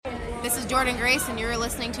This is Jordan Grace, and you're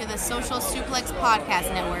listening to the Social Suplex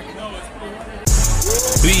Podcast Network.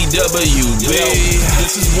 BWB,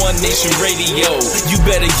 this is One Nation Radio. You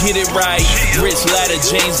better get it right. Rich Latta,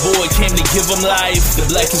 James Boyd came to give them life. The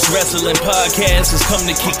Blackest Wrestling Podcast has come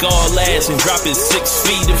to kick all ass and drop it 6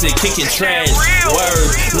 feet if they kicking trash.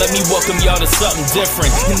 Word, let me welcome y'all to something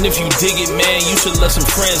different. And if you dig it, man, you should let some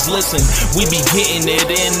friends listen. We be getting it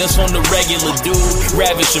in, this on the regular, dude.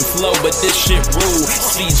 Ravish and flow, but this shit rude.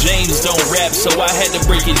 See, James don't rap, so I had to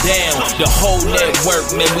break it down. The whole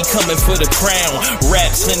network, man, we coming for the crown.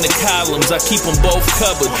 Raps in the columns, I keep them both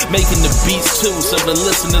covered. Making the beats too, so the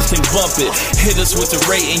listeners can bump it. Hit us with the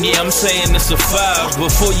rating, yeah, I'm saying it's a 5.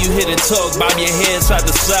 Before you hit it, talk, bob your head side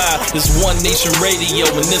to side. It's One Nation Radio,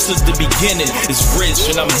 and this is the beginning. It's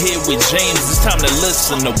Rich, and I'm here with James. It's time to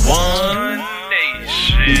listen to One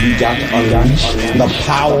Nation. We got to unleash the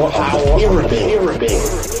power of the pyramid.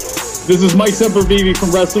 This is Mike Sempervive from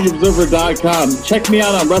WrestlingObserver.com. Check me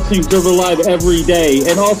out on Wrestling Observer Live every day.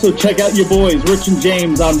 And also check out your boys, Rich and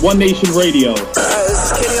James, on One Nation Radio. This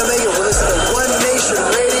is Kenny Omega. We're listening to One Nation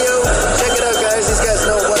Radio. Check it out, guys. These guys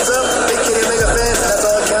know what's up. Big Kenny Omega fans, and that's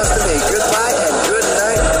all that counts to me. Goodbye and good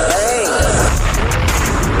night.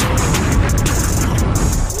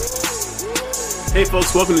 Bang. Hey,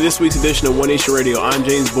 folks. Welcome to this week's edition of One Nation Radio. I'm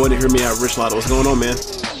James Boyd, and hear me out, Rich Latta. What's going on, man?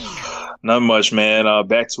 Not much, man.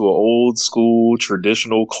 Back to an old school,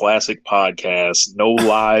 traditional, classic podcast. No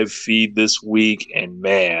live feed this week, and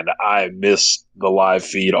man, I miss the live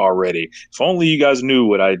feed already. If only you guys knew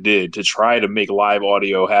what I did to try to make live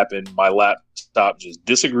audio happen. My laptop just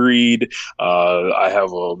disagreed. I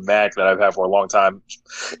have a Mac that I've had for a long time.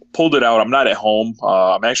 Pulled it out. I'm not at home.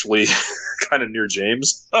 I'm actually kind of near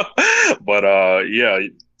James, but yeah.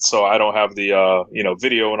 So I don't have the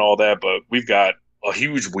video and all that. But we've got a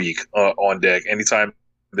huge week on deck. Anytime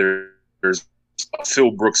there's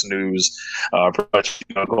Phil Brooks news, pretty much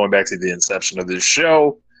going back to the inception of this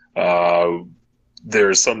show,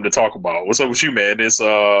 there's something to talk about. What's up with you, man? It's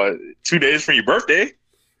 2 days from your birthday.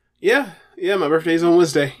 Yeah, my birthday's on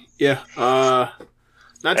Wednesday. Yeah, not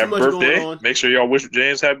too much going on. Make sure y'all wish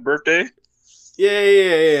James happy birthday.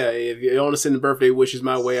 Yeah. If you want to send the birthday wishes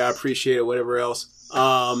my way, I appreciate it. Whatever else.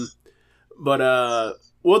 But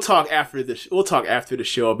we'll talk after the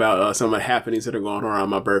show about some of the happenings that are going on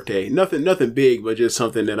my birthday. Nothing big, but just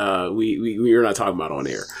something that we're not talking about on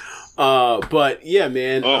air. But yeah,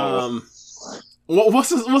 man. What's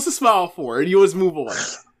the smile for? You want to move on?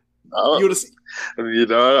 I'm just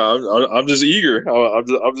eager.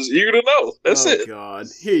 I'm just eager to know. That's it. God,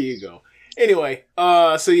 here you go. Anyway,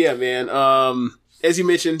 so yeah, man. As you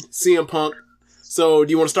mentioned, CM Punk. So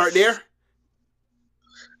do you want to start there?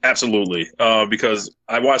 Absolutely, because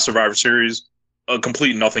I watched Survivor Series, a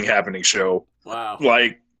complete nothing happening show. Wow!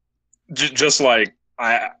 Like, just like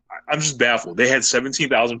I'm just baffled. They had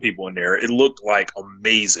 17,000 people in there. It looked like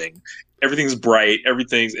amazing. Everything's bright.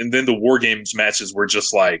 And then the War Games matches were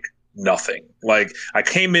just like nothing. Like I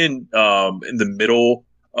came in the middle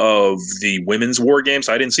of the women's War Games,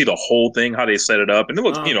 so I didn't see the whole thing, how they set it up, and it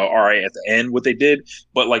looked all right at the end what they did.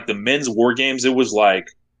 But like the men's War Games, it was like,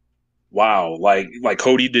 wow, like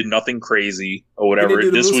Cody did nothing crazy or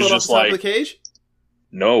whatever. This was just like, the cage?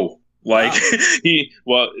 No, like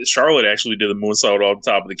Charlotte actually did the moonsault off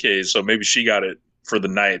the top of the cage, so maybe she got it for the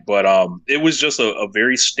night. But it was just a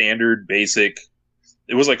very standard, basic.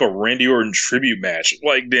 It was like a Randy Orton tribute match,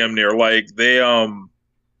 like damn near. Like they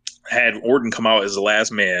had Orton come out as the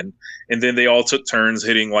last man, and then they all took turns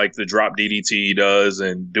hitting like the drop DDT he does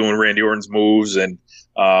and doing Randy Orton's moves, and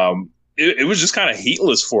It was just kind of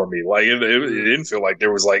heatless for me. Like it didn't feel like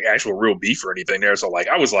there was like actual real beef or anything there. So like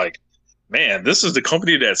I was like, man, this is the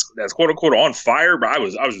company that's quote unquote on fire. But I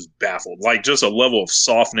was just baffled. Like just a level of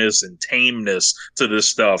softness and tameness to this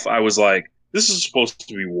stuff. I was like, this is supposed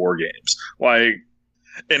to be War Games. Like,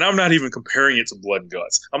 and I'm not even comparing it to Blood and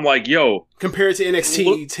Guts. I'm like, yo, compare it to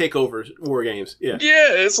NXT Takeover War Games. Yeah,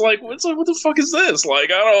 it's like what the fuck is this?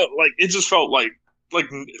 Like I don't like. It just felt like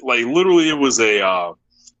literally it was a.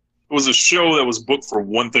 It was a show that was booked for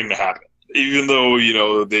one thing to happen, even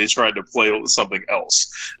though, they tried to play something else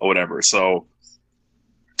or whatever. So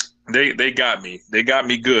they got me. They got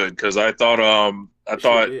me good because I thought,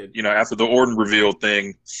 after the Orton reveal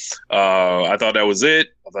thing, I thought that was it.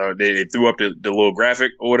 I thought they threw up the little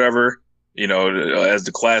graphic or whatever, as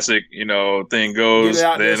the classic, thing goes.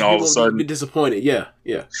 Then all of a sudden, be disappointed. Yeah.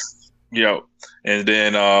 And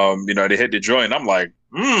then, they hit the joint. And I'm like,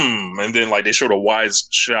 and then like they showed a wide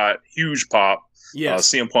shot, huge pop.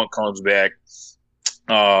 CM Punk comes back,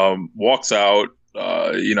 walks out.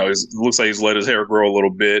 It looks like he's let his hair grow a little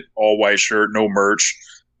bit. All white shirt, no merch.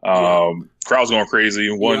 Crowd's going crazy.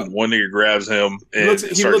 One nigga grabs him and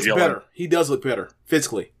he looks yelling. better. He does look better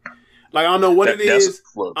physically. Like, I don't know what it is.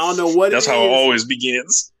 I don't know what it is. That's how it always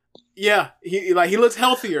begins. Yeah, he looks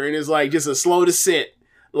healthier and is like just a slow descent.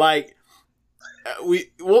 Like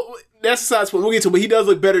that's the side we'll get to, but he does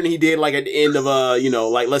look better than he did like at the end of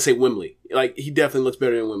like let's say Wembley. Like he definitely looks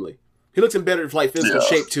better than Wembley. He looks in better like physical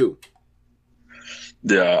shape too.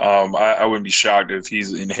 Yeah, I wouldn't be shocked if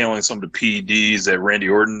he's inhaling some of the PEDs that Randy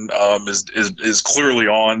Orton is clearly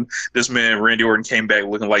on. This man, Randy Orton, came back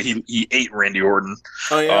looking like he ate Randy Orton.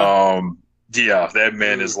 Oh yeah. Yeah, that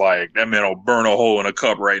man is like, that man will burn a hole in a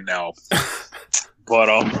cup right now. But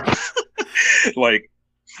like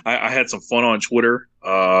I had some fun on Twitter.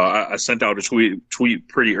 I sent out a tweet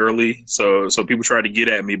pretty early, so people tried to get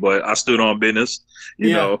at me, but I stood on business.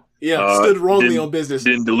 You know, stood wrongly on business.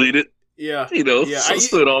 Didn't delete it. Yeah, I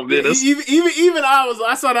stood on business. Even I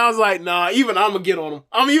was like, nah. Even I'm gonna get on him.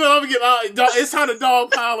 I'm gonna get. It's time to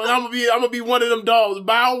dog pile, and I'm gonna be one of them dogs.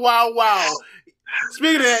 Bow wow wow.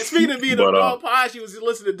 Speaking of being a dog pile, I actually was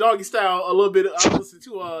listening to Doggy Style a little bit. I was listening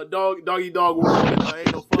to Doggy Dog World.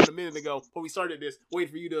 Ain't no fun a minute ago before we started this.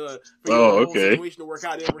 Waiting for you to situation to work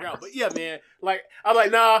out. It didn't work out, but yeah, man. Like I'm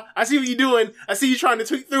like, nah. I see what you're doing. I see you trying to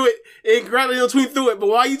tweet through it, and gladly he'll tweet through it. But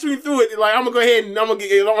while you tweet through it, like I'm gonna go ahead and I'm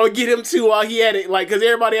gonna get him too while he at it. Like because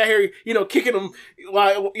everybody out here, kicking him,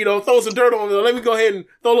 like throw some dirt on him. Let me go ahead and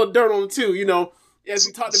throw a little dirt on him too. As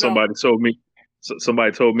we talked about.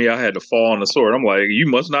 Somebody told me I had to fall on the sword. I'm like, you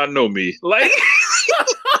must not know me. Like,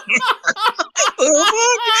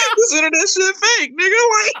 this internet shit fake, nigga.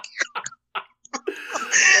 Like,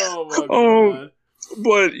 oh my god.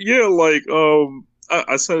 But yeah, like,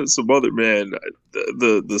 I said some other man.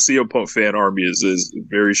 The CM Punk fan army is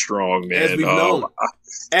very strong, man. As we've known,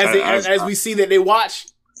 as we see that they watch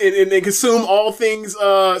and they consume all things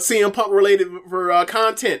CM Punk related for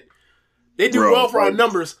content. They do well for our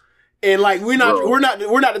numbers. And like we're not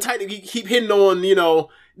the type to keep hitting on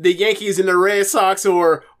the Yankees and the Red Sox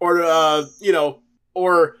or the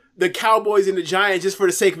Cowboys and the Giants just for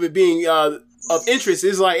the sake of it being of interest.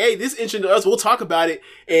 It's like, hey, this interesting to us. We'll talk about it,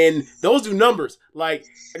 and those do numbers. Like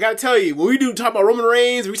I gotta tell you, when we do talk about Roman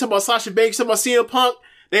Reigns, we talk about Sasha Banks, talk about CM Punk,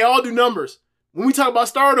 they all do numbers. When we talk about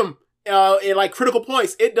Stardom and like critical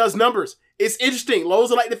points, it does numbers. It's interesting.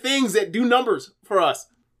 Those are like the things that do numbers for us.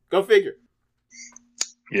 Go figure.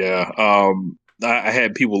 Yeah, I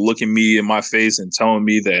had people looking me in my face and telling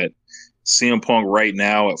me that CM Punk right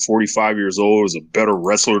now at 45 years old is a better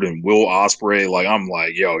wrestler than Will Ospreay. Like, I'm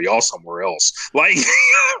like, yo, y'all somewhere else. Like,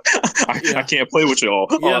 I can't play with y'all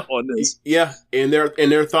on this. Yeah, and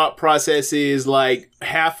their thought process is like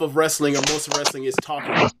half of wrestling or most of wrestling is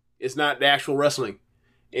talking. It's not the actual wrestling.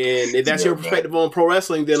 And if that's your perspective on pro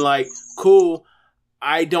wrestling, then like, cool.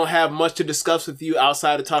 I don't have much to discuss with you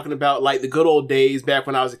outside of talking about like the good old days back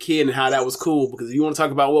when I was a kid and how that was cool. Because if you want to talk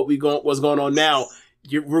about what's going on now,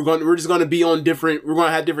 we're just going to be on different. We're going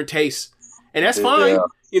to have different tastes, and that's fine.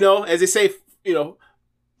 As they say,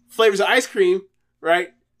 flavors of ice cream, right?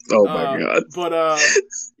 Oh my god! But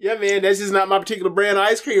yeah, man, that's just not my particular brand of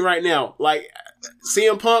ice cream right now. Like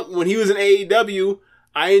CM Punk when he was in AEW,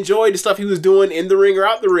 I enjoyed the stuff he was doing in the ring or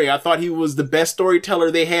out the ring. I thought he was the best storyteller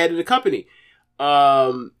they had in the company.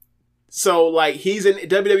 So like he's in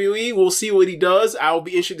WWE. We'll see what he does. I'll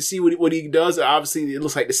be interested to see what he does. Obviously, it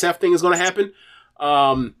looks like the Seth thing is going to happen.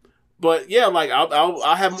 But yeah, like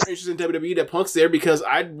I'll have more interest in WWE that Punk's there because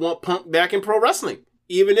I want Punk back in pro wrestling.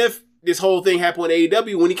 Even if this whole thing happened with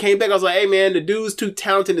AEW, when he came back, I was like, hey man, the dude's too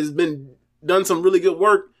talented. Has done some really good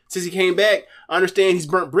work since he came back. I understand he's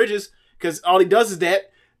burnt bridges because all he does is that.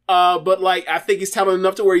 But like I think he's talented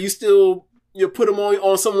enough to where you still. You put him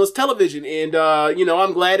on someone's television, and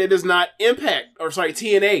I'm glad it is not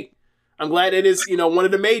TNA. I'm glad it is one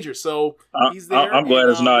of the majors. So he's there. I'm glad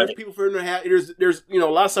it's not. There's people for him to have. There's a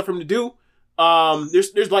lot of stuff for him to do.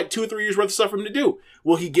 There's like 2 or 3 years worth of stuff for him to do.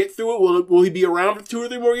 Will he get through it? Will he be around for 2 or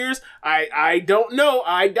 3 more years? I don't know.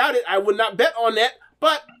 I doubt it. I would not bet on that.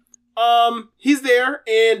 But he's there,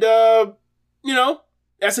 and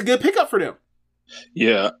that's a good pickup for them.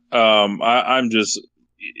 Yeah. I'm just.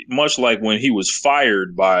 Much like when he was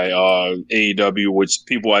fired by AEW, which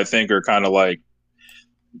people I think are kind of like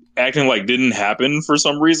acting like didn't happen for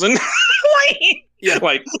some reason.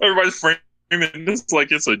 Like everybody's framing this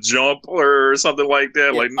like it's a jump or something like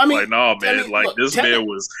that. Yeah. Nah, man. Look, this man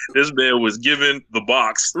was given the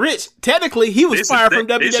box. Rich, technically he was fired from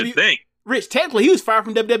WWE. Rich, technically he was fired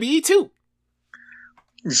from WWE too.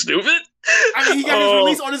 You stupid. I mean, he got his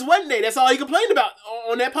release on his wedding day. That's all he complained about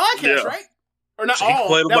on that podcast, right? Or not all.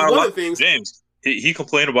 That was one of the things. James, he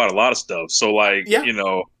complained about a lot of stuff. So, like,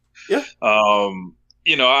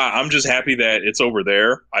 I'm just happy that it's over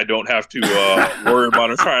there. I don't have to worry about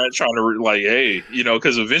him trying to like, hey,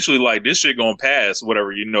 because eventually, like, this shit gonna pass.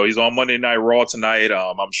 Whatever, he's on Monday Night Raw tonight.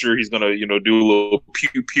 I'm sure he's gonna, do a little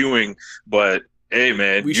pewing. But hey,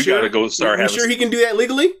 man, gotta go start having. Sure he can do that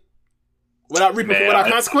legally without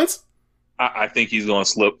consequence? I think he's gonna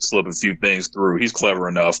slip a few things through. He's clever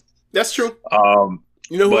enough. That's true.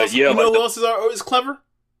 Who else is clever?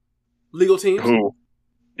 Legal teams. Who?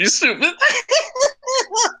 You stupid.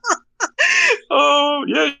 Oh,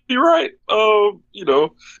 yeah, you're right.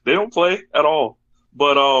 They don't play at all.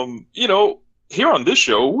 But here on this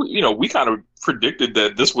show, we kind of predicted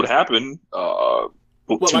that this would happen 2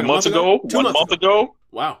 months ago, 1 month ago.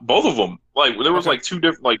 Wow. Both of them. Like, there was like two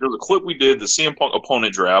different, like, there's a clip we did, the CM Punk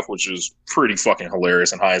opponent draft, which is pretty fucking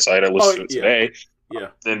hilarious in hindsight. I listened to it today. Yeah.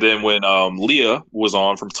 And then when Leah was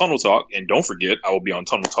on from Tunnel Talk, and don't forget, I will be on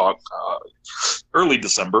Tunnel Talk early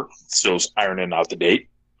December. Still ironing out the date.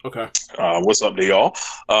 Okay. What's up to y'all?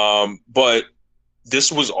 But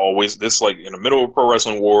this was always this, like, in the middle of Pro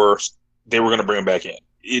Wrestling War, they were going to bring him back in.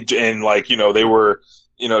 They were,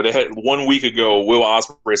 they had 1 week ago, Will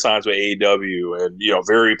Ospreay signs with AEW, and,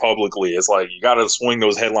 very publicly, it's like, you got to swing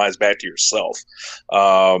those headlines back to yourself.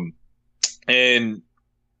 And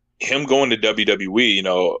him going to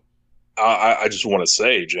WWE, I just want to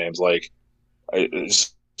say, James, like,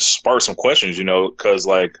 it sparked some questions, because,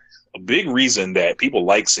 like, a big reason that people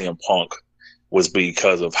like CM Punk was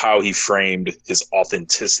because of how he framed his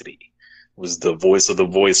authenticity. It was the voice of the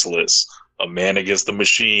voiceless, a man against the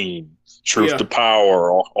machine, truth to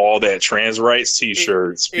power, all that trans rights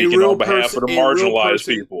t-shirt, speaking on behalf of the marginalized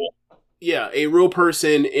people. Yeah, a real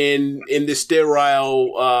person in the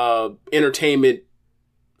sterile entertainment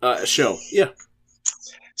show. Yeah.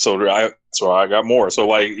 So I got more. So,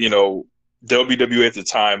 like, WWE at the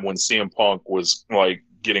time when CM Punk was, like,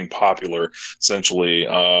 getting popular, essentially,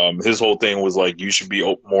 his whole thing was like, you should be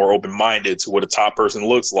more open-minded to what a top person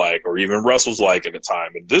looks like or even wrestles like at the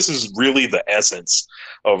time. And this is really the essence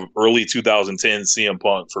of early 2010 CM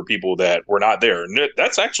Punk for people that were not there. And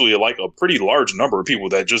that's actually like a pretty large number of people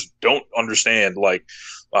that just don't understand, like,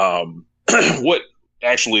 what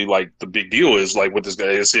actually, like, the big deal is, like, with this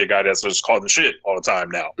guy. I see a guy that's just calling shit all the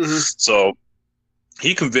time now. Mm-hmm. So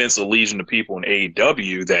he convinced a legion of people in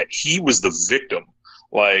AEW that he was the victim,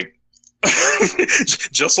 like,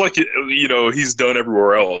 just like, he's done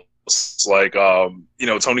everywhere else. Like,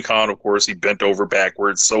 Tony Khan, of course, he bent over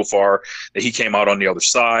backwards so far that he came out on the other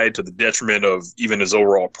side to the detriment of even his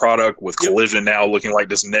overall product, with Collision now looking like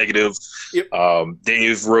this negative.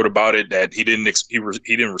 Dave wrote about it that he didn't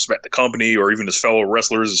respect the company or even his fellow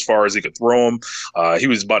wrestlers as far as he could throw them. He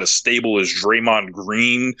was about as stable as Draymond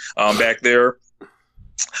Green back there.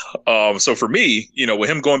 So for me, with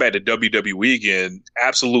him going back to WWE again,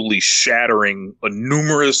 absolutely shattering a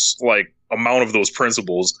numerous, like, amount of those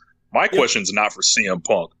principles. My question's not for CM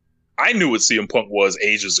Punk. I knew what CM Punk was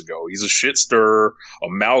ages ago. He's a shit stirrer, a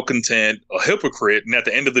malcontent, a hypocrite, and at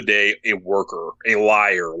the end of the day, a worker, a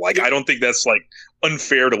liar. Like, I don't think that's, like,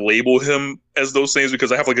 unfair to label him as those things,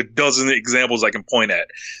 because I have like a dozen examples I can point at.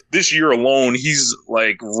 This year alone, he's,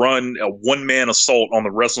 like, run a one-man assault on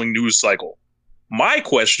the wrestling news cycle. My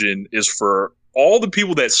question is for all the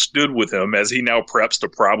people that stood with him as he now preps to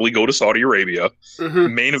probably go to Saudi Arabia,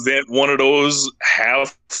 main event one of those,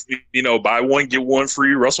 have, buy one, get one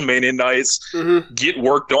free WrestleMania nights, get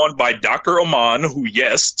worked on by Dr. Aman, who,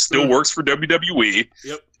 yes, still works for WWE.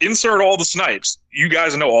 Insert all the snipes. You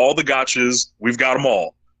guys know all the gotchas. We've got them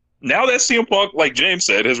all. Now that CM Punk, like James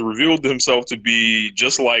said, has revealed himself to be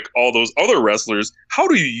just like all those other wrestlers, how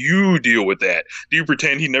do you deal with that? Do you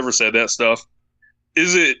pretend he never said that stuff?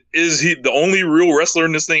 Is he the only real wrestler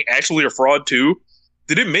in this thing actually a fraud too?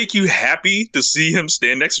 Did it make you happy to see him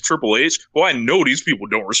stand next to Triple H? Well, I know these people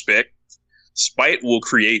don't respect. Spite will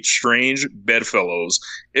create strange bedfellows.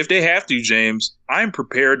 If they have to, James, I'm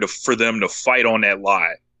prepared for them to fight on that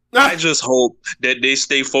lie. I just hope that they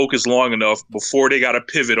stay focused long enough before they got to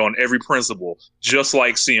pivot on every principle, just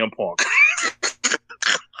like CM Punk.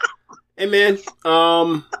 Hey, man,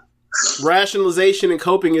 rationalization and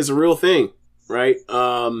coping is a real thing. Right?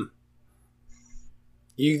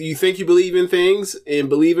 You think you believe in things and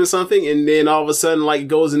believe in something, and then all of a sudden, like, it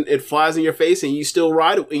goes and it flies in your face, and you still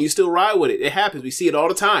ride with it. It happens. We see it all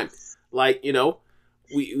the time. Like, we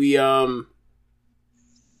see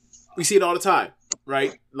it all the time,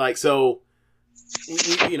 right? Like, so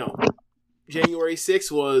January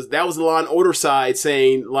 6th was the Law and Order side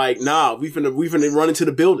saying, like, nah, we finna run into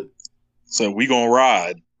the building. So we gonna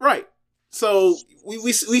ride. Right. So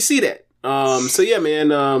we see that. So yeah,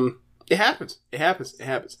 man, It happens.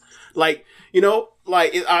 Like,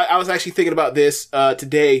 I was actually thinking about this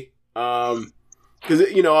today, because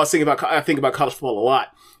I think about college football a lot,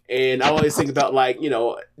 and I always think about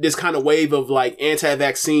this kind of wave of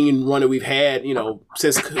anti-vaccine run that we've had,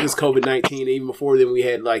 since COVID-19. Even before then, we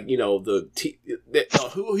had the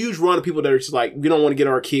huge run of people that are just we don't want to get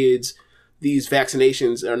our kids these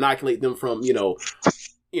vaccinations or inoculate them from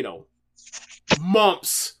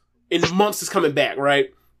mumps, and mumps is coming back, right?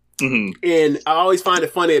 Mm-hmm. And I always find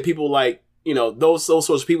it funny that people those sorts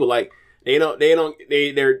of people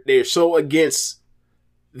they're so against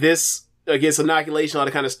inoculation, all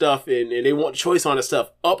that kind of stuff, and they want choice on that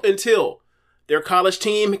stuff up until their college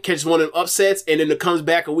team catches one of them upsets, and then it comes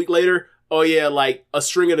back a week later. Oh yeah, a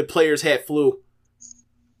string of the players had flu.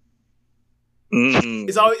 Mm.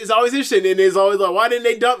 It's always interesting, and it's always why didn't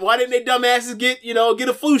they dumbasses get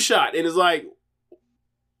a flu shot? And it's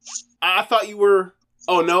I thought you were.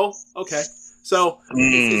 Oh no, okay. So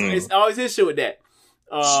it's always interesting with that.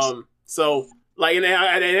 So and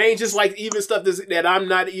it ain't just even stuff that I'm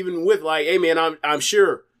not even with. Hey man, I'm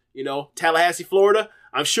sure Tallahassee, Florida.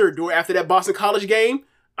 I'm sure after that Boston College game,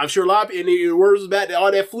 I'm sure a lot of, and the words was bad that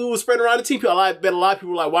all that flu was spreading around the team. I bet a lot of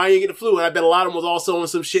people were why you ain't get the flu? And I bet a lot of them was also on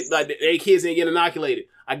some shit their kids ain't getting inoculated.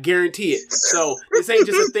 I guarantee it. So this ain't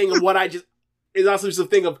just a thing of it's also just a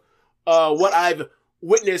thing of what I've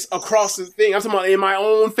witnessed across the thing. I'm talking about in my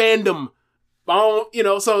own fandom. So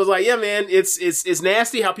it's yeah, man, it's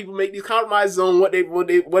nasty how people make these compromises on what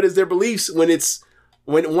is their beliefs once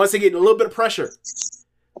they get a little bit of pressure.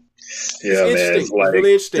 Yeah, man, it's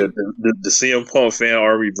really interesting. The CM Punk fan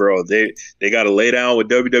army, bro. They got to lay down with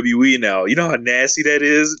WWE now. You know how nasty that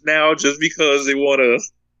is now, just because they want to.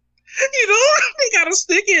 They got to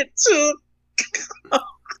stick it to.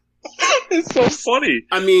 It's so funny.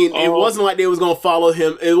 I mean, it wasn't like they was gonna follow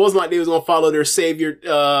him. It wasn't like they was gonna follow their savior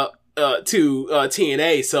to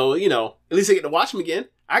TNA. So at least I get to watch him again.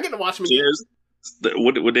 I get to watch him again.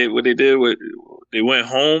 What they did? They went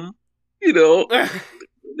home.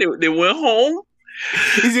 They went home.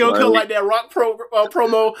 He's gonna cut that Rock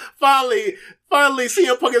promo. Finally,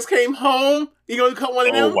 CM Punk has came home. He gonna cut one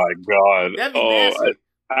of them? Oh my god! That'd be nasty.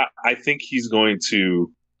 I think he's going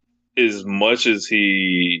to, as much as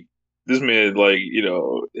this man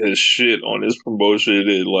has shit on his promotion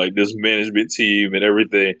and this management team and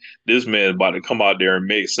everything. This man about to come out there and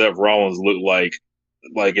make Seth Rollins look like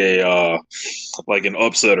an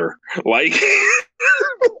upsetter.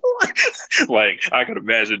 I can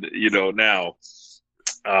imagine, now.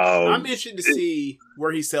 I'm interested to see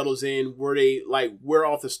where he settles in, where they where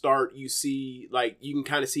off the start you see you can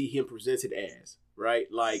kind of see him presented as, right?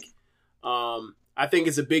 I think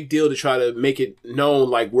it's a big deal to try to make it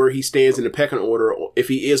known where he stands in the pecking order, if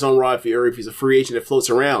he is on Raw, or if he's a free agent that floats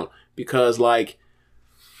around, because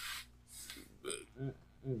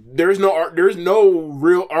there's no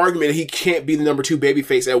real argument that he can't be the number 2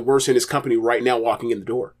 babyface at worst in his company right now walking in the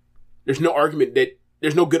door. There's no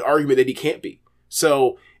good argument that he can't be.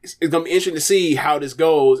 So it's going to be interesting to see how this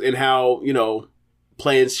goes and how,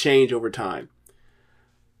 plans change over time.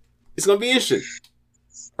 It's going to be interesting.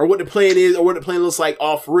 Or what the plan is, or what the plan looks like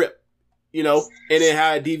off rip, and then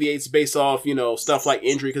how it deviates based off, stuff like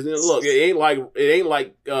injury. Because look, it ain't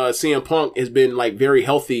like CM Punk has been very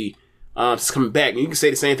healthy since coming back. And you can say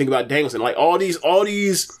the same thing about Danielson. All these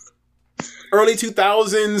early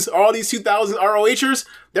 2000s, all these 2000 ROHers,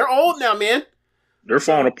 they're old now, man. They're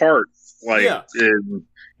falling apart. Yeah. And,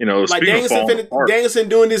 Danielson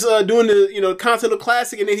doing the Continental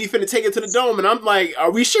Classic, and then he finna take it to the Dome. And I'm are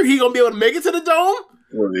we sure he gonna be able to make it to the Dome?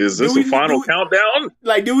 Well, is this a final countdown?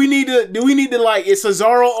 Do we need to is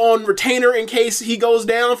Cesaro on retainer in case he goes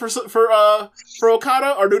down for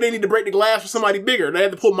Okada, or do they need to break the glass for somebody bigger? They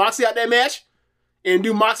have to pull Moxley out that match and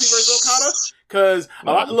do Moxley versus Okada? Because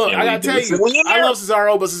look, I gotta tell you, I love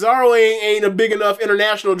Cesaro, but Cesaro ain't a big enough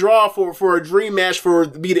international draw for a dream match to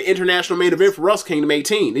be the international main event for Wrestle Kingdom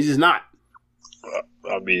 18. It's just not.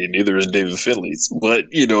 I mean, neither is David Finley's, but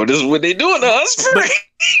this is what they doing to us.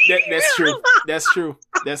 That's true.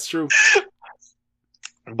 That's true.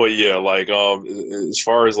 But yeah, as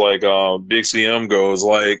far as Big CM goes,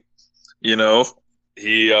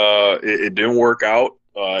 he it didn't work out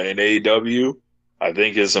in AEW. I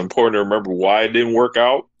think it's important to remember why it didn't work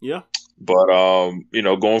out. Yeah. But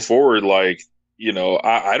going forward, I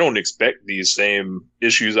don't expect these same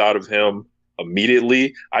issues out of him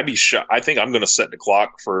immediately. I'd be shocked. I think I'm going to set the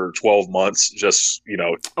clock for 12 months, just,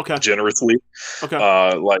 generously.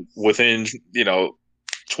 Okay. Within,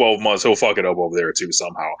 12 months, he'll fuck it up over there too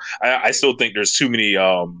somehow. I still think there's too many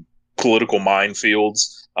political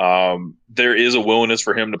minefields There is a willingness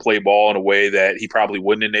for him to play ball in a way that he probably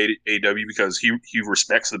wouldn't in AEW because he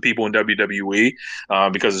respects the people in WWE.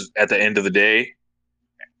 Because at the end of the day,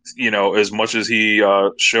 as much as he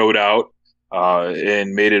showed out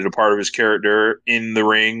and made it a part of his character in the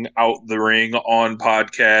ring, out the ring, on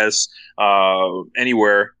podcasts,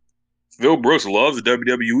 anywhere, Phil Brooks loves the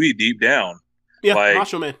WWE deep down. Yeah,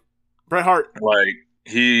 Macho Man, Bret Hart. Like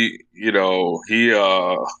he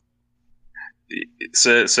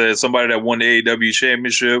said somebody that won the AEW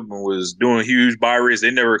championship and was doing huge buy rates,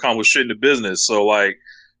 they never accomplished shit in the business. So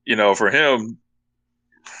for him,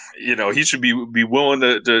 he should be willing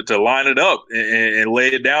to line it up and lay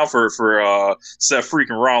it down for Seth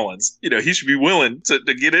freaking Rollins. He should be willing to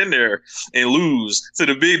get in there and lose to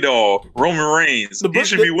the big dog, Roman Reigns. He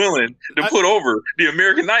should be willing to put over the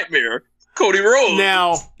American Nightmare, Cody Rhodes.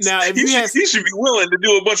 Now, if he should be willing to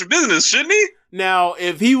do a bunch of business, shouldn't he? Now,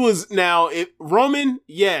 if Roman,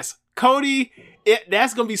 yes, Cody,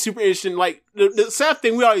 that's gonna be super interesting. Like the Seth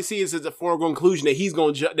thing, we already see is as a foregone conclusion that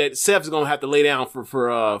that Seth's gonna have to lay down for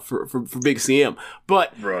Big CM.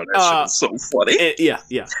 But bro, that shit is so funny.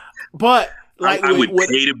 Yeah. But like I would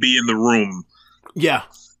pay to be in the room. Yeah.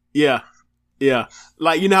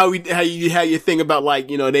 Like how you think about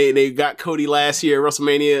they got Cody last year at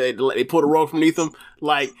WrestleMania. They pulled a rug from underneath him.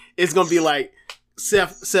 Like it's gonna be like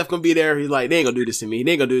Seth gonna be there. He's like, they ain't gonna do this to me.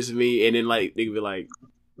 They ain't gonna do this to me. And then they gonna be like,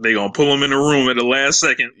 they gonna pull him in the room at the last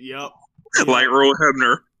second. Yep. Like Earl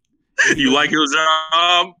Hebner. You like your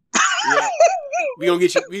job? Yeah. We gonna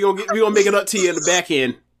make it up to you in the back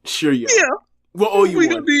end. Sure, yeah. We'll owe you one. We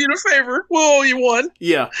one. gonna do you a favor. We'll owe you one.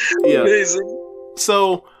 Yeah. Amazing.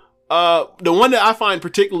 So, the one that I find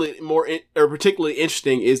particularly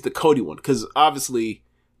interesting is the Cody one, because obviously,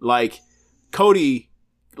 Cody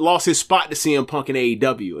lost his spot to CM Punk in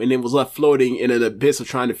AEW, and then was left floating in an abyss of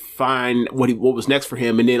trying to find what was next for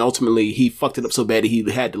him, and then ultimately he fucked it up so bad that he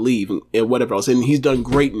had to leave and whatever else. And he's done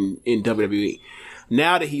great in WWE.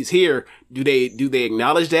 Now that he's here, do they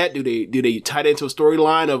acknowledge that? Do they tie it into a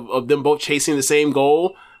storyline of them both chasing the same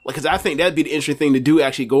goal? Because I think that'd be the interesting thing to do,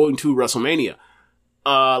 actually going to WrestleMania.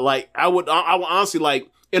 I would honestly,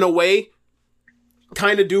 in a way,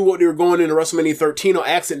 kind of do what they were going into WrestleMania 13 on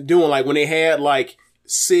accident doing, when they had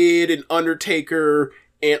Sid and Undertaker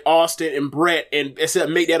and Austin and Brett, and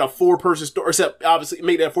make that a 4-person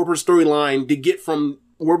storyline to get from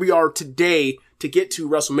where we are today to get to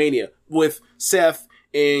WrestleMania with Seth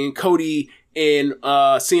and Cody and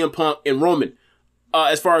CM Punk and Roman.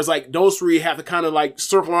 As far as those three have to kind of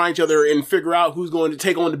circle around each other and figure out who's going to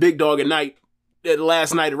take on the big dog at the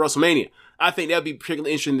last night of WrestleMania. I think that'd be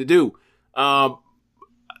particularly interesting to do. I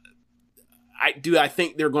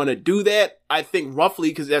think they're going to do that? I think roughly,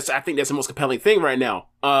 because I think that's the most compelling thing right now.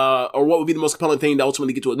 Or what would be the most compelling thing to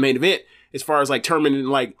ultimately get to a main event, as far as determining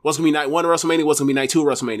what's going to be night 1 of WrestleMania, what's going to be night 2 of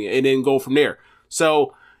WrestleMania, and then go from there.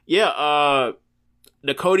 So yeah,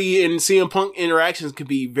 the Cody and CM Punk interactions could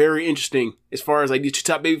be very interesting as far as these two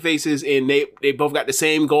top baby faces, and they both got the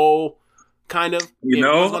same goal, kind of. Who's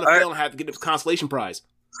going to fail and have to get the consolation prize.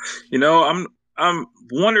 I'm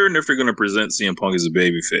wondering if they're going to present CM Punk as a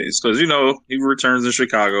babyface, because he returns in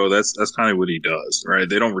Chicago. That's kind of what he does, right?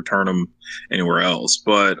 They don't return him anywhere else.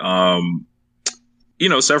 But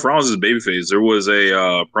Seth Rollins is a babyface. There was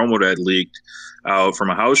a promo that leaked out from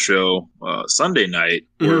a house show Sunday night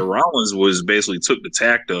where Rollins was basically took the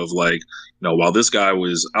tact of while this guy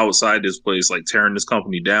was outside this place tearing this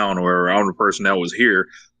company down, or I'm the person that was here.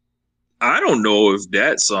 I don't know if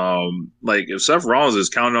that's if Seth Rollins is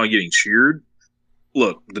counting on getting cheered.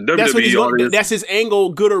 Look, the WWE audience, that's his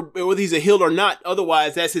angle, good or whether he's a heel or not.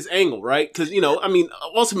 Otherwise, that's his angle, right? Because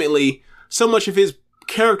ultimately, so much of his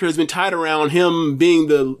character has been tied around him being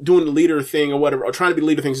doing the leader thing or whatever, or trying to be the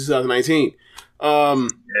leader thing since 2019.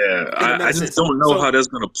 I just don't know how that's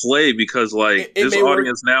going to play, because this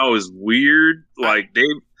audience now is weird. I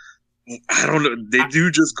don't know. They do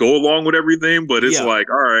just go along with everything, but it's all right.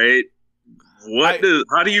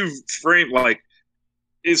 How do you frame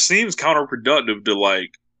it seems counterproductive to I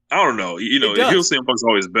don't know, heel CM Punk's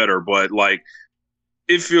always better, but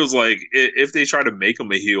it feels like if they try to make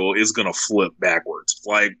him a heel, it's gonna flip backwards.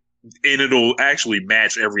 And it'll actually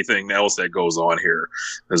match everything else that goes on here.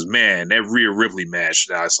 Because man, that Rhea Ripley match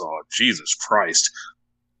that I saw, Jesus Christ.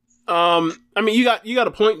 You got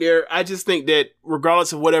a point there. I just think that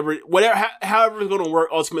regardless of however it's gonna work,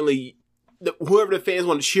 ultimately whoever the fans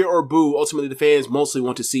want to cheer or boo, ultimately the fans mostly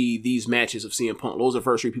want to see these matches of CM Punk. Those are the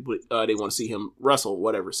first 3 people they want to see him wrestle,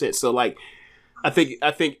 whatever since. So I think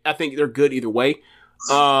they're good either way.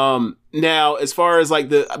 Now as far as like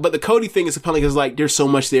the Cody thing is appealing because like there's so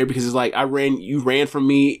much there because it's like you ran from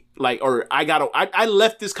me, like, or I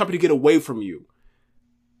left this company to get away from you.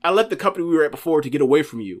 I left the company we were at before to get away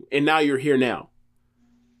from you, and now you're here now.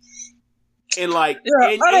 And like,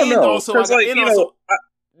 I don't know. Also,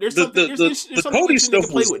 there's the Cody stuff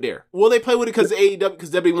play with there. Will they play with it because AEW, because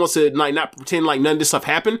WWE wants to like not pretend like none of this stuff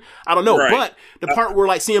happened? I don't know. Right. But the part where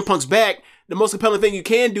like CM Punk's back, the most compelling thing you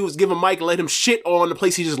can do is give him mic and let him shit on the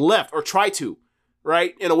place he just left, or try to,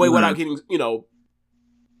 right, in a way without getting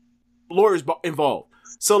lawyers involved.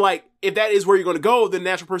 So like, if that is where you're going to go, then the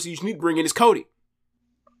natural person you need to bring in is Cody.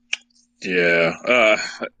 Yeah.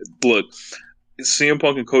 Look, CM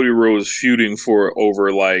Punk and Cody Rhodes feuding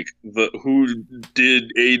over like who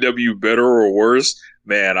did AEW better or worse.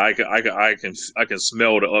 Man, I can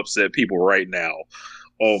smell the upset people right now.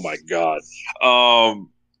 Oh my god.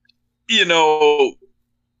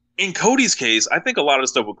 In Cody's case, I think a lot of the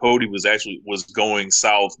stuff with Cody was going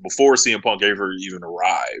south before CM Punk ever even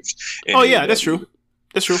arrived. Oh yeah, that's true.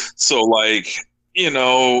 That's true. So like,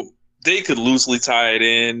 they could loosely tie it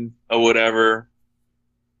in or whatever.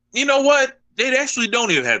 You know what? They actually don't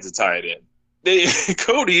even have to tie it in.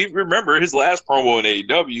 Cody, remember his last promo in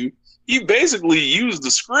AEW, he basically used the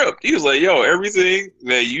script. He was like, yo, everything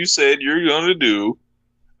that you said you're going to do,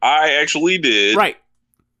 I actually did. Right.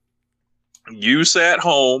 You sat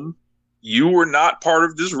home. You were not part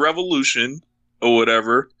of this revolution or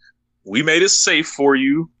whatever. We made it safe for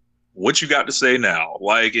you. What you got to say now?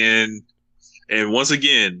 Like, and once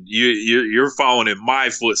again, you're following in my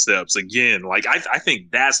footsteps again. Like, I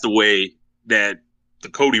think that's the way that the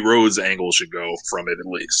Cody Rhodes angle should go from it, at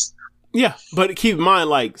least. Yeah, but keep in mind,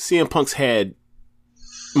 like, CM Punk's had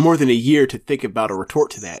more than a year to think about a retort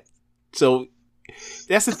to that. So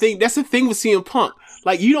that's the thing. That's the thing with CM Punk.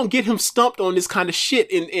 Like, you don't get him stumped on this kind of shit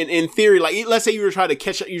in theory. Like, let's say you were trying to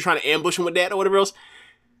catch up, you're trying to ambush him with that or whatever else.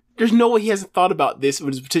 There's no way he hasn't thought about this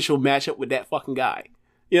with his potential matchup with that fucking guy.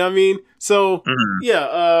 You know what I mean? So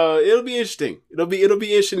it'll be interesting. It'll be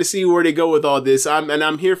interesting to see where they go with all this.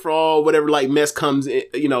 I'm here for all whatever like mess comes.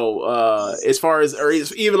 As far as, or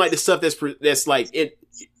even like the stuff that's like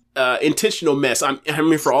intentional mess. I'm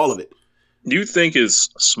here for all of it. Do you think it's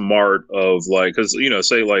smart of like, because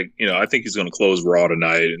say like I think he's going to close Raw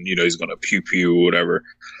tonight, and he's going to pew or whatever.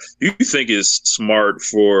 Do you think it's smart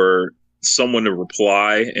for someone to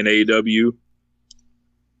reply in AEW?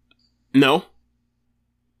 No.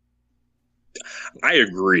 I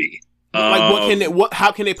agree. Like,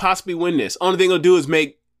 how can they possibly win this? Only thing they'll do is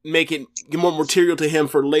make it give more material to him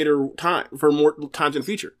for later time, for more times in the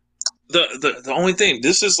future. The only thing,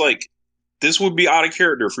 this would be out of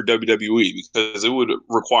character for WWE because it would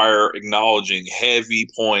require acknowledging heavy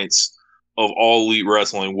points of All Elite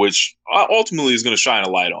Wrestling, which ultimately is going to shine a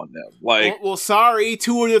light on them. Like, well, sorry,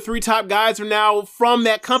 2 of the 3 top guys are now from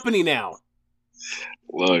that company now.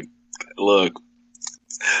 Look.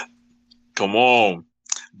 Come on.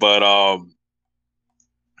 But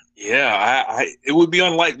it would be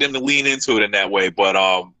unlike them to lean into it in that way. But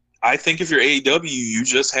I think if you're AEW, you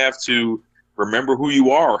just have to remember who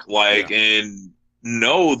you are, and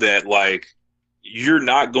know that like you're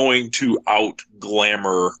not going to out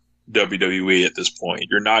glamour WWE at this point.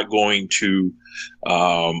 You're not going to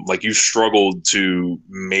you've struggled to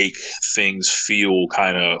make things feel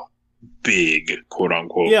kind of big, quote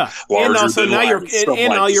unquote. Yeah, and also now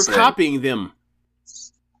you're copying them,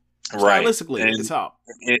 right? Stylistically at the top.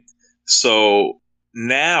 So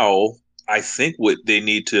now I think what they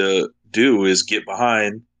need to do is get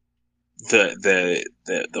behind the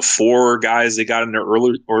 4 guys they got in their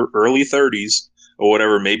early 30s or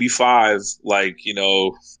whatever, maybe 5. Like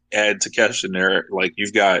add Takeshi in there. Like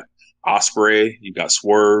you've got Ospreay, you've got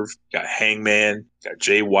Swerve, you got Hangman, you got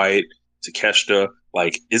Jay White, Takeshita.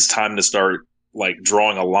 Like, it's time to start like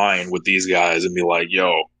drawing a line with these guys and be like,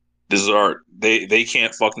 yo, this is they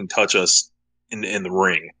can't fucking touch us in the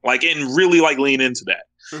ring. Like, and really like lean into that.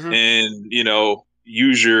 Mm-hmm. And,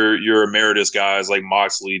 use your emeritus guys like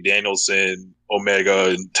Moxley, Danielson,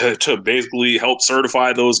 Omega, and to basically help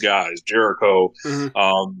certify those guys, Jericho,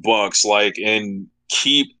 Bucks, like, and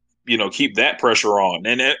keep that pressure on.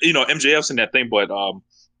 And, MJF's in that thing, but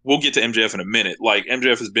we'll get to MJF in a minute. Like,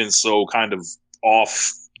 MJF has been so kind of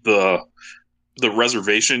off the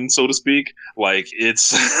reservation, so to speak. Like,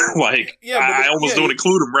 it's like, I almost don't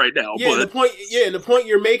include him right now. Yeah, but the point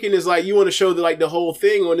you're making is like, you want to show the whole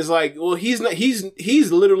thing when it's like, well, he's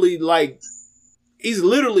literally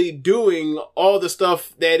doing all the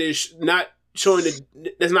stuff that is not showing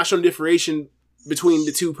that's not showing differentiation between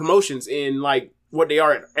the two promotions in like what they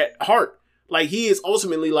are at heart. Like, he is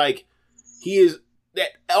ultimately like, he is that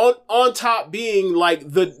on top being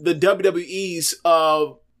like the WWE's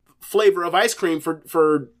flavor of ice cream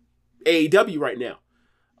for AEW right now.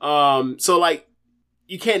 So like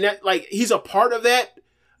you can't like he's a part of that.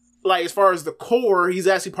 Like as far as the core, he's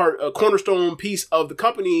actually a cornerstone piece of the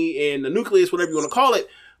company and the nucleus, whatever you want to call it.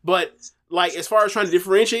 But like as far as trying to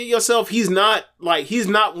differentiate yourself, he would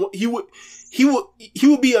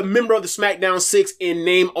be a member of the SmackDown 6 in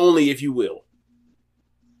name only, if you will.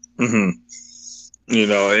 Mm-hmm. You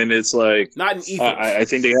know, and it's like not an ethos. I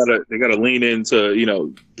think they gotta lean into, you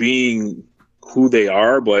know, being who they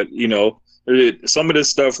are, but you know, some of this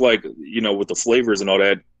stuff like, you know, with the flavors and all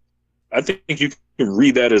that, I think you can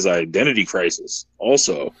read that as an identity crisis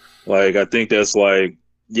also. Like I think that's like,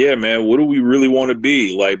 yeah, man, what do we really want to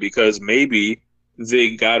be? Like, because maybe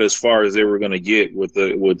they got as far as they were gonna get with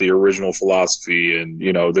the original philosophy and,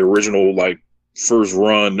 you know, the original like first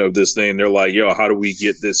run of this thing. They're like, yo, how do we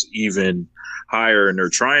get this even higher? And they're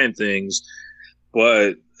trying things,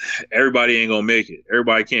 but everybody ain't gonna make it.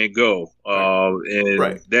 Everybody can't go.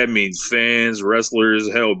 And that means fans, wrestlers,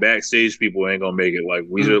 hell, backstage people ain't gonna make it. Like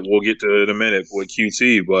we'll get to it in a minute with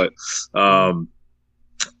QT, but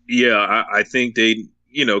yeah, I think they,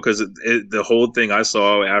 you know, because the whole thing I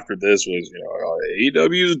saw after this was, you know,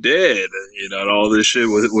 AEW's dead, you know, and all this shit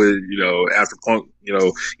with you know, after Punk, you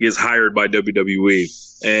know, gets hired by WWE,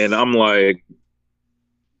 and I'm like,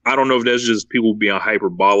 I don't know if that's just people being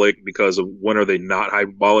hyperbolic because of when are they not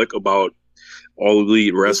hyperbolic about All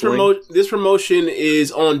Elite Wrestling? This promotion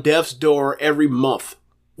is on death's door every month.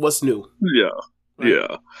 What's new? Yeah, right?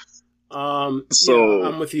 Yeah. So yeah,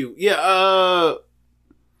 I'm with you. Yeah.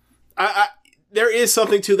 I there is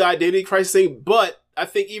something to the identity crisis thing, but I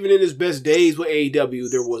think even in his best days with AEW,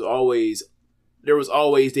 there was always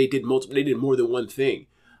they did more than one thing.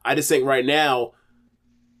 I just think right now,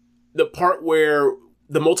 the part where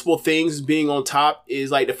the multiple things being on top is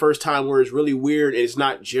like the first time where it's really weird and it's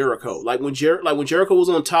not Jericho. Like when Jericho was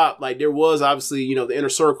on top, like there was obviously, you know, the inner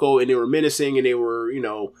circle and they were menacing and they were, you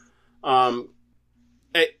know,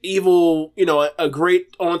 evil, you know, a great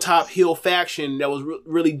on top heel faction that was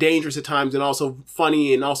really dangerous at times and also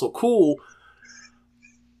funny and also cool.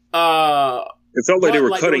 It felt like they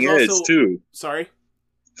were cutting edge too. Sorry?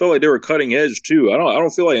 Felt like they were cutting edge too. I don't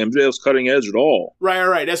feel like MJF's cutting edge at all.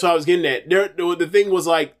 Right. That's what I was getting at. The thing was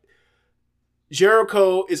like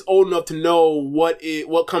Jericho is old enough to know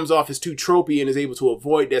what comes off as too tropey and is able to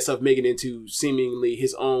avoid that stuff making it into seemingly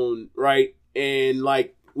his own, right? And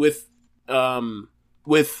like with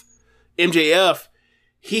MJF,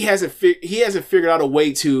 he hasn't figured out a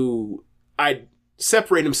way to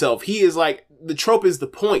separate himself. He is like the trope is the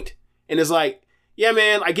point, and it's like, yeah,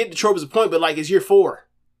 man, I get the trope is the point, but like it's year 4.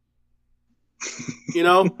 You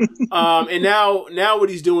know, and now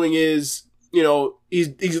what he's doing is, you know, he's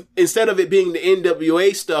instead of it being the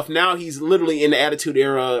NWA stuff, now he's literally in the Attitude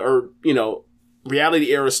Era or, you know,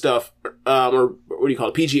 reality era stuff, or what do you call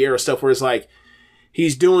it, PG era stuff, where it's like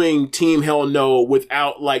he's doing Team Hell No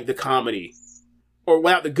without like the comedy, or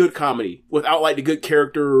without the good comedy, without like the good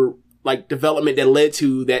character like development that led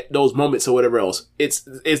to those moments or whatever else. It's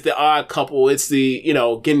the odd couple. It's the, you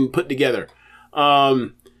know, getting put together.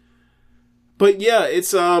 But yeah,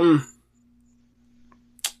 it's,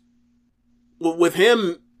 with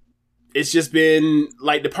him, it's just been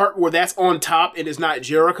like the part where that's on top and it's not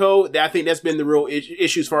Jericho. I think that's been the real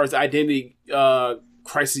issue as far as the identity,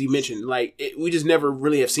 crisis you mentioned. Like we just never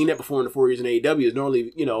really have seen that before in the 4 years in AEW. It's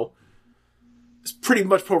normally, you know, it's pretty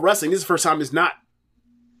much pro wrestling. This is the first time it's not.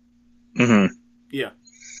 Mm-hmm. Yeah.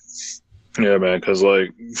 Yeah, man. Cause like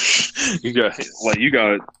you got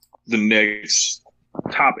the next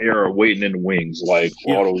top era waiting in the wings, like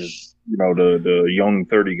all those, you know, the young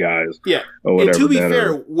 30 guys. Yeah. Or whatever. And to be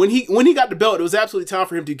fair, when he got the belt, it was absolutely time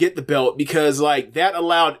for him to get the belt because like that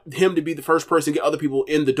allowed him to be the first person to get other people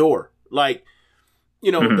in the door. Like,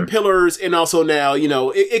 you know, the pillars, and also now, you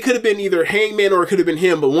know, it could have been either Hangman or it could have been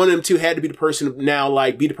him, but one of them two had to be the person now,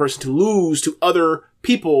 like, be the person to lose to other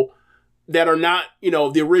people that are not, you know,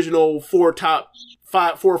 the original 4 or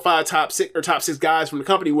 5 top 6 or top 6 guys from the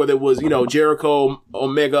company, whether it was, you know, Jericho,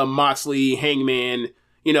 Omega, Moxley, Hangman,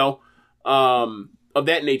 you know, of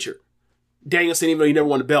that nature. Danielson, even though he never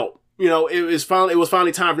won a belt. You know, it was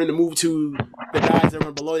finally time for them to move to the guys that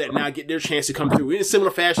were below that now get their chance to come through. In a similar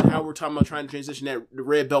fashion, how we're talking about trying to transition the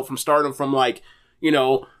red belt from Stardom from like, you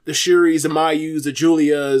know, the Shuris, the Mayus, the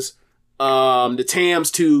Julias, the Tams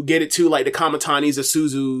to get it to like the Kamatanis, the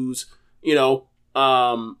Suzus, you know,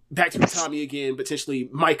 back to Utami again, potentially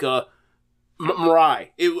Micah, Mirai.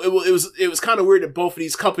 It was kind of weird that both of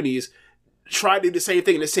these companies tried to do the same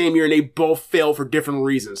thing in the same year and they both failed for different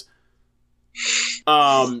reasons.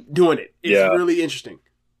 doing it. It's really interesting.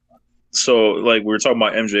 So, like, we were talking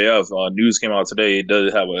about MJF. News came out today. He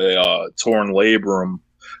does have a torn labrum,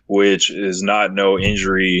 which is not no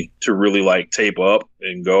injury to really, like, tape up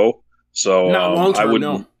and go. So, not long term, I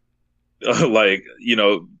wouldn't, like, you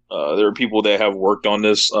know, there are people that have worked on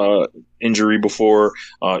this injury before.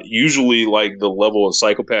 Usually, like, the level of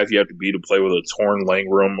psychopath you have to be to play with a torn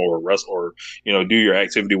labrum or you know, do your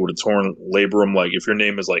activity with a torn labrum. Like, if your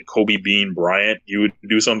name is like Kobe Bean Bryant, you would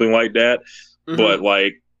do something like that. Mm-hmm. But,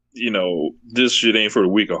 like, you know, this shit ain't for the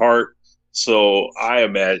weak of heart. So I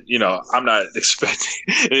imagine, you know, I'm not expecting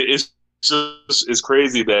it's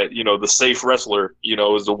crazy that, you know, the safe wrestler, you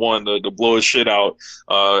know, is the one to blow his shit out.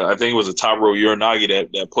 I think it was a Taro Uranagi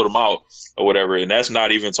that put him out or whatever. And that's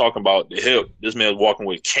not even talking about the hip. This man's walking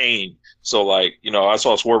with cane. So, like, you know, I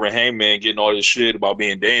saw Swerve Hangman getting all this shit about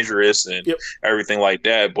being dangerous and everything like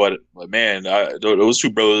that. But man, those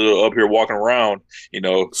two brothers up here walking around, you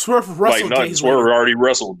know, Swerve wrestled. Like nothing. Swerve already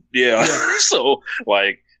wrestled. Yeah. So,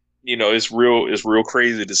 like, you know, it's real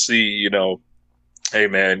crazy to see, you know, hey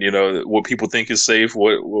man, you know, what people think is safe,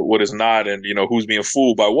 what is not, and, you know, who's being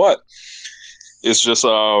fooled by what. It's just,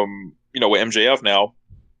 you know, with MJF now,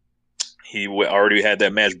 he already had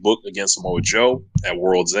that match booked against Samoa Joe at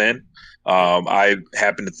World's End. I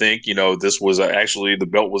happen to think, you know, this was actually the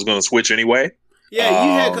belt was going to switch anyway.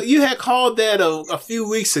 Yeah, you had called that a few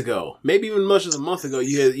weeks ago, maybe even much as a month ago.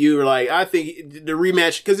 You were like, I think the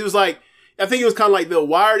rematch, because it was like, I think it was kind of like,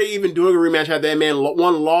 why are they even doing a rematch after that man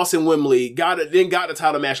won, lost in Wembley, then got the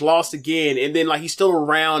title match, lost again, and then, like, he's still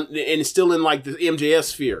around and still in, like, the MJF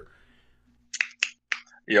sphere.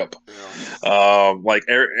 Yep. Like,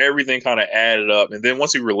 everything kind of added up. And then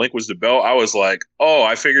once he relinquished the belt, I was like, oh,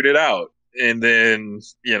 I figured it out. And then,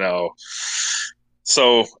 you know,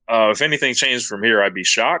 so if anything changed from here, I'd be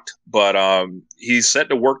shocked. But he's set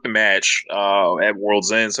to work the match at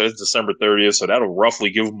World's End, so it's December 30th. So that'll roughly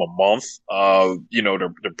give him a month, you know, to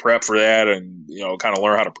prep for that and, you know, kind of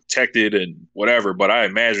learn how to protect it and whatever. But I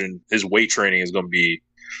imagine his weight training is going to be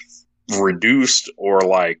reduced or,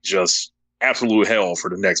 like, just absolute hell for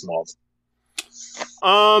the next month.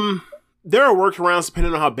 There are workarounds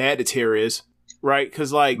depending on how bad the tear is, right?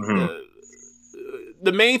 Because, like,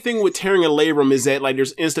 the main thing with tearing a labrum is that, like,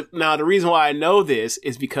 there's now, the reason why I know this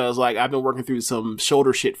is because, like, I've been working through some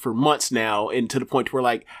shoulder shit for months now, and to the point where,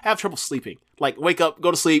 like, I have trouble sleeping. Like, wake up, go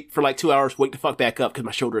to sleep for like 2 hours, wake the fuck back up because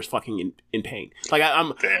my shoulder is fucking in pain. Like,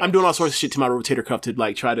 I'm doing all sorts of shit to my rotator cuff to,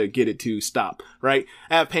 like, try to get it to stop, right?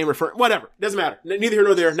 I have pain whatever. Doesn't matter. Neither here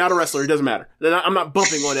nor there. Not a wrestler. It doesn't matter. I'm not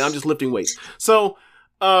bumping on it. I'm just lifting weights. So,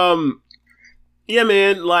 yeah,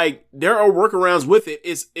 man, like, there are workarounds with it.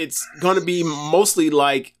 It's going to be mostly,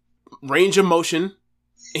 like, range of motion.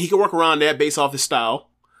 He can work around that based off his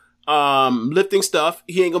style. Lifting stuff.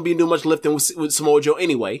 He ain't going to be doing much lifting with Samoa Joe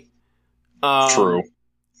anyway. True.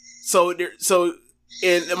 So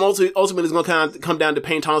and ultimately it's going to kind of come down to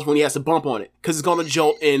pain tolerance when he has to bump on it. Because it's going to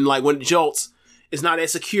jolt, and, like, when it jolts, it's not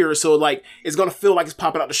as secure. So, like, it's going to feel like it's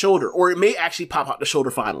popping out the shoulder. Or it may actually pop out the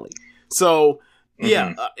shoulder finally. So...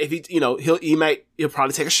 yeah, if he, you know, he'll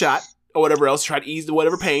probably take a shot or whatever else, try to ease the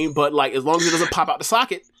whatever pain, but, like, as long as it doesn't pop out the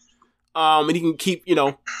socket, and he can keep, you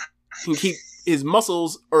know, his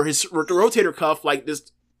muscles or his rotator cuff, like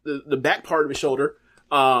this, the back part of his shoulder,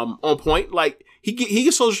 on point, like, he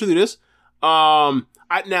can soldier through this. I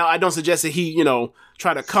don't suggest that he, you know,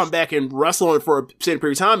 try to come back and wrestle on it for a certain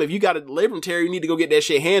period of time. If you got a labrum tear, you need to go get that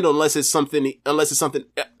shit handled unless it's something.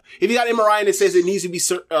 If you got MRI and it says it needs to be,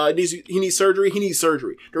 he needs surgery, he needs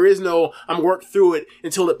surgery. There is no, I'm work through it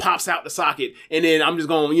until it pops out the socket, and then I'm just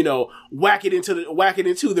going to, you know, whack it into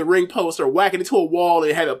the ring post or whack it into a wall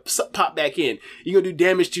and have it pop back in. You're going to do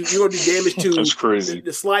damage to That's crazy.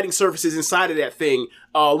 The sliding surfaces inside of that thing,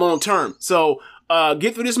 long term. So,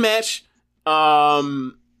 get through this match,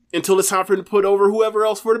 until it's time for him to put over whoever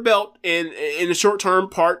else for the belt, and in the short term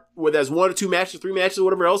part, whether that's 1 or 2 matches, 3 matches, or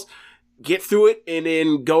whatever else, get through it, and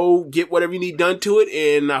then go get whatever you need done to it,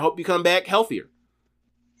 and I hope you come back healthier.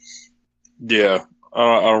 Yeah,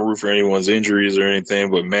 I don't root for anyone's injuries or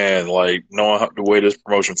anything, but man, like, knowing the way this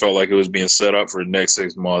promotion felt like it was being set up for the next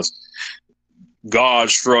 6 months, God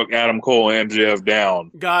struck Adam Cole and MJF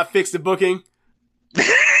down. God fixed the booking.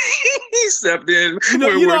 He stepped in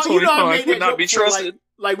where Tony Khan could not be trusted.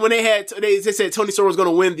 Like when they said Tony Storm was going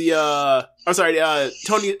to win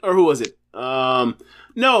Tony, or who was it?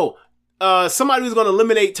 Somebody was going to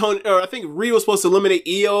eliminate Tony, or I think Rhea was supposed to eliminate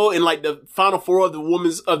Io in, like, the final 4 of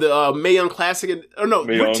the Mae Young Classic.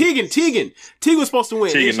 Tegan was supposed to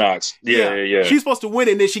win. Tegan Knox. Yeah. She was supposed to win,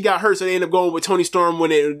 and then she got hurt, so they ended up going with Tony Storm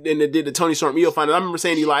when they did the Tony Storm Io final. I remember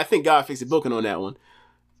saying to you, like, I think God fixed the booking on that one.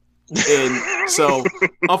 And so,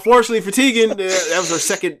 unfortunately for Tegan, that was her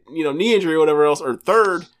second, knee injury or whatever else, or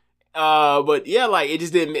third. But yeah, like it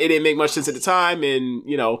didn't make much sense at the time. And,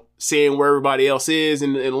 seeing where everybody else is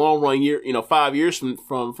in the long run 5 years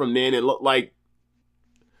from then, it looked like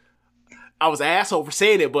I was an asshole for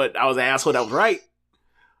saying it, but I was an asshole that was right.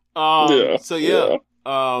 So yeah.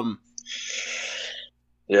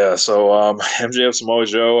 So MJF Samoa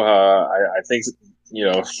Joe, I think,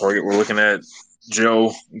 we're looking at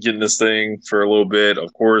Joe getting this thing for a little bit.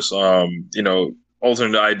 Of course,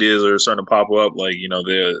 alternate ideas are starting to pop up, like,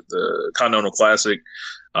 the Continental Classic.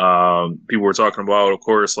 People were talking about, of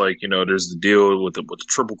course, like, there's the deal with the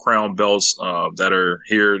Triple Crown belts that are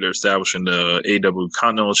here. They're establishing the AEW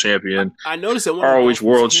Continental Champion. I noticed that one ROH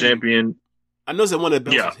World Champion. I noticed that one of the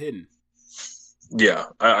belts was hidden. Yeah,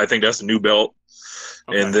 I think that's the new belt.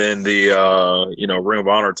 Okay. And then the Ring of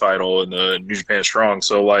Honor title and the New Japan Strong.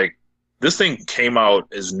 So like this thing came out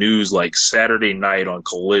as news like Saturday night on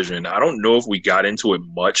Collision. I don't know if we got into it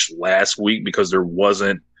much last week because there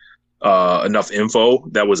wasn't enough info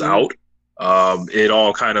that was out. It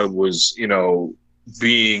all kind of was,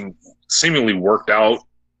 being seemingly worked out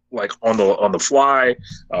like on the fly.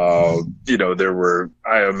 There were,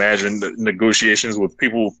 I imagine, negotiations with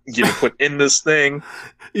people getting put in this thing.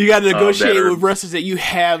 You got to negotiate with wrestlers that you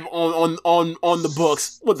have on the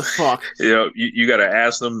books. What the fuck? You got to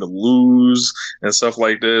ask them to lose and stuff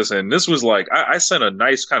like this. And this was like, I sent a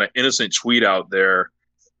nice kind of innocent tweet out there,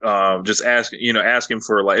 just asking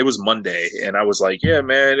for, like, it was Monday, and I was like, yeah,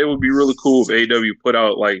 man, it would be really cool if AEW put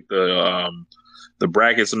out like the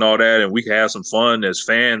brackets and all that, and we could have some fun as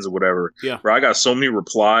fans or whatever. Yeah. Bro, I got so many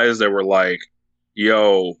replies that were like,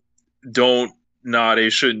 yo, they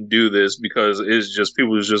shouldn't do this because it's just,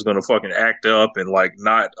 people is just going to fucking act up and like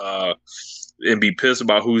not, and be pissed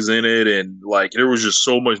about who's in it. And like, there was just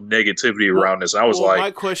so much negativity around this. I was like,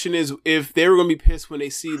 my question is, if they were going to be pissed when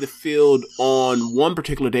they see the field on one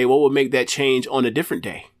particular day, what would make that change on a different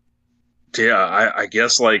day? Yeah, I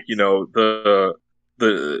guess like,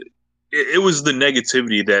 it was the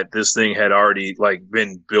negativity that this thing had already like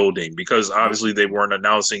been building, because obviously they weren't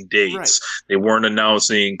announcing dates. Right. They weren't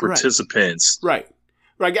announcing participants. Right.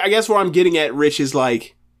 I guess where I'm getting at, Rich, is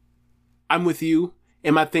like, I'm with you.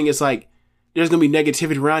 And my thing is like, there's going to be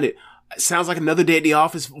negativity around it. It sounds like another day at the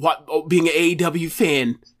office, being an AEW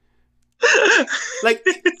fan. Like,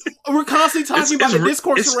 we're constantly talking about the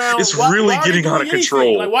discourse around. It's really getting out of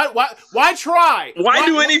control. Like, why try? Why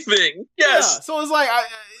do anything? Yes. Yeah. So it's like,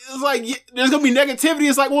 there's gonna be negativity.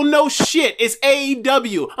 It's like, well, no shit. It's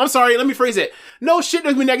AEW. I'm sorry. Let me phrase it. No shit.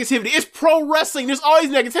 There's gonna be negativity. It's pro wrestling. There's always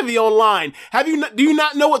negativity online. Do you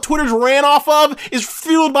not know what Twitter's ran off of? Is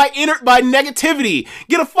fueled by negativity.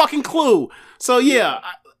 Get a fucking clue. So yeah,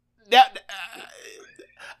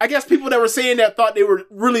 I guess people that were saying that thought they were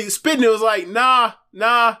really spitting. It was like, nah,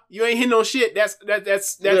 you ain't hitting no shit. That's.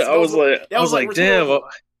 Yeah, I was like, damn.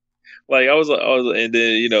 Like I was, and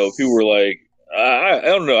then people were like, I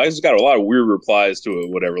don't know. I just got a lot of weird replies to it.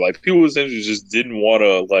 Whatever. Like people essentially just didn't want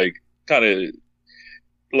to like kind of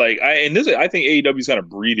like I think AEW's kind of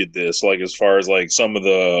breeded this, like as far as like some of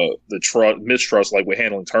the mistrust, like with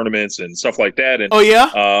handling tournaments and stuff like that. And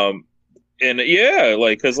and yeah,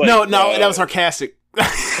 like because like no, that was sarcastic.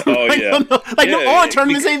 No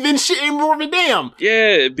tournaments ain't been shit anymore of a damn.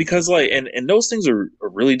 Yeah, because like and those things are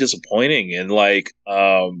really disappointing, and like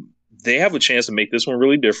they have a chance to make this one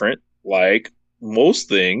really different, like most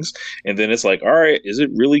things, and then it's like, all right, is it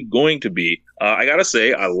really going to be? I gotta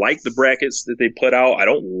say, I like the brackets that they put out. I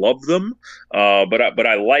don't love them, but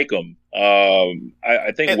I like them.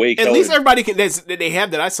 I think Wade Keller, at least everybody that they have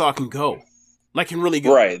that I saw can go. Like, can really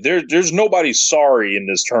go. Right. There's nobody sorry in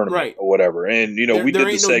this tournament or whatever. And, we did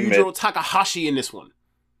the segment. There ain't no Yujiro Takahashi in this one.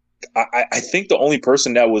 I think the only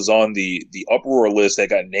person that was on the uproar list that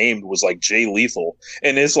got named was like Jay Lethal.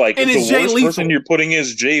 And it's like, if the worst person you're putting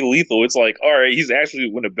is Jay Lethal, it's like, all right, he's actually,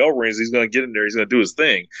 when the bell rings, he's going to get in there. He's going to do his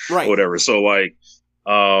thing. Right. Or whatever. So like,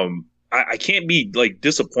 I can't be like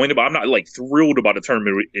disappointed, but I'm not like thrilled about the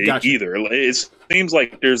tournament either. It seems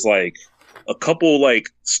like there's like a couple like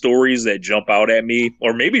stories that jump out at me,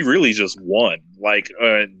 or maybe really just one. Like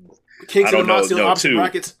Kingston and Moxley on opposite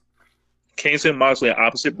brackets. Kingston and Moxley on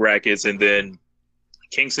opposite brackets, and then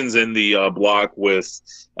Kingston's in the block with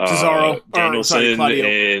Cesaro,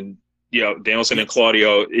 Danielson Danielson and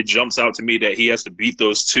Claudio. It jumps out to me that he has to beat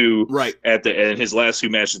those two at the end, his last two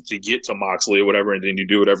matches, to get to Moxley or whatever, and then you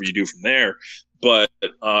do whatever you do from there. But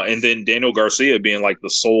and then Daniel Garcia being like the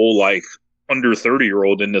sole like under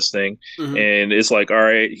 30-year-old in this thing, and it's like, all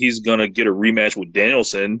right, he's gonna get a rematch with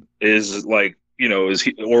Danielson. Is like, is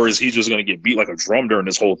he just going to get beat like a drum during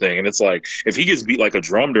this whole thing? And it's like, if he gets beat like a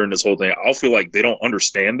drum during this whole thing, I'll feel like they don't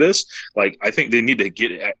understand this. Like, I think they need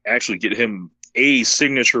to actually get him a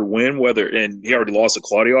signature win, and he already lost to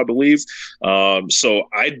Claudio, I believe. So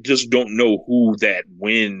I just don't know who that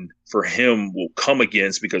win for him will come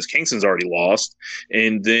against, because Kingston's already lost.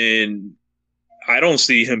 And then I don't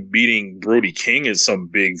see him beating Brody King as some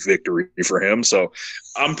big victory for him. So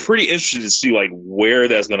I'm pretty interested to see like where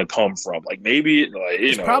that's going to come from. Like maybe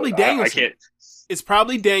probably Danielson. It's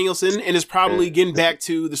probably Danielson, and it's probably getting back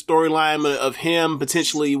to the storyline of him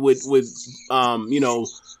potentially with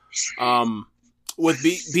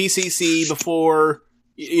BCC before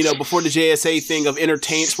the JSA thing of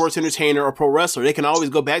sports entertainer or pro wrestler. They can always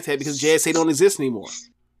go back to that because JSA don't exist anymore.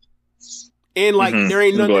 And there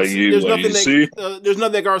ain't nothing. There's nothing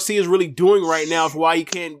that Garcia is really doing right now for why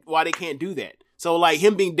they can't do that. So like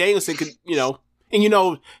him being Danielson could,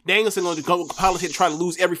 Danielson going to go probably try to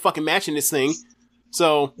lose every fucking match in this thing.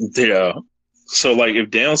 So yeah. So like if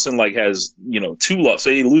Danielson like has 2 losses,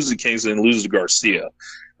 say he loses to Kingston and loses to Garcia,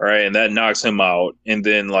 right, and that knocks him out, and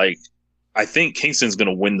then like I think Kingston's going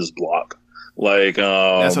to win this block. Like,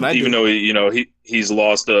 that's what even though he's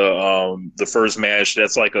lost the first match,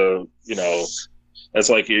 that's like that's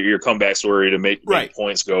like your comeback story to make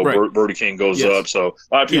points go. Right. Brody King goes up, so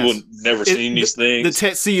a lot of people never seen these things. The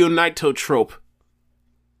Tetsuya Naito trope.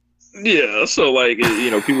 Yeah, so like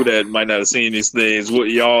people that might not have seen these things, what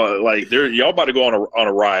y'all like, y'all about to go on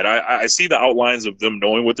a ride. I see the outlines of them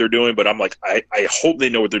knowing what they're doing, but I'm like, I hope they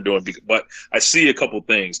know what they're doing. But I see a couple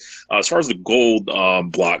things as far as the gold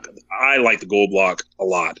block. I like the gold block a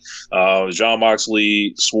lot. Jon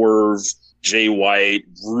Moxley, Swerve, Jay White,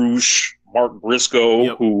 Roosh, Mark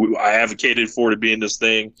Briscoe, who I advocated for to be in this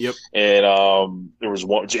thing. Yep. And there was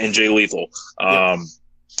one, and Jay Lethal.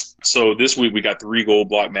 So this week we got 3 gold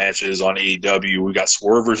block matches on AEW. We got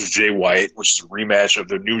Swerve versus Jay White, which is a rematch of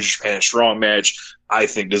the New Japan Strong match. I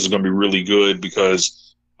think this is going to be really good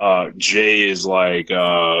because Jay is like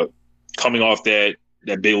coming off that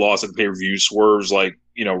big loss at the pay-per-view. Swerve's like,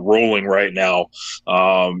 rolling right now.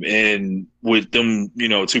 And with them,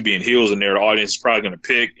 2 being heels in there, the audience is probably going to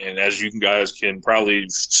pick. And as you guys can probably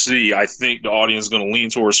see, I think the audience is going to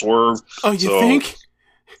lean towards Swerve. Oh, you think?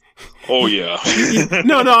 Oh yeah.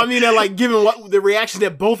 No. I mean, like given what the reaction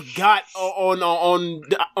that both got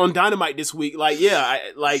on Dynamite this week,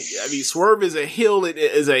 Swerve is a heel. It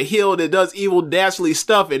is a heel that does evil, dastardly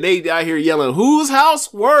stuff, and they out here yelling, "Whose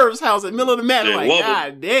house? Swerve's house!" in the middle of the match. I'm like,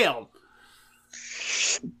 God damn.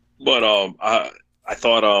 But I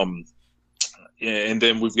thought and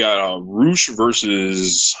then we've got Roosh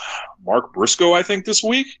versus Mark Briscoe, I think, this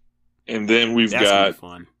week, and then we've got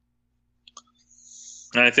fun.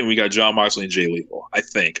 And I think we got Jon Moxley and Jay Lethal, I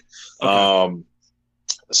think. Okay.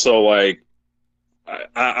 So, like,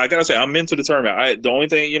 I got to say, I'm into the tournament. The only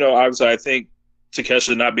thing, obviously, I think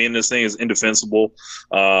Takeshita not being in this thing is indefensible.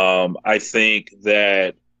 I think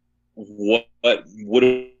that what would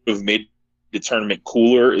have made the tournament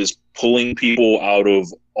cooler is pulling people out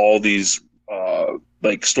of all these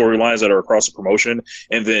storylines that are across the promotion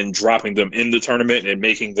and then dropping them in the tournament and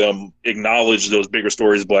making them acknowledge those bigger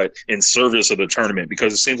stories, but in service of the tournament,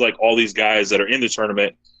 because it seems like all these guys that are in the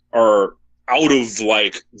tournament are out of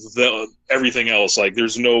everything else. Like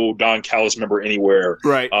there's no Don Callis member anywhere.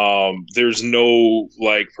 Right. There's no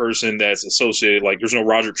person that's associated. Like there's no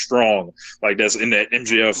Roderick Strong, like that's in that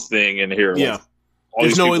MJF thing in here. Yeah. Like, all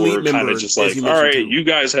there's these no elite member. Kind of just like, all right, you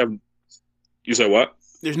guys have, you say what?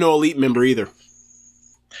 There's no elite member either.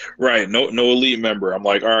 Right, no elite member. I'm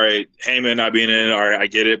like, all right, Heyman not being in, all right, I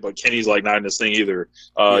get it, but Kenny's like not in this thing either.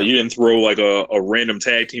 You didn't throw like a random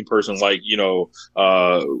tag team person like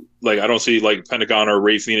like I don't see like Pentagon or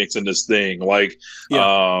Ray Phoenix in this thing. Like,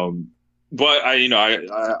 but I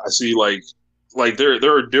see like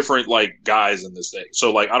there are different like guys in this thing.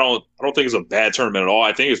 So like I don't think it's a bad tournament at all.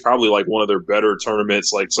 I think it's probably like one of their better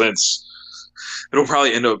tournaments like since. It'll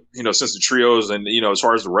probably end up, since the trios and, as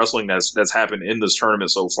far as the wrestling that's happened in this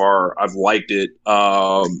tournament so far, I've liked it.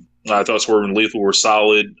 I thought Swerve and Lethal were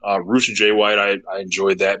solid. Roosh and Jay White, I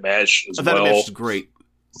enjoyed that match as well. That match was great.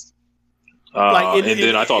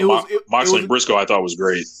 Then I thought Moxley and Briscoe I thought was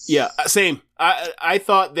great. Yeah, same. I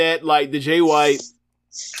thought that like the Jay White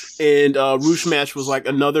and Roosh match was like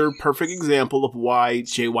another perfect example of why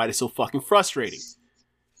Jay White is so fucking frustrating.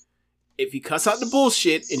 If he cuts out the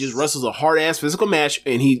bullshit and just wrestles a hard ass physical match,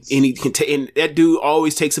 and he can and that dude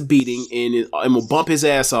always takes a beating and will bump his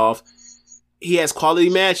ass off, he has quality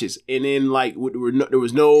matches, and then like there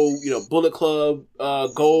was no Bullet Club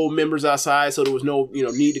Gold members outside, so there was no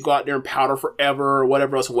need to go out there and powder forever or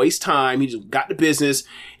whatever else, waste time. He just got the business.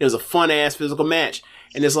 It was a fun ass physical match,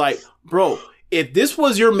 and it's like, bro, if this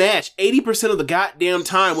was your match 80% of the goddamn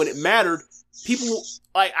time when it mattered, people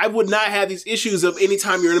like I would not have these issues of any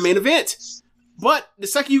time you're in a main event. But the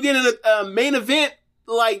second you get in a main event,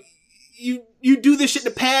 like you do this shit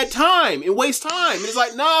to pad time and waste time. And it's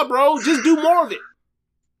like, nah, bro, just do more of it.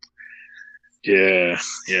 Yeah.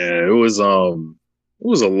 It was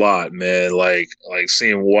a lot, man. Like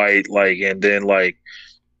seeing White, and then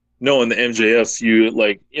knowing the MJF feud,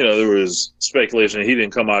 there was speculation he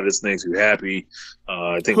didn't come out of this thing too happy.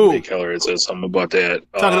 I think Nick Keller had said something about that.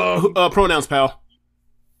 Talking pronouns, pal.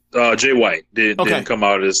 Jay White didn't come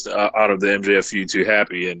out of the MJF feud too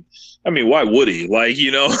happy, and I mean, why would he?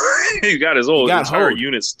 He got his whole entire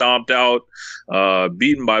unit stomped out,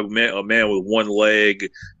 beaten by a man with one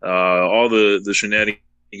leg, all the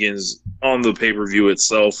shenanigans on the pay-per-view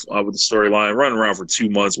itself with the storyline, running around for 2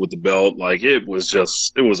 months with the belt. It was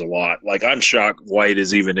a lot. I'm shocked White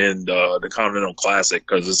is even in the Continental Classic,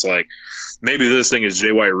 because it's maybe this thing is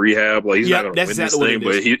Jay White rehab. He's not going to win this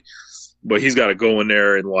thing, but he's got to go in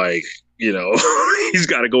there and he's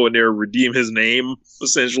got to go in there and redeem his name,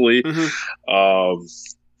 essentially. Mm-hmm.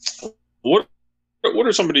 What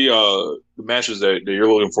are some of the matches that you're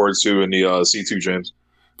looking forward to in the C2, James?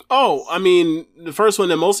 Oh, I mean, the first one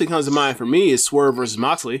that mostly comes to mind for me is Swerve versus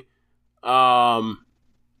Moxley. In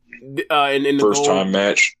the first time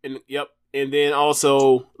match. Yep. And then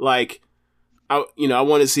also I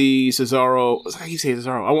want to see Cesaro. I keep saying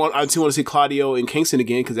Cesaro. I still want to see Claudio and Kingston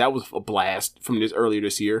again, because that was a blast from earlier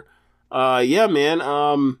this year. Yeah,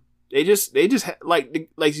 man. They just like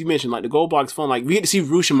you mentioned, the Gold Block's fun. We get to see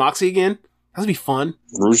Rush and Moxley again. That'd be fun.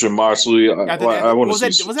 Rush and Moxley. I want to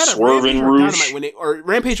see was that Swerve and Rush or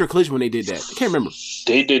Rampage or Collision when they did that? I can't remember.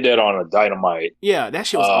 They did that on a Dynamite. Yeah, that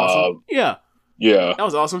shit was awesome. Yeah. Yeah, that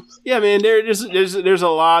was awesome. Yeah, man. There's a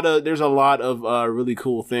lot of really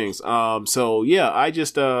cool things. So yeah,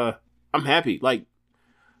 I'm happy. Bro,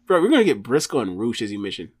 we're gonna get Briscoe and Rush, as you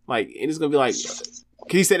mentioned. And it's gonna be cause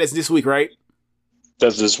he said that's this week, right?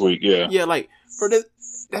 That's this week. Yeah. Yeah,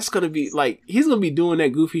 that's gonna be he's gonna be doing that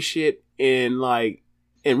goofy shit, and Rush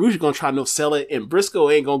is gonna try no sell it, and Briscoe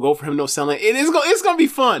ain't gonna go for him no selling it. It's gonna be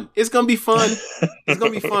fun. It's gonna be fun. It's gonna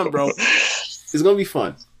be fun, bro. It's gonna be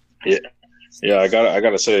fun. Yeah. Yeah, I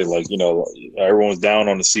gotta say, everyone's down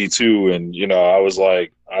on the C2, and I was I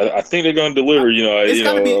think they're gonna deliver.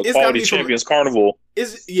 A quality champions carnival.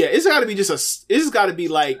 It's got to be it's got to be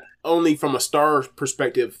only from a star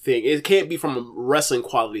perspective thing. It can't be from a wrestling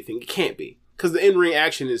quality thing. It can't be, because the in ring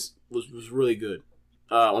action was really good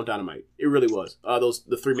on Dynamite. It really was.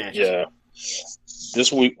 The 3 matches. Yeah.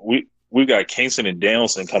 This week we got Kingston and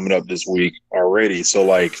Danielson coming up this week already.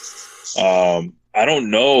 So I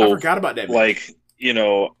don't know. I forgot about that.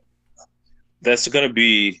 That's going to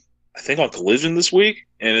be, I think, on Collision this week.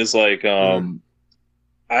 And it's I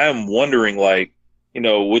am wondering,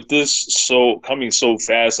 with this coming so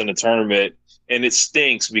fast in the tournament, and it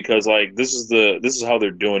stinks because this is how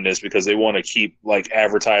they're doing this, because they want to keep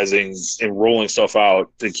advertising and rolling stuff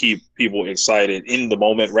out to keep people excited in the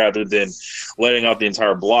moment rather than letting out the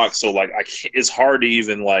entire block. So it's hard to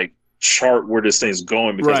even chart where this thing's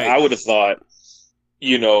going, because I would have thought,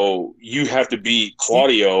 you have to beat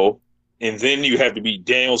Claudio, and then you have to beat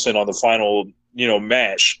Danielson on the final,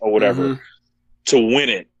 match or whatever to win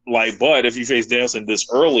it. But if you face Danielson this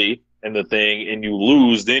early in the thing and you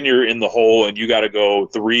lose, then you're in the hole and you got to go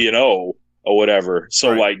 3-0 or whatever.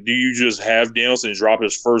 So do you just have Danielson drop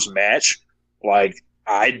his first match?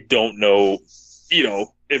 I don't know,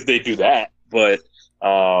 if they do that, but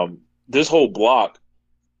this whole block,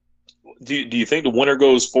 do you think the winner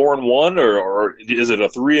goes 4-1 or is it a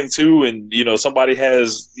 3-2 and somebody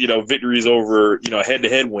has victories over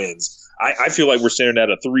head-to-head wins? I feel like we're staring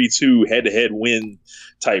at a 3-2 head-to-head win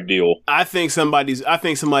type deal. I think somebody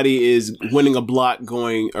is winning a block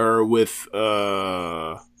going with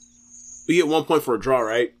we get 1 point for a draw,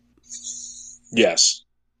 right? Yes.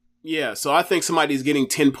 Yeah, so I think somebody's getting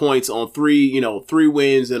 10 points on 3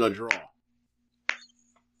 wins and a draw.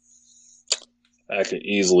 That could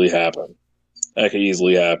easily happen. As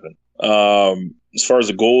far as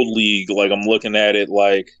the Gold League, I'm looking at it,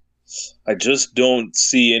 I just don't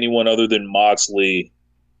see anyone other than Moxley,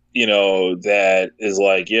 that is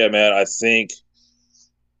yeah, man, I think,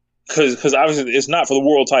 because obviously it's not for the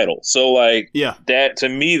world title. So, that, to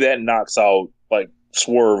me, that knocks out,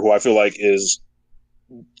 Swerve, who I feel is,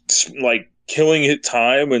 killing his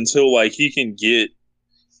time until, he can get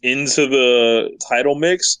into the title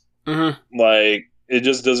mix. Like, it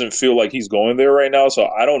just doesn't feel like he's going there right now. So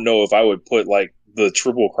I don't know if I would put like the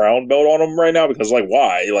Triple Crown belt on him right now, because like,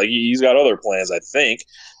 why? Like, he's got other plans, I think.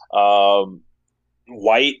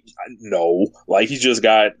 White, no, like, he just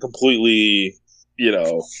got completely,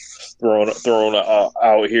 thrown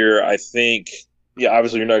out here. I think,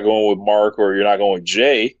 obviously you're not going with Mark, or you're not going with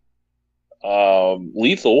Jay.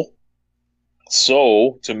 Lethal.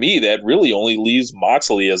 So to me, that really only leaves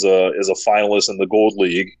Moxley as a finalist in the Gold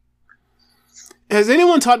League. Has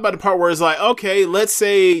anyone talked about the part where it's like, okay, let's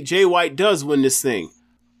say Jay White does win this thing.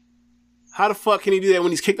 How the fuck can he do that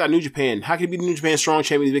when he's kicked out of New Japan? How can he be the New Japan Strong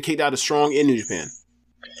champion? He's been kicked out of Strong in New Japan.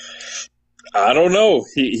 I don't know.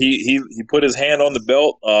 He put his hand on the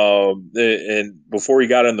belt and before he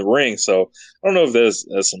got in the ring. So I don't know if that's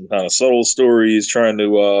some kind of subtle story he's trying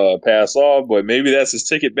to pass off, but maybe that's his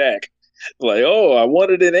ticket back. Like, oh, I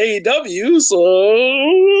won it in AEW, so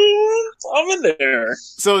I'm in there.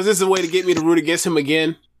 So is this a way to get me to root against him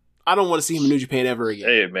again? I don't want to see him in New Japan ever again.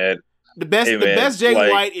 Hey, man. The best Jay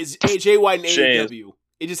White is Jay White in AEW.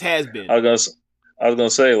 It just has been. I was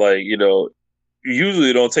gonna say, like, usually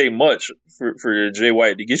it don't take much for Jay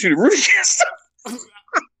White to get you to root against him.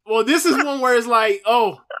 Well, this is one where it's like,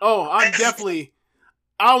 I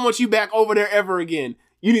don't want you back over there ever again.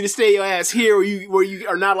 You need to stay your ass here where you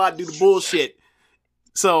are not allowed to do the bullshit.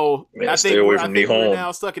 So Man, I think we're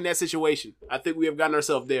now stuck in that situation. I think we have gotten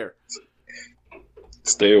ourselves there.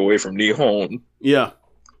 Stay away from Nihon. Yeah.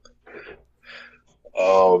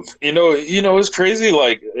 It's crazy.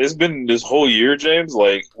 Like, it's been this whole year, James,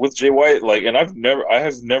 like, with Jay White, like, and I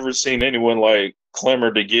have never seen anyone like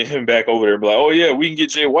clamor to get him back over there and be like, oh yeah, we can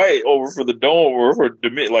get Jay White over for the Dome or for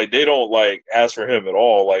like, they don't like ask for him at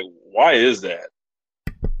all. Like, why is that?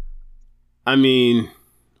 I mean,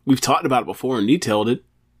 we've talked about it before and detailed it.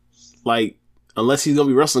 Like, unless he's gonna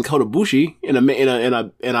be wrestling Kota Ibushi in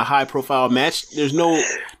a high profile match, there's no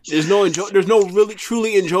really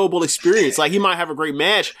truly enjoyable experience. Like, he might have a great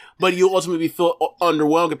match, but you'll ultimately feel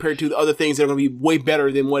underwhelmed compared to the other things that are gonna be way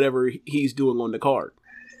better than whatever he's doing on the card.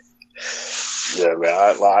 Yeah, man.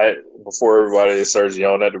 I before everybody starts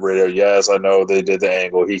yelling at the radio, yes, I know they did the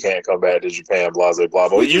angle. He can't come back to Japan. Blah blah blah.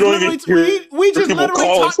 But we just literally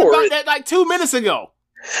talked about that like 2 minutes ago.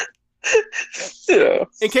 Yeah.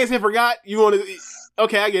 In case I forgot, you want to?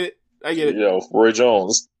 Okay, I get it. Roy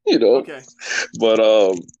Jones. Okay. But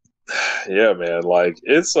yeah, man. Like,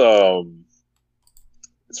 it's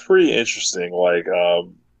pretty interesting. Like,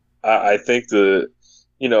 I think the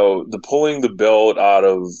pulling the belt out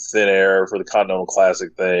of thin air for the Continental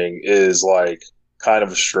Classic thing is like kind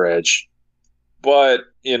of a stretch, but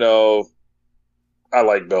I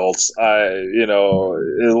like belts. As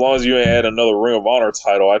long as you ain't add another Ring of Honor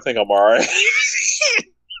title, I think I'm all right.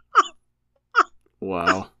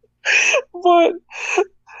 Wow.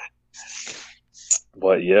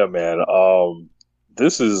 But yeah, man.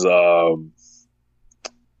 This is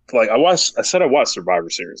like, I watched Survivor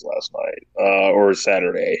Series last night, or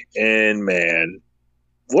Saturday, and man,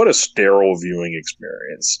 what a sterile viewing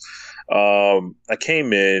experience. I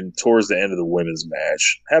came in towards the end of the women's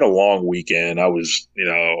match, had a long weekend. I was,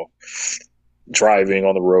 driving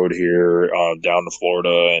on the road here, down to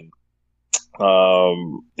Florida, and,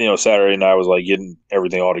 Saturday night I was like getting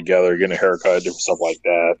everything all together, getting a haircut, different stuff like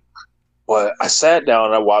that. But I sat down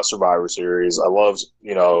and I watched Survivor Series. I love,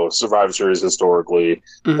 Survivor Series historically.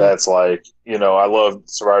 Mm-hmm. That's like, I loved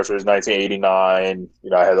Survivor Series 1989.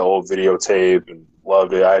 I had the old videotape and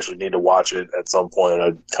loved it. I actually need to watch it at some point.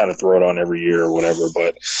 I kind of throw it on every year or whatever.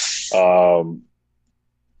 But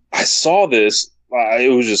I saw this.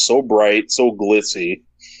 It was just so bright, so glitzy.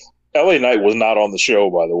 LA Knight was not on the show,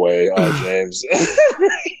 by the way, James.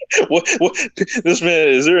 What? This man,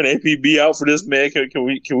 is there an APB out for this man? Can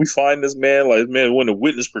we find this man? Like, this man went to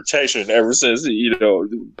witness protection ever since. Did he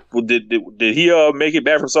make it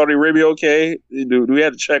back from Saudi Arabia? Okay, do we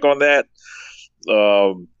have to check on that?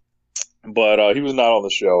 But he was not on the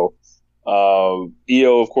show.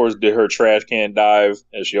 EO, of course, did her trash can dive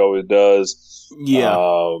as she always does. Yeah.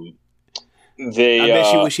 I bet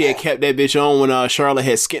she wish she had kept that bitch on when Charlotte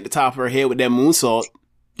had skinned the top of her head with that moonsault.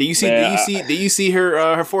 Did you see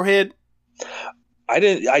her forehead? I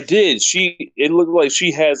did. It looked like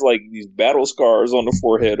she has like these battle scars on the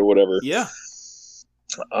forehead or whatever. Yeah.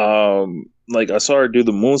 Like, I saw her do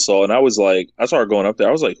the moonsault, and I saw her going up there.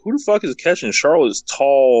 I was like, who the fuck is catching Charlotte's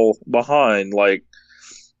tall behind? Like,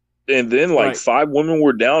 and then like 5 women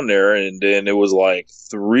were down there, and then it was like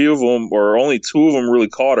 3 of them, or only 2 of them really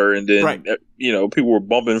caught her, and then people were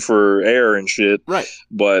bumping for air and shit. Right.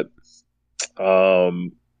 But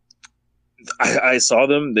I saw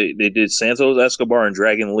them. They did Santos Escobar and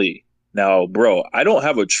Dragon Lee. Now, bro, I don't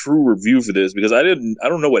have a true review for this because I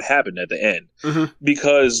don't know what happened at the end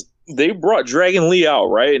because they brought Dragon Lee out,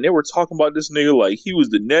 right? And they were talking about this nigga like he was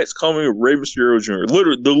the next coming of Rey Mysterio Jr.,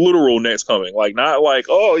 the literal next coming. Like, not like,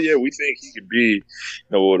 oh, yeah, we think he could be,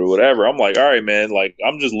 whatever. I'm like, all right, man. Like,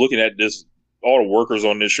 I'm just looking at this, all the workers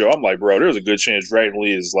on this show. I'm like, bro, there's a good chance Dragon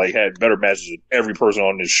Lee has, like, had better matches with every person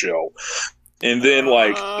on this show. And then,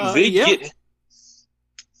 like, they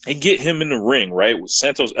get him in the ring, right, with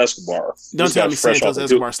Santos Escobar. Don't tell me Santos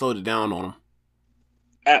Escobar slowed it down on him.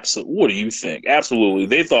 Absolutely. What do you think? Absolutely.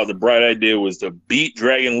 They thought the bright idea was to beat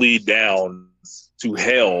Dragon Lee down to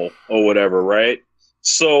hell or whatever, right?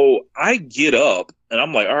 So I get up and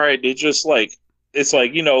I'm like, all right, they just like, it's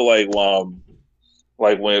like, like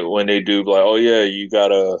when they do like, oh yeah, you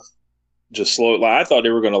gotta just slow it. Like I thought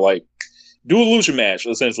they were gonna like do a lucha match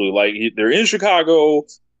essentially. Like they're in Chicago.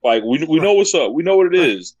 Like we know what's up. We know what it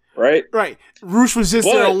is, right? Right. Roosh was just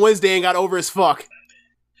there on Wednesday and got over as fuck.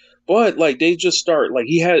 But like they just start like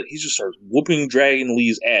he just starts whooping Dragon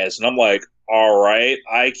Lee's ass, and I'm like, all right,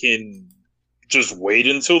 I can just wait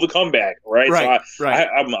until the comeback, right? So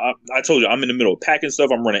I told you I'm in the middle of packing stuff.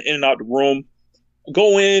 I'm running in and out the room,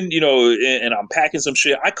 go in, and I'm packing some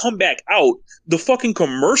shit. I come back out, the fucking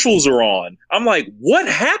commercials are on. I'm like, what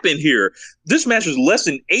happened here? This match was less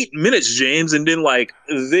than 8 minutes, James, and then like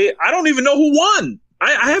I don't even know who won.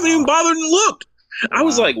 I haven't even bothered and looked. I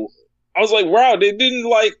was like, wow, they didn't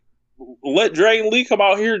like let Dragon Lee come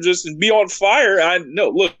out here just and be on fire. I know,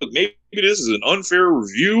 look, maybe this is an unfair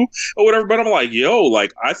review or whatever, but I'm like, yo,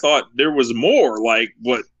 like I thought there was more, like,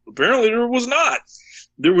 but apparently there was not.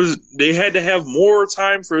 They had to have more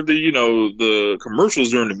time for the, the commercials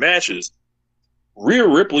during the matches. Rhea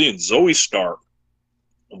Ripley and Zoe Stark.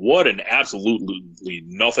 What an absolutely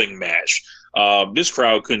nothing match. This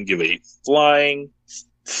crowd couldn't give a flying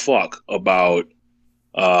fuck about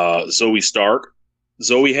Zoe Stark.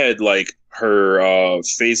 Zoe had like her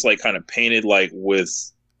face like kind of painted like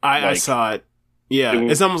with I saw it. Yeah,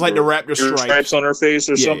 it's almost like the Raptor stripes on her face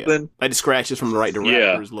or something. Yeah. Like the scratches from the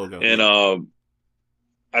Raptors logo. And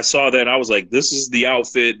I saw that and I was like, this is the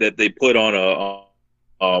outfit that they put on a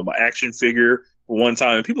action figure one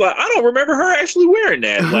time, and people are like, I don't remember her actually wearing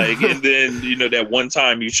that. Like, and then that one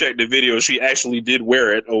time you check the video, she actually did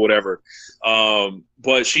wear it or whatever.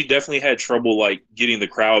 But she definitely had trouble like getting the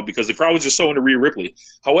crowd because the crowd was just so into Rhea Ripley.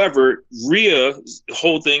 However, Rhea's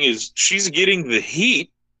whole thing is she's getting the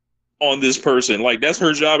heat on this person. Like that's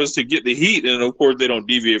her job, is to get the heat, and of course they don't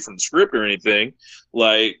deviate from the script or anything.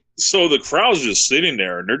 Like, so the crowd's just sitting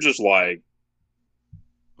there and they're just like,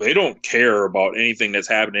 they don't care about anything that's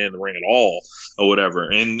happening in the ring at all or whatever.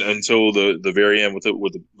 And until the very end with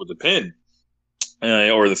the pin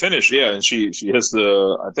or the finish. Yeah. And she hits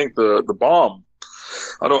the bomb.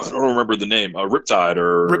 I don't remember the name, Riptide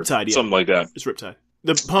or Riptide, something like that. It's Riptide.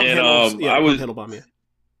 The pump handles, pump handle bomb.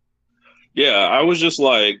 Yeah. I was just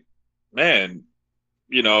like, man,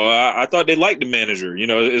 I thought they liked the manager,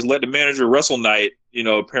 is let the manager wrestle night,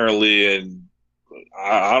 apparently. And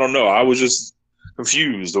I don't know. I was just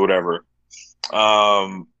confused or whatever.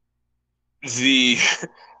 And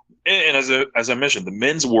as I mentioned, the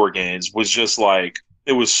men's War Games was just like,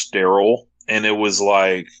 it was sterile, and it was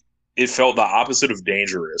like, it felt the opposite of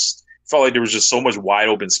dangerous. It felt like there was just so much wide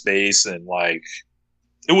open space, and like,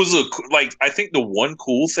 it was I think the one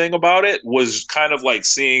cool thing about it was kind of like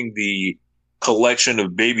seeing the collection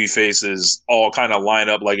of baby faces all kind of line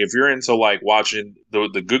up. Like if you're into like watching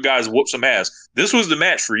the good guys whoop some ass, this was the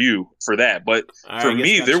match for you for that. But for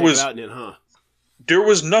me, there was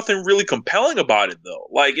nothing really compelling about it though.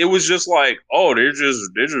 Like it was just like, oh, they're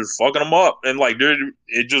just fucking them up, and like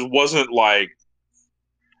it just wasn't like,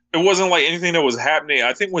 it wasn't like anything that was happening.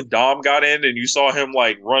 I think when Dom got in and you saw him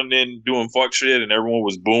like running in doing fuck shit and everyone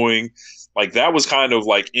was booing, like that was kind of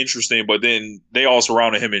like interesting. But then they all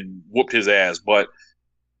surrounded him and whooped his ass. But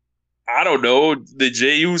I don't know, the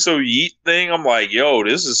Jey Uso Yeet thing, I'm like, yo,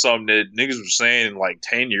 this is something that niggas were saying like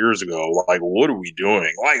 10 years ago. Like, what are we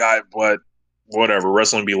doing? But whatever,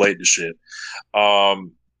 wrestling be late to shit.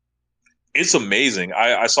 It's amazing.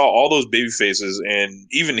 I saw all those baby faces and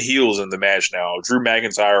even heels in the match now. Drew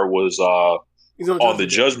McIntyre was on the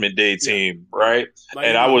Judgment Day team, right?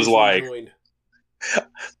 And I was like,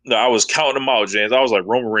 no, I was counting them out, James. I was like,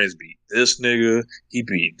 Roman Reigns beat this nigga. He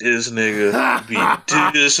beat this nigga. He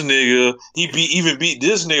beat this nigga. He even beat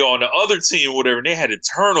this nigga on the other team, whatever. And they had to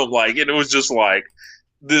turn him like, and it was just like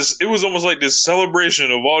this. It was almost like this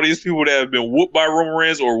celebration of all these people that have been whooped by Roman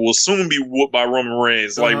Reigns or will soon be whooped by Roman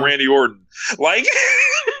Reigns, like Randy Orton. Like,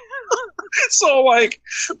 so like,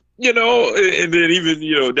 and then even,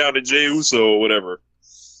 down to Jey Uso or whatever.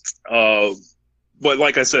 But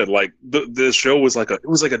like I said, like the show was like it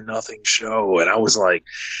was like a nothing show, and I was like,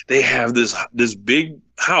 they have this big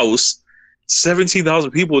house,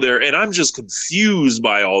 17,000 people there, and I'm just confused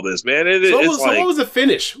by all this, man. So what was the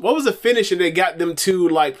finish? What was the finish, and they got them to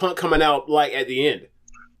like Punk coming out like at the end?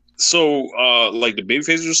 So, like the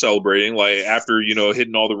babyfaces are celebrating, like after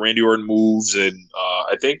hitting all the Randy Orton moves, and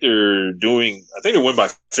I think they're win by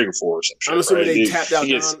figure four or something. I'm assuming they tapped out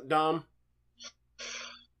Dom.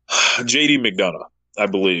 JD McDonough, I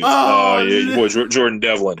believe. Oh, boy, Jordan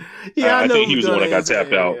Devlin. Yeah, I think he was the one that got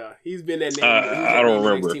tapped out. Yeah. He's been that name. I don't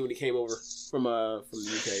remember when he came over from the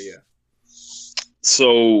UK. Yeah.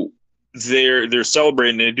 So they're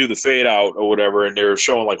celebrating. They do the fade out or whatever, and they're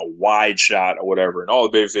showing like a wide shot or whatever, and all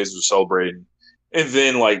the babyfaces are celebrating. And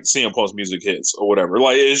then like CM Punk's music hits or whatever.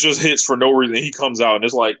 Like it just hits for no reason. He comes out and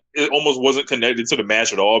it's like it almost wasn't connected to the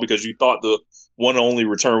match at all because you thought the one and only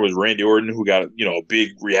return was Randy Orton, who got a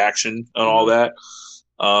big reaction and all that.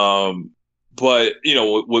 But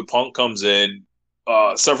when Punk comes in,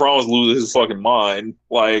 Seth Rollins loses his fucking mind.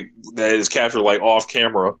 Like that is captured like off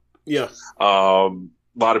camera. Yeah. A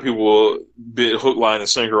lot of people bit hook, line, and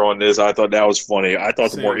sinker on this. I thought that was funny. I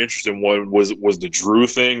thought the more interesting one was the Drew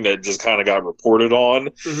thing that just kind of got reported on.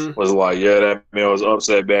 Mm-hmm. Was like, yeah, that man was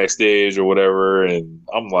upset backstage or whatever. And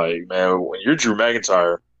I'm like, man, when you're Drew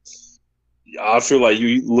McIntyre, I feel like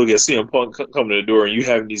you look at CM Punk coming to the door and you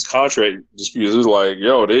having these contract disputes. It's like,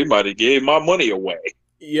 yo, they might have gave my money away.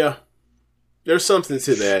 Yeah. There's something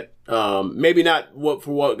to that. Maybe not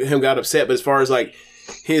for what him got upset, but as far as like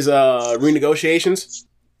his renegotiations,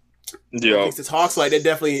 the talks, like that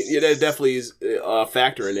definitely is a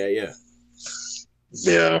factor in that.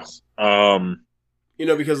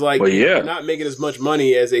 Because like they're not making as much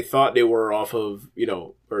money as they thought they were off of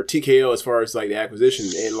or TKO as far as like the acquisition,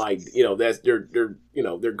 and like that's they're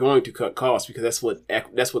going to cut costs because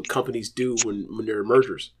that's what companies do when they're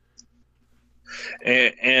mergers.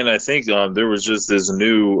 And I think there was just this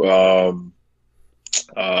new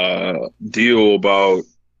deal about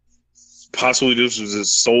possibly this was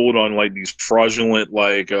just sold on like these fraudulent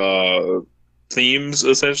like themes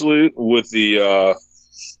essentially with the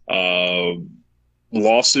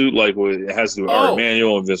lawsuit, like it has to do with Art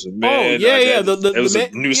Manuel and Vince McMahon. It was a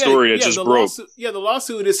new story that just broke. The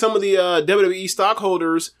lawsuit is some of the WWE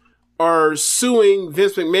stockholders are suing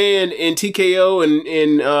Vince McMahon and TKO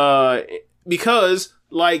and because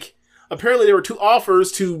like apparently there were two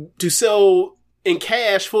offers to sell in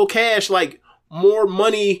cash, full cash, like more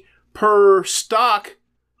money per stock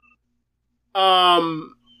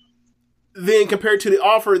than compared to the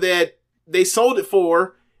offer that they sold it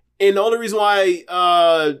for. And the only reason why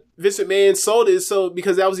Vince McMahon sold it is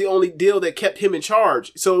because that was the only deal that kept him in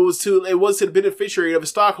charge. So it was to the beneficiary of his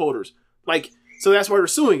stockholders. Like, so that's why they're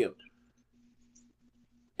suing him.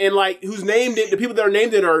 And like, who's named it? The people that are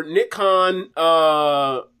named it are Nick Khan,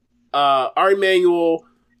 Art Manuel,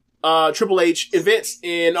 Triple H, and Vince,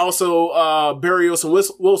 and also Barrios and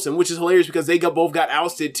Wilson, which is hilarious because they both got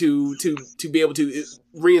ousted to be able to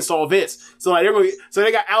reinstall Vince. So like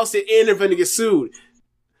they got ousted and they're going to get sued.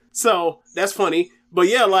 So that's funny. But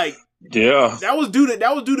yeah, like that was due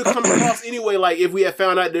to come across anyway. Like if we had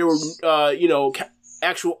found out there were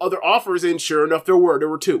actual other offers, and sure enough there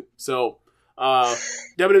were two. So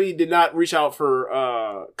WWE did not reach out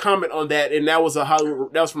for comment on that, and that was from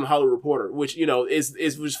the Hollywood Reporter, which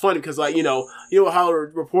is funny because like you know what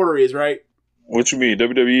Hollywood Reporter is, right? What you mean,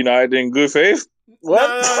 WWE not in good faith? What?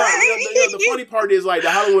 No. The funny part is like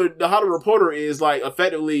the Hollywood Reporter is like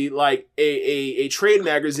effectively like a trade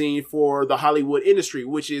magazine for the Hollywood industry,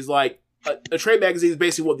 which is like a trade magazine is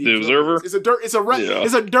basically what the Observer is.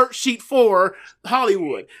 It's a dirt sheet for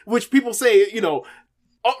Hollywood, which people say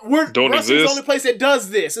wrestling's the only place that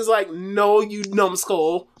does this. It's like, no, you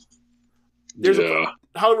numbskull. There's a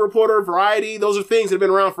Hollywood Reporter, Variety. Those are things that have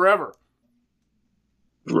been around forever.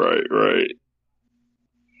 Right.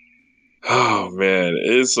 Oh man,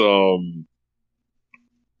 it's oh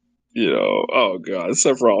god,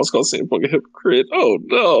 Seth Rollins gonna say a fucking hypocrite. Oh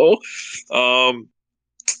no.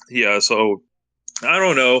 So I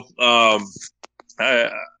don't know.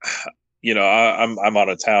 I'm out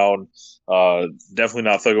of town. Definitely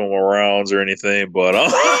not thugging around or anything, but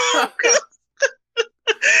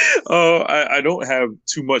I don't have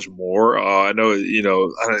too much more. I know,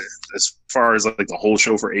 as far as like the whole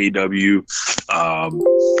show for AEW,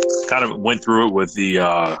 kind of went through it with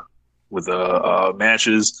the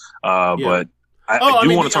matches. But I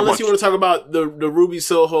do want to talk unless you want to talk about the Ruby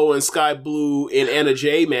Soho and Sky Blue and Anna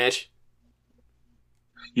Jay match.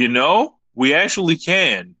 We actually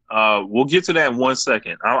can. We'll get to that in 1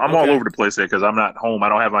 second. I'm all over the place there because I'm not home. I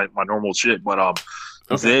don't have my normal shit, but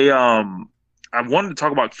they I wanted to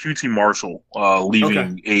talk about QT Marshall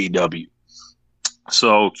leaving AEW.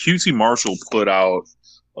 So QT Marshall put out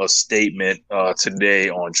a statement today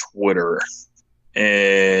on Twitter,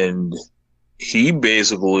 and he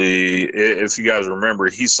basically, if you guys remember,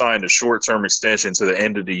 he signed a short-term extension to the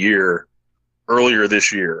end of the year earlier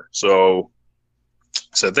this year. So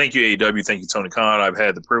thank you, AEW. Thank you, Tony Khan. I've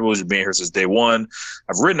had the privilege of being here since day one.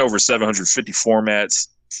 I've written over 750 formats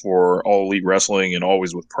for All Elite Wrestling, and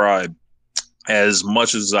always with pride. As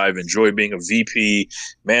much as I've enjoyed being a VP,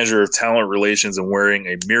 manager of talent relations, and wearing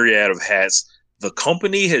a myriad of hats, the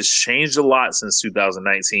company has changed a lot since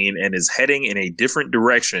 2019 and is heading in a different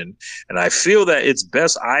direction. And I feel that it's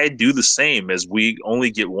best I do the same, as we only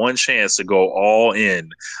get one chance to go all in.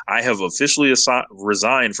 I have officially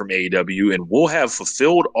resigned from AEW and will have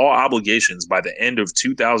fulfilled all obligations by the end of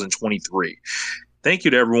 2023. Thank you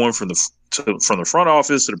to everyone from the front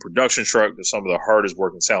office to the production truck to some of the hardest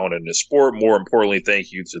working talent in this sport. More importantly,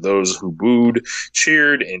 thank you to those who booed,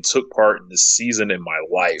 cheered, and took part in this season in my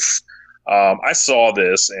life. I saw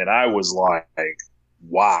this and I was like,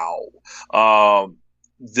 wow.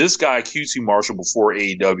 This guy, QT Marshall, before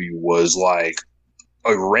AEW was like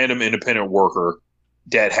a random independent worker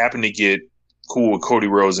that happened to get cool with Cody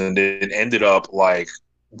Rhodes and then ended up like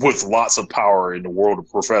with lots of power in the world of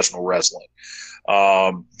professional wrestling.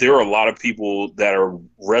 There are a lot of people that are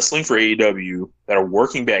wrestling for AEW that are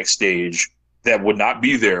working backstage that would not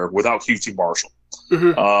be there without QT Marshall.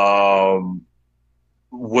 Mm-hmm.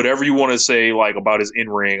 Whatever you want to say, like about his in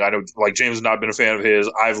ring, I know like James has not been a fan of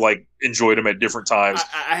his. I've like enjoyed him at different times.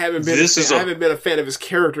 I haven't been. I haven't been a fan of his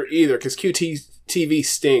character either because QT TV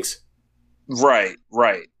stinks. Right.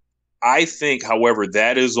 I think, however,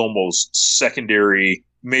 that is almost secondary,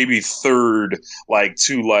 maybe third, like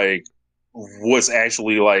to like what's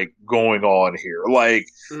actually like going on here. Like,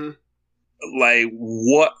 like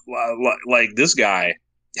what? Like this guy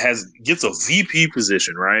gets a VP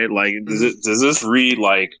position, right? Like, does this read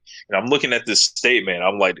like? And I'm looking at this statement.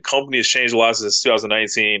 I'm like, the company has changed a lot since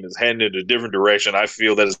 2019. It's heading in a different direction. I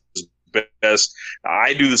feel that it's best.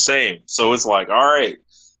 I do the same. So it's like, all right,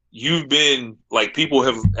 you've been like, people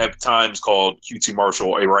have at times called QT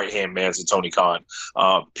Marshall a right-hand man to Tony Khan.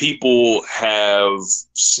 People have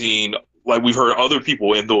seen, like, we've heard other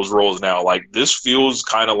people in those roles now. Like, this feels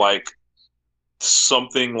kind of like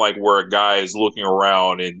something like where a guy is looking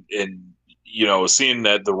around and you know, seeing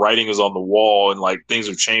that the writing is on the wall and like things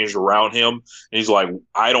have changed around him, and he's like,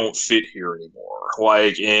 I don't fit here anymore.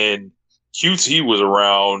 Like, and QT was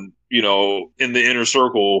around, you know, in the inner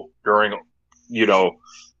circle during, you know,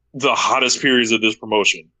 the hottest periods of this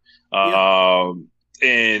promotion,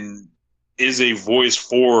 and is a voice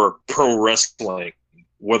for pro wrestling,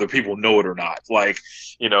 whether people know it or not. Like,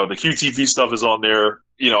 you know, the QTV stuff is on there,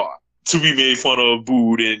 you know, to be made fun of,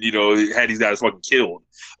 booed, and, you know, had these guys fucking killed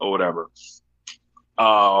or whatever.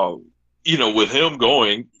 You know, with him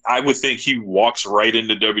going, I would think he walks right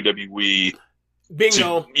into WWE.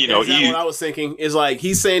 Bingo. You know, exactly what I was thinking is like,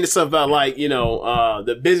 he's saying this stuff about like, you know,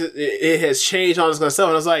 the business, it has changed, all this kind of stuff.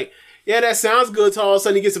 And I was like, yeah, that sounds good. So all of a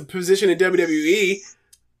sudden he gets a position in WWE.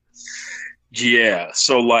 Yeah.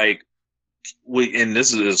 So like, and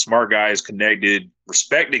this is a smart guy, is connected,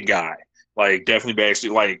 respected guy. Like, definitely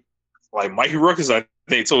backstage. Like Mikey Ruckus, I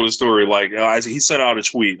think, told the story. Like, he sent out a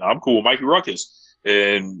tweet. I'm cool with Mikey Ruckus.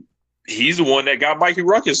 And he's the one that got Mikey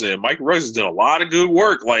Ruckus in. Mikey Ruckus did a lot of good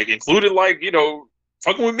work, like, included, like, you know,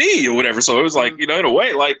 fucking with me or whatever. So it was like, you know, in a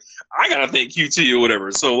way, like, I gotta thank QT or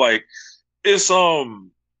whatever. So like, it's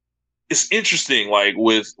interesting, like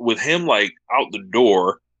with him like out the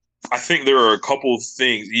door. I think there are a couple of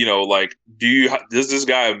things, you know, like, does this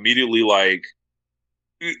guy immediately like,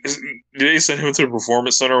 do they send him to the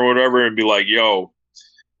performance center or whatever and be like, yo,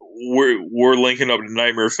 we're linking up the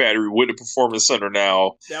Nightmare Factory with the performance center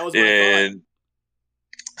now, that was my and thought.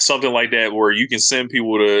 Something like that, where you can send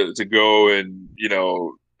people to go and, you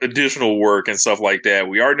know, additional work and stuff like that.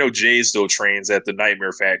 We already know Jay still trains at the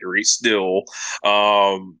Nightmare Factory still.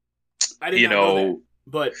 I did not know that,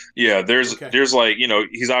 but yeah, there's like, you know,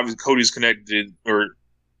 he's obviously, Cody's connected, or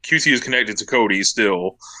QT is connected to Cody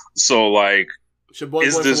still. So like,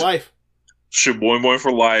 Shaboy Boy for life. Shaboy Boy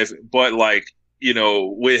for life. But like, you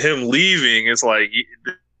know, with him leaving, it's like,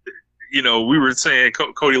 you know, we were saying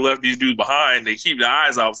Cody left these dudes behind. They keep the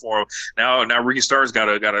eyes out for him. Now Ricky Starks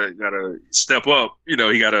gotta step up. You know,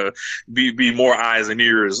 he gotta be more eyes and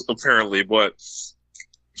ears apparently. But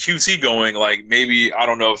QT going, like, maybe, I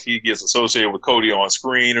don't know if he gets associated with Cody on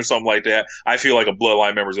screen or something like that. I feel like a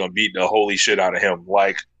Bloodline member is gonna beat the holy shit out of him.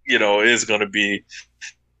 Like, you know, it's gonna be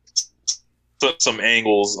some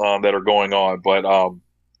angles that are going on. But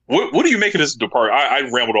What do you make of this departure? I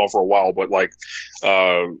rambled on for a while, but like,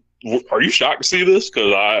 are you shocked to see this?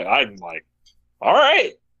 Because I'm like, all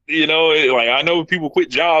right, like I know people quit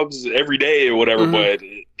jobs every day or whatever, but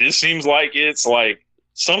this seems like it's like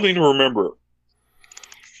something to remember.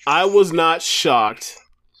 I was not shocked.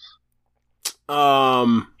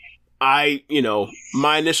 My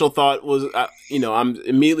initial thought was, I'm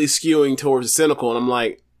immediately skewing towards cynical, and I'm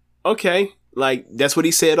like, okay, like that's what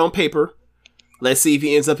he said on paper. Let's see if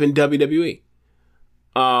he ends up in WWE.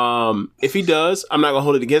 If he does, I'm not gonna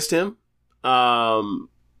hold it against him.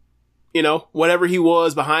 Whatever he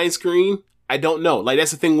was behind screen, I don't know. Like that's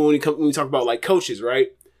the thing when we talk about like coaches, right?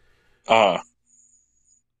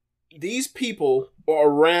 These people are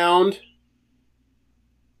around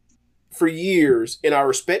for years and are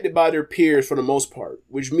respected by their peers for the most part,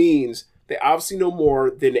 which means they obviously know more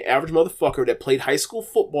than the average motherfucker that played high school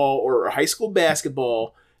football or high school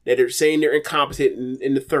basketball that are saying they're incompetent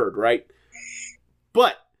in the third, right?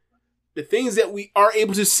 But the things that we are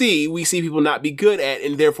able to see, we see people not be good at,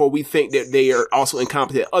 and therefore we think that they are also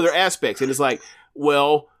incompetent at other aspects. And it's like,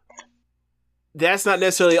 well, that's not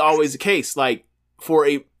necessarily always the case. Like for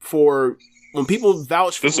when people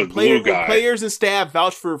vouch for when players and staff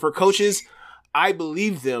vouch for coaches, I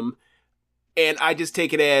believe them. And I just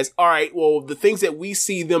take it as, all right, well, the things that we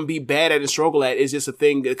see them be bad at and struggle at is just a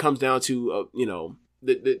thing that comes down to,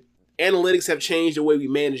 the analytics have changed the way we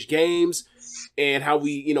manage games and how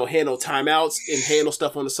we, handle timeouts and handle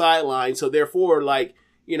stuff on the sideline. So therefore, like,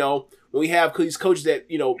 when we have these coaches that,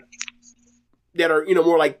 that are,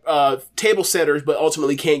 more like table setters, but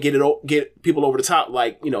ultimately can't get people over the top,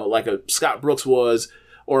 like, like a Scott Brooks was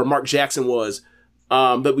or Mark Jackson was.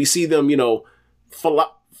 But we see them,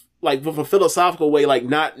 like from a philosophical way, like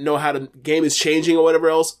not know how the game is changing or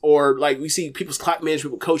whatever else, or like we see people's clock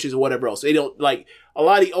management with coaches or whatever else. They don't like a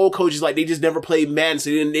lot of the old coaches, like they just never played Madden,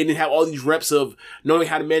 so they didn't have all these reps of knowing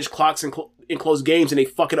how to manage clocks in close games, and they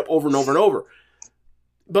fuck it up over and over and over.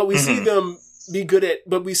 But we see them be good at,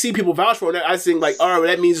 but we see people vouch for it. I think like, all right, well,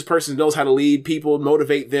 that means this person knows how to lead people,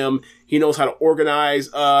 motivate them. He knows how to organize,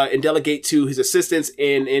 and delegate to his assistants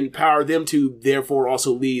and empower them to therefore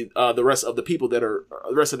also lead, the rest of the people that are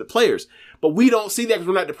the rest of the players. But we don't see that because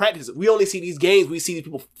we're not at the practices. We only see these games. We see these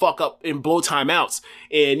people fuck up and blow timeouts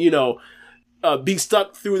and, be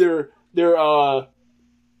stuck through their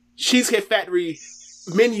Cheesecake Factory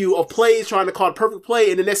menu of plays trying to call a perfect play,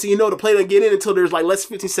 and the next thing you know, the play doesn't get in until there's like less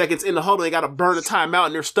than 15 seconds in the huddle. They got to burn a timeout,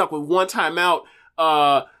 and they're stuck with one timeout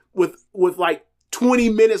with like 20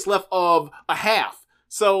 minutes left of a half.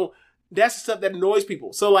 So that's the stuff that annoys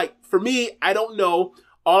people. So like for me, I don't know.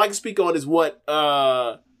 All I can speak on is what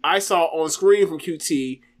I saw on screen from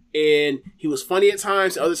QT, and he was funny at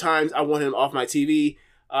times. Other times, I want him off my TV.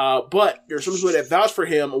 But there's some people that vouch for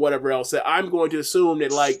him or whatever else that I'm going to assume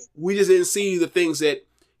that like we just didn't see the things that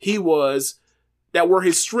he was that were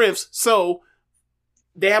his strengths. So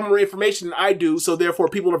they have more information than I do. So therefore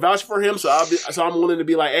people are vouching for him. So I'm willing to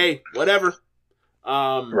be like, hey, whatever.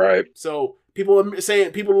 Right. So people are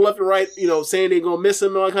saying, people left and right, saying they're going to miss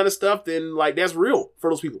him and all that kind of stuff. Then like, that's real for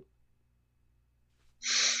those people.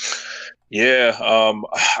 Yeah.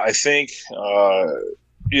 I think,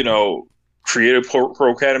 Creative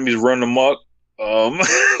Pro Academies run amok. I'm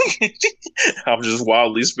just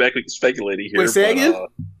wildly speculating here. Wait, say again?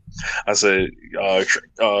 I said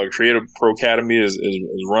Creative Pro Academy is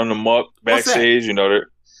running amok backstage.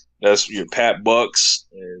 That's your Pat Bucks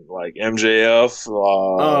and like MJF.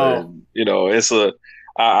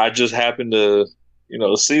 I just happened to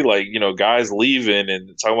see like guys leaving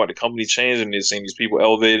and talking about the company changing and seeing these people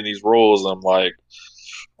elevating these roles. And I'm like,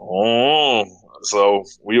 oh. So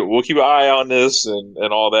we'll keep an eye on this and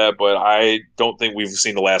all that, but I don't think we've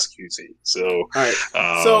seen the last QT. So, all right.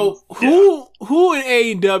 So who in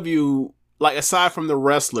AEW, like aside from the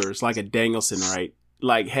wrestlers, like a Danielson, right,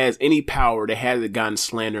 like has any power that hasn't gotten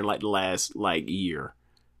slandered like the last like year?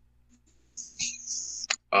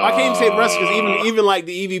 I can't even say wrestlers, even like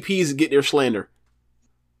the EVPs get their slander.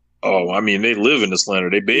 Oh, I mean, they live in the slander.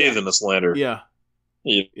 They bathe in the slander. Yeah.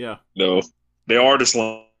 No, they are the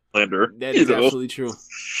slander. That is absolutely true.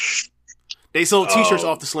 They sold T-shirts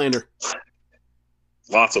off the slander.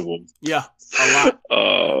 Lots of them. Yeah, a lot.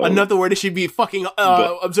 Another word, they should be fucking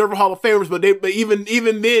Observer Hall of Famers. But even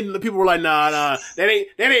then, the people were like, nah, that ain't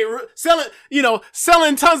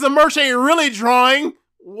selling tons of merch ain't really drawing.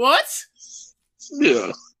 What?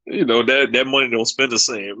 Yeah. That money don't spend the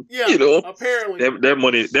same. Yeah, apparently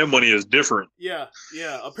that money is different. Yeah.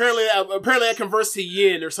 Apparently that converts to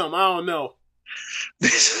yen or something. I don't know.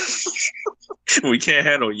 We can't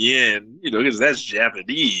handle yen, because that's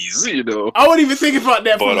Japanese, I wasn't even thinking about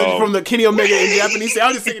that from the Kenny Omega in Japanese. I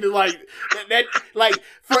was just thinking like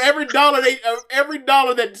for every dollar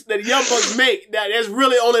that Young Bucks make, that's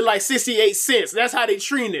really only like 68 cents. That's how they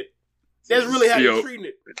treat it. That's really how they treat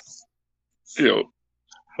it.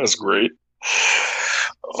 That's great.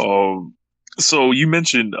 So you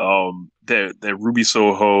mentioned that Ruby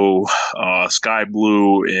Soho, Sky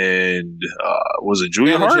Blue, and was it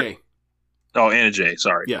Julia Hart? Jay. Oh, Anna Jay.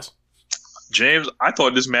 Sorry. Yes. James, I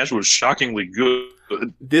thought this match was shockingly good.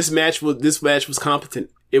 This match was competent.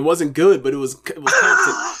 It wasn't good, but it was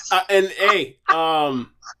competent.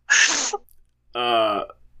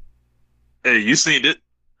 Hey, you seen it?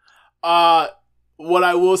 What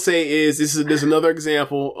I will say is this is another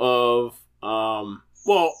example of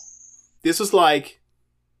this is like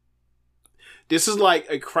a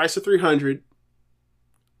Chrysler 300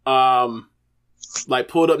 like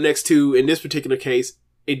pulled up next to, in this particular case,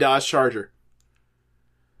 a Dodge Charger.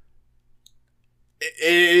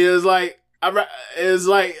 It was like,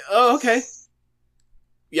 oh, okay.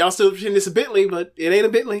 Y'all still pretending it's a Bentley, but it ain't a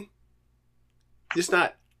Bentley. It's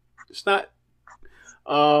not.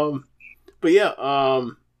 But yeah,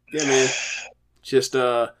 man. Just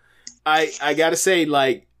I gotta say,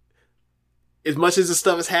 like, as much as the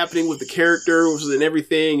stuff is happening with the characters and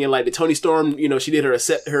everything, and like the Toni Storm, she did her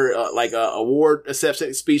award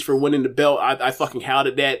acceptance speech for winning the belt. I fucking howled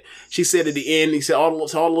at that. She said at the end, he said, all the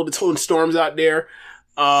little Toni Storms out there,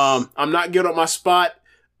 I'm not good on my spot.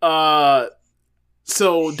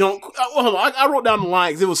 So don't. Hold on, I wrote down the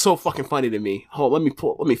line because it was so fucking funny to me. Hold on,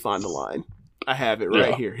 let me find the line. I have it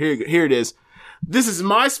right here. Here it is. This is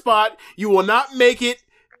my spot. You will not make it.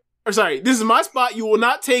 Or sorry, this is my spot. You will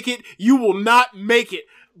not take it. You will not make it.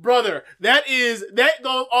 Brother, that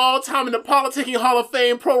goes all time in the politicking Hall of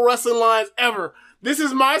Fame pro wrestling lines ever. This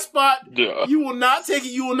is my spot. Yeah. You will not take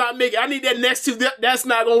it. You will not make it. I need that next to that's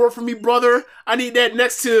not gonna work for me, brother. I need that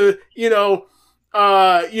next to, we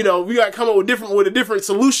gotta come up with a different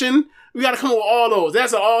solution. We gotta come up with all those.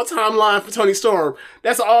 That's an all-time line for Toni Storm.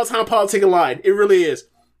 That's an all-time politicking line. It really is.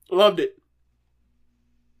 Loved it.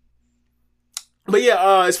 But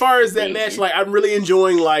yeah, as far as that match, like, I'm really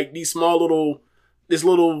enjoying like this little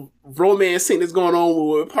romance scene that's going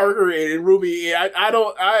on with Parker and Ruby. I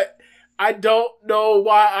don't know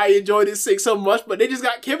why I enjoy this thing so much, but they just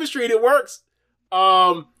got chemistry and it works.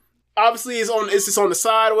 Obviously it's just on the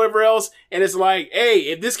side or whatever else, and it's like, hey,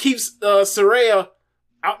 if this keeps Saraya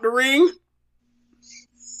out the ring,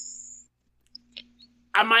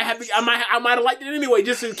 I might have liked it anyway,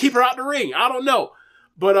 just to keep her out the ring. I don't know,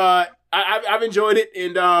 but I've enjoyed it,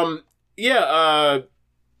 and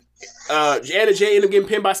Anna Jay ended up getting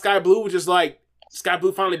pinned by Sky Blue, which is like Sky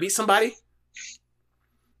Blue finally beat somebody.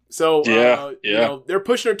 So they're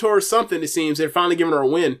pushing her towards something. It seems they're finally giving her a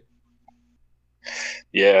win.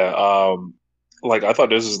 Yeah, like I thought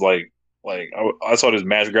this was like I saw this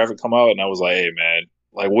match graphic come out, and I was like, hey man,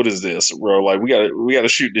 like what is this, bro? Like we gotta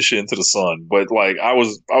shoot this shit into the sun. But like I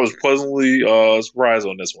was pleasantly surprised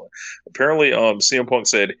on this one. Apparently, CM Punk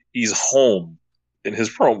said he's home in his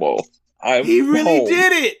promo. He really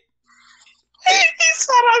did it. He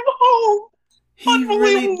said I'm home. He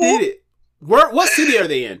really did it. What city are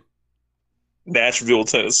they in? Nashville,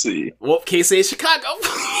 Tennessee. Well, can't say Chicago.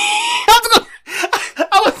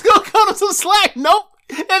 I was gonna cut him some slack. Nope.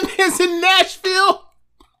 That man's in Nashville.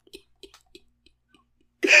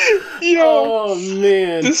 Oh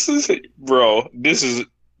man. This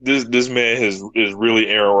man is really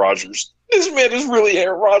Aaron Rodgers. This man is really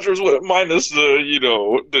Aaron Rodgers with minus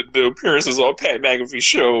the appearances on Pat McAfee's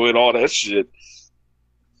show and all that shit.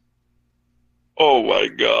 Oh my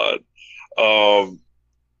god.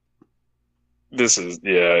 This is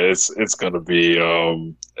it's gonna be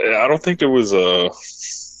I don't think there was a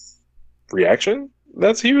reaction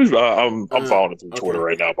that's huge. I'm following it through Twitter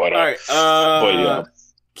right now, but all right. But yeah.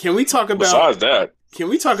 Can we talk about besides that? Can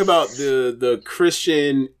we talk about the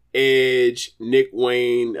Christian, Edge, Nick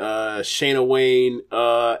Wayne, Shayna Wayne,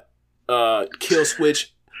 kill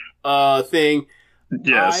switch thing?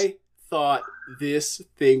 Yes. I thought this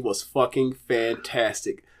thing was fucking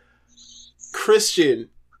fantastic. Christian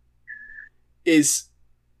is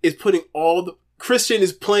putting Christian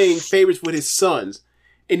is playing favorites with his sons,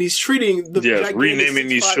 and he's treating renaming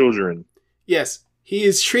these children. Yes, he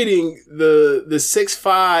is treating the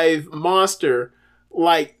 6'5" monster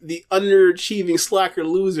like the underachieving slacker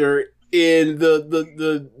loser, and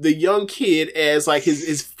the young kid as like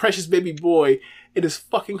his precious baby boy. It is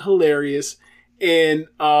fucking hilarious, and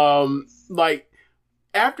like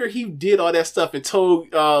after he did all that stuff and told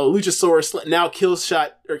Luchasaurus now kill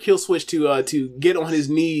switch to get on his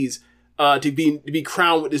knees to be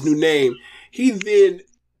crowned with his new name, he then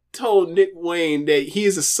told Nick Wayne that he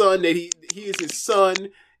is a son, that he is his son,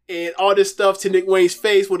 and all this stuff to Nick Wayne's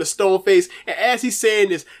face with a stone face. And as he's saying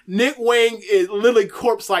this, Nick Wayne is literally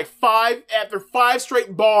corpse like after five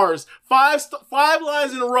straight bars, five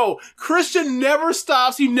lines in a row. Christian never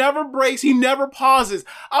stops, he never breaks, he never pauses.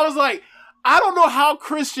 I was like, I don't know how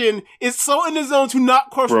Christian is so in the zone to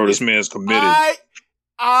not corpse. Bro, this man's committed.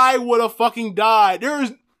 I would have fucking died.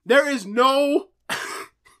 There is no.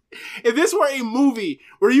 If this were a movie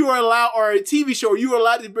where you are allowed, or a TV show where you were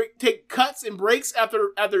allowed to take cuts and breaks after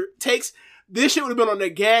takes, this shit would have been on the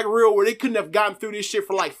gag reel where they couldn't have gotten through this shit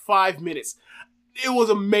for like 5 minutes. It was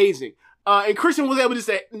amazing. And Christian was able to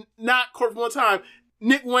say, not corpse one time.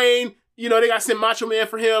 Nick Wayne, they got to send Macho Man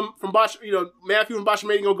for him from Matthew and Botch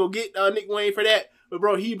Made gonna go get Nick Wayne for that. But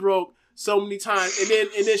bro, he broke so many times. And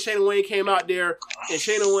then Shayna Wayne came out there, and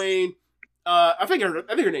Shayna Wayne, I think her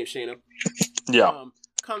name's Shayna. Yeah.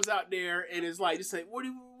 Comes out there and is like, just like, what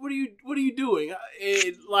are you doing?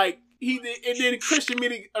 And like and then Christian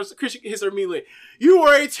hits her immediately. You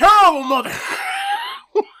were a terrible mother.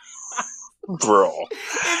 Bro,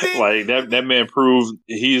 like that man proved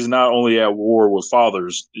he's not only at war with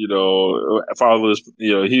fathers, fathers,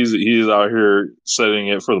 he's out here setting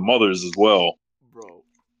it for the mothers as well. Bro.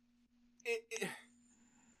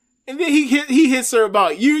 And then he hits her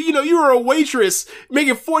about, you were a waitress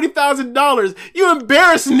making $40,000. You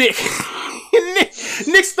embarrassed Nick.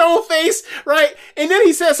 Nick Stoneface, right? And then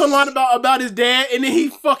he says a lot about his dad, and then he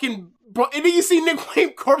fucking... And then you see Nick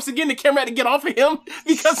Wayne corpse again. The camera had to get off of him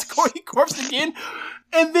because he corpsed again.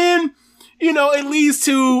 And then, it leads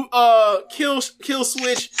to kill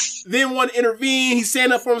switch. Then want to intervene. He's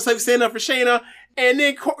standing up for himself. He's standing up for Shayna. And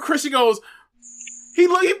then Christian goes... He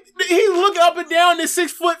look up and down this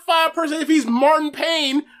 6'5" person if he's Martin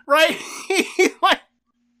Payne, right? He's like,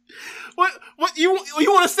 what you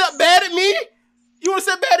want to step bad at me? You want to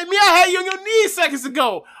step bad at me? I had you on your knees seconds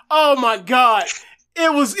ago. Oh my God.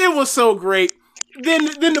 It was so great. Then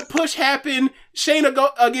the push happened. Shayna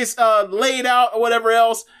gets laid out or whatever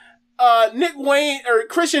else. Nick Wayne or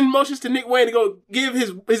Christian motions to Nick Wayne to go give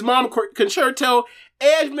his mom a concerto.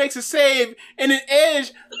 Edge makes a save, and then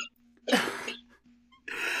Edge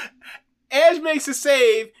makes a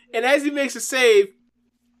save, and as he makes a save,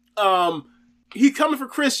 he's coming for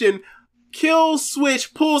Christian. Kill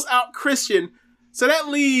switch pulls out Christian, so that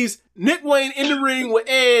leaves Nick Wayne in the ring with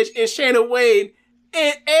Edge and Shayna Wayne.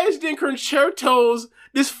 And Edge then concertos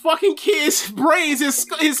this fucking kid's brains,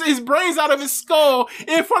 his brains out of his skull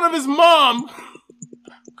in front of his mom.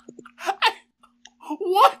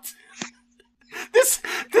 What? This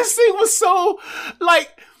thing was so,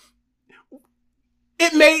 like,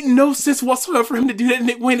 it made no sense whatsoever for him to do that to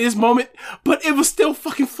Nick Wayne in this moment, but it was still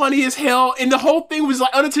fucking funny as hell, and the whole thing was,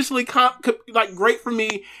 like, unintentionally, great for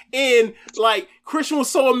me, and, like, Christian was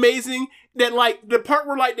so amazing that, like, the part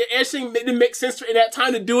where, like, the Edge thing didn't make sense in that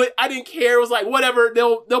time to do it, I didn't care. It was like, whatever,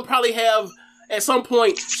 they'll probably have, at some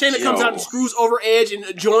point, Shayna comes out and screws over Edge and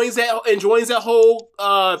joins that whole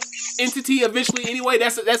entity eventually. Anyway,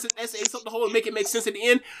 that's something to hold and make it make sense at the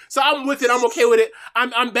end. So I'm with it. I'm okay with it.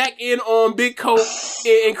 I'm back in on Big Coat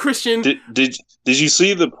and Christian. Did you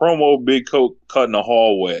see the promo Big Coat cut in the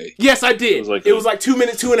hallway? Yes, I did. It was like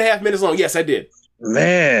 2.5 minutes long. Yes, I did.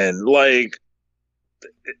 Man, like,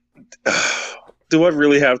 do I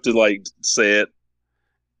really have to, like, say it?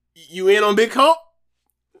 You in on Big Coat?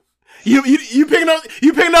 You picking up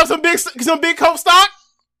some big Coat stock?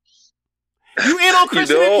 You in on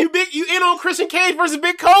Christian? You in on Christian Cage versus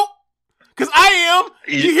Big Coat? Because I am.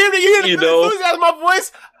 You hear the enthusiasm of my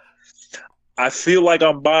voice? I feel like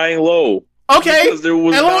I'm buying low. Okay. As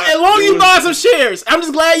long as you buy some shares, I'm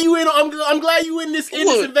just glad you in. I'm glad you in this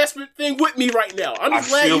investment thing with me right now. I'm just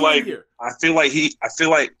glad you in here. I feel like he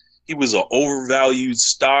was an overvalued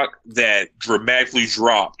stock that dramatically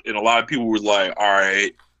dropped, and a lot of people were like, "All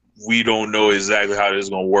right, we don't know exactly how this is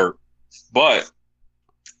going to work." But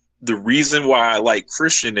the reason why I like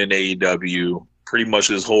Christian in AEW pretty much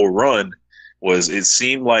his whole run was it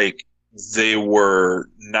seemed like they were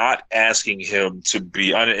not asking him to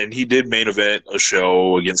be, and he did main event a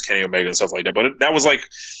show against Kenny Omega and stuff like that, but that was like,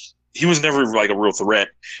 he was never like a real threat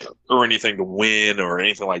or anything to win or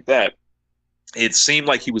anything like that. It seemed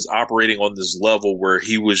like he was operating on this level where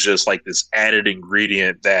he was just like this added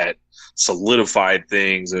ingredient that solidified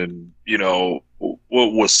things and,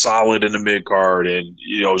 was solid in the mid card, and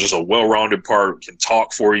just a well-rounded part, can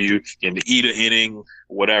talk for you, can eat an inning,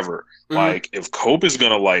 whatever. Mm-hmm. Like, if Cope is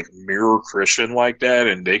gonna like mirror Christian like that,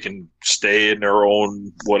 and they can stay in their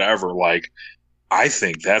own whatever, like, I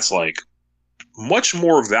think that's like much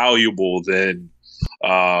more valuable than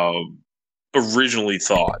originally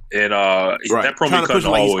thought. And that promo cut in the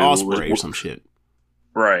hallway Osprey or some shit.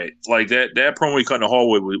 Right, like that promo he cut in the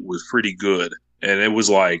hallway was pretty good. And it was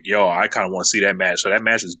like, yo, I kind of want to see that match. So that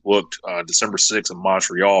match is booked December 6th in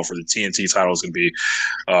Montreal for the TNT title. It's going to be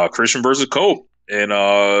Christian versus Cope. And,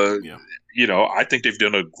 I think they've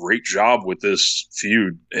done a great job with this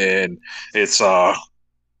feud. And it's, I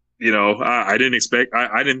didn't expect –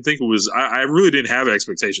 I didn't think it was – I really didn't have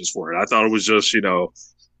expectations for it. I thought it was just,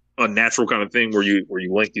 a natural kind of thing where you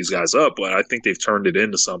link these guys up. But I think they've turned it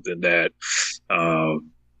into something that,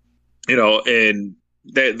 and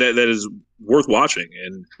that is – worth watching.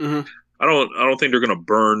 And mm-hmm. I don't think they're gonna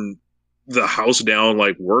burn the house down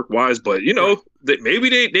like work wise, but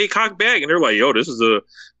maybe they cock back and they're like, yo, this is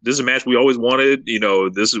a match we always wanted.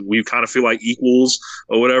 We kind of feel like equals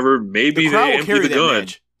or whatever. Maybe they empty the gun.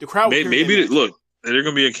 Match. The crowd maybe look, they're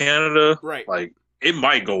gonna be in Canada, right? Like, it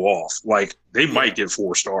might go off. Like, they might get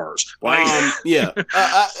 4 stars. Like,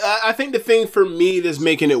 I think the thing for me that's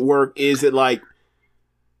making it work is that, like,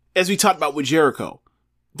 as we talked about with Jericho,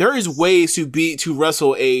 there is ways to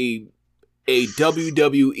wrestle a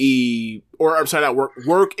WWE, or I'm sorry, not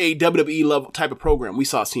work a WWE level type of program. We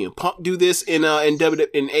saw CM Punk do this in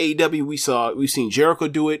AEW. We've seen Jericho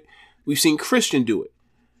do it. We've seen Christian do it.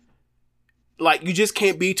 Like, you just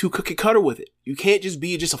can't be too cookie cutter with it. You can't just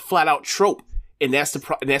be just a flat out trope. And that's the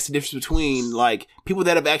difference between, like, people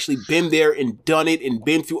that have actually been there and done it and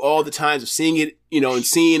been through all the times of seeing it, and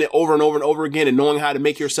seeing it over and over and over again and knowing how to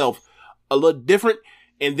make yourself a little different.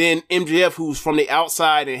 And then MJF, who's from the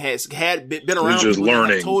outside and had been around, just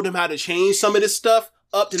learning, told him how to change some of this stuff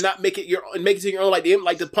up to not make it your own, like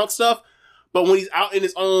the Punk stuff. But when he's out in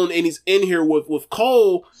his own and he's in here with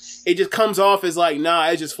Cole, it just comes off as like, nah,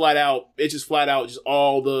 it's just flat out, it just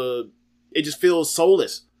feels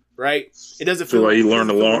soulless, right? It doesn't feel like he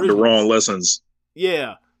learned the wrong lessons.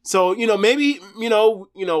 Yeah. So, maybe,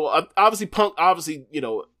 obviously Punk,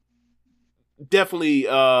 definitely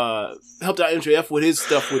helped out MJF with his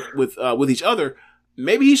stuff with each other.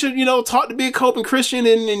 Maybe he should, talk to Big Cope and Christian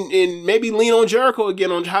and maybe lean on Jericho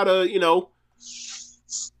again on how to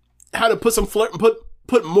put some flirt and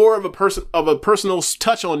put more of a personal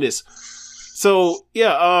touch on this. So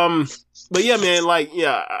but yeah, man, like,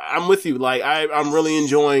 yeah, I'm with you. Like, I'm really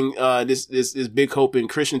enjoying this Big Cope and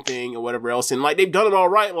Christian thing or whatever else, and like they've done it all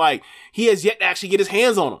right. Like, he has yet to actually get his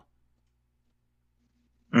hands on them.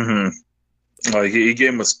 Mm-hmm. Like, he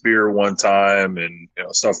gave him a spear one time and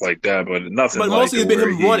stuff like that, but nothing. But mostly it's been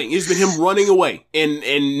him running. It's been him running away, and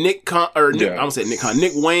Nick Wayne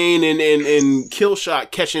and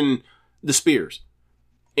Killshot catching the spears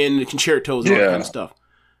and the concertos and all that kind of stuff.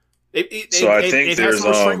 I think there's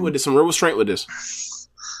some real strength with this.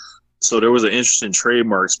 So there was an interesting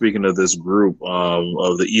trademark. Speaking of this group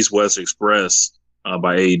of the East West Express.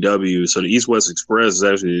 By AEW. So the East West Express is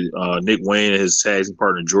actually Nick Wayne and his tag team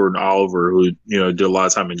partner Jordan Oliver, who did a lot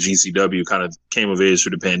of time in GCW, kind of came of age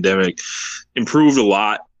through the pandemic, improved a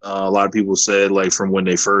lot. A lot of people said, like, from when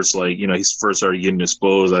they first, like, he first started getting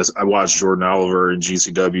exposed. I watched Jordan Oliver in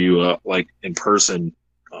GCW like in person,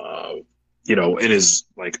 in his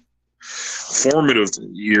like formative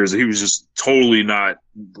years. He was just totally not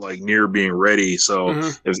like near being ready. So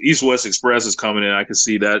if East West Express is coming in, I can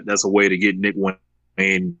see that that's a way to get Nick Wayne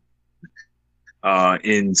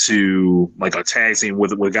into like a tag team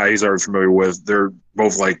with a guy he's already familiar with. They're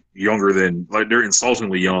both like younger than, like, they're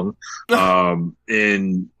insultingly young.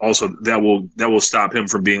 And also that will stop him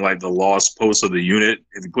from being like the lost post of the unit.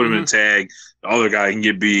 If you put him in a tag, the other guy can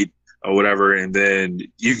get beat or whatever, and then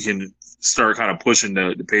you can start kind of pushing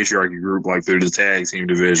the patriarchy group like through the tag team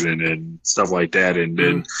division and stuff like that. And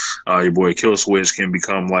then your boy Killswitch can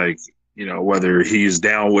become like, whether he's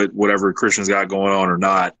down with whatever Christian's got going on or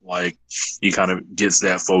not, like, he kind of gets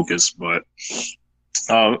that focus. But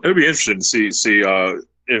it'll be interesting to see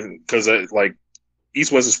because like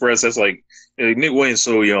East West Express, that's like, Nick Wayne's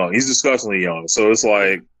so young. He's disgustingly young. So it's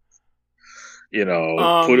like, bring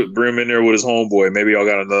him in there with his homeboy. Maybe y'all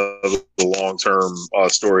got another long-term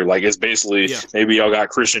story. Like, it's basically maybe y'all got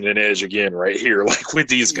Christian and Edge again right here, like with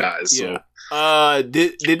these guys. Yeah. So.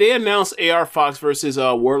 Did they announce AR Fox versus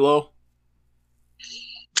Wardlow?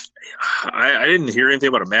 I didn't hear anything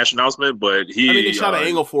about a match announcement, but they shot an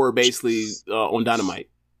angle for it basically on Dynamite.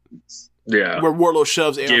 Yeah, where Wardlow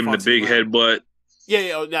shoves AR gave him Fox the big headbutt. Yeah,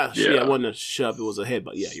 it wasn't a shove; it was a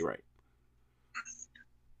headbutt. Yeah, you're right.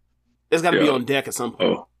 It's got to be on deck at some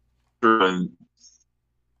point. Oh.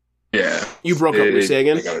 Yeah. You broke up. You say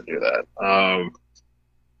again? They got to do that.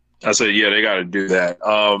 I said, yeah, they got to do that.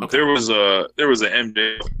 Okay. There was an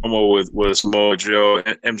MJF promo with Samoa Joe.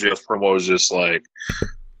 MJF promo was just like,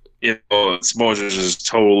 Samoa Joe just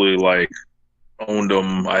totally like owned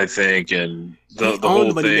him, I think, and the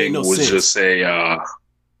whole thing was sense. Just it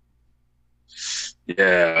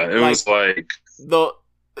was like the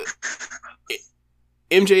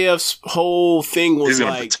MJF's whole thing was he's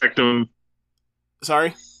gonna like protect him.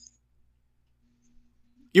 Sorry,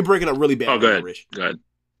 you're breaking up really bad. Oh, go ahead. Rich. Go ahead.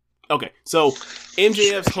 Okay, so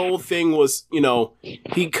MJF's whole thing was,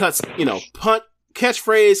 he cuts, punt,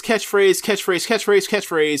 catchphrase,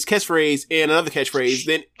 and another catchphrase.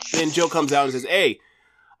 Then Joe comes out and says, "Hey,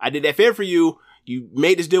 I did that favor for you. You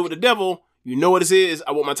made this deal with the devil. You know what this is.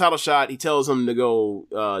 I want my title shot." He tells him to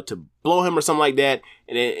go to blow him or something like that.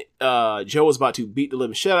 And then Joe was about to beat the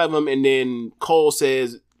living shit out of him. And then Cole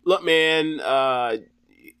says, "Look, man,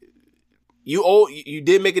 you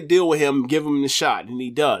did make a deal with him. Give him the shot," and he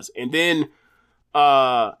does. And then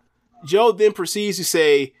Joe then proceeds to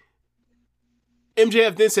say,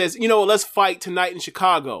 MJF then says, let's fight tonight in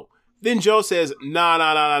Chicago. Then Joe says, nah.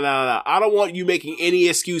 I don't want you making any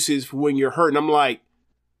excuses for when you're hurt. And I'm like,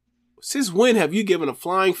 since when have you given a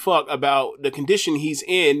flying fuck about the condition he's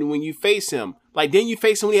in when you face him? Like, didn't you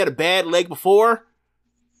face him when he had a bad leg before?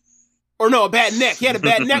 Or no, a bad neck. He had a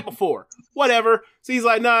bad neck before. Whatever. So he's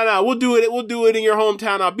like, nah, we'll do it. We'll do it in your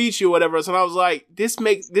hometown. I'll beat you, or whatever. So I was like, this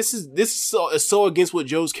is so against what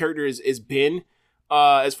Joe's character is been,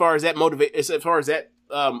 as far as that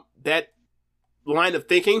that line of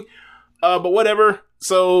thinking. But whatever.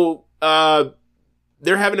 So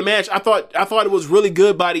they're having a match. I thought it was really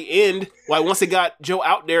good by the end. Like, once they got Joe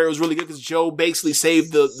out there, it was really good because Joe basically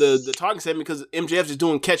saved the talking segment because MJF is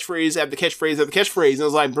doing catchphrase after catchphrase after catchphrase. And I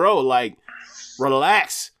was like, bro, like,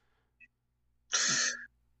 relax.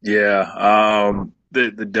 Yeah.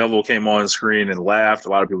 The devil came on screen and laughed. A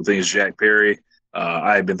lot of people think it's Jack Perry.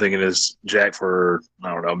 I've been thinking it's Jack for,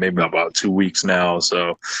 I don't know, maybe about 2 weeks now.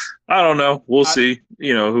 So I don't know. We'll see,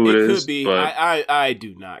 who it is. Could be. But I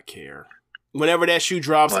do not care. Whenever that shoe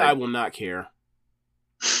drops, I will not care.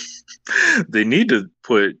 They need to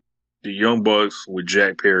put the Young Bucks with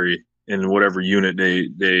Jack Perry in whatever unit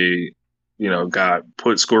they got.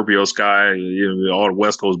 Put Scorpio Sky, all the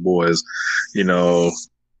West Coast boys,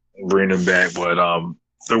 bring them back. But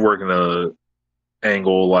they're working a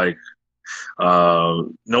angle like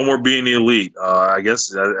no more being the elite. I guess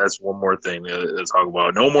that's one more thing to talk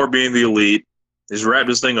about. No more being the elite. Just wrap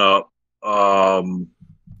this thing up.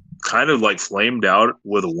 Kind of like flamed out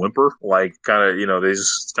with a whimper, like kind of, they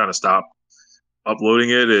just kind of stopped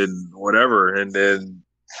uploading it and whatever. And then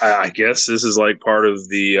I guess this is like part of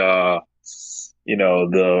the,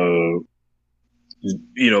 the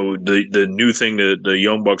new thing that the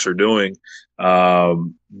Young Bucks are doing.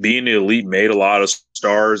 Being the elite made a lot of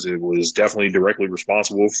stars. It was definitely directly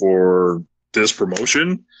responsible for this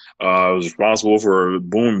promotion. It was responsible for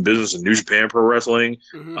booming business in New Japan Pro Wrestling.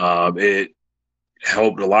 Mm-hmm. It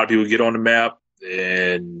helped a lot of people get on the map,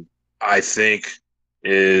 and I think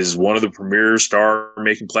is one of the premier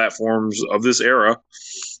star-making platforms of this era.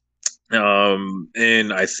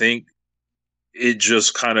 And I think it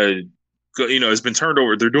just kind of, it's been turned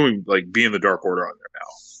over. They're doing like being the Dark Order on there now.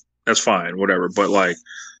 That's fine, whatever. But like,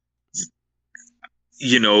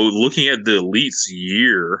 looking at the Elite's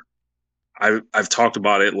year, I've talked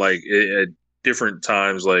about it like at different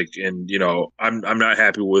times, like, and I'm not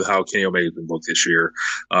happy with how Kenny Omega's been booked this year.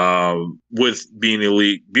 With being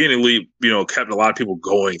elite, kept a lot of people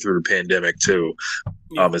going through the pandemic too,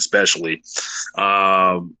 especially.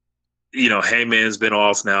 Hangman's been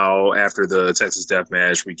off now after the Texas Death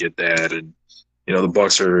Match. We get that, and the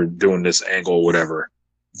Bucks are doing this angle, whatever.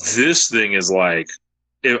 This thing is like,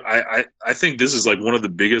 I think this is like one of the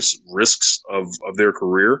biggest risks of their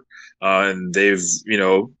career. And they've,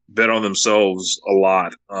 bet on themselves a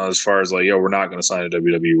lot as far as like, we're not going to sign a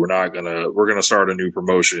WWE. We're going to start a new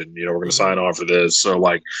promotion. We're going to sign on for this. So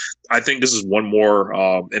like, I think this is one more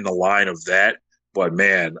in the line of that. But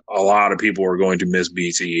man, a lot of people are going to miss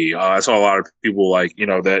BTE. I saw a lot of people like,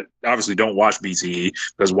 that obviously don't watch BTE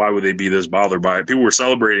because why would they be this bothered by it? People were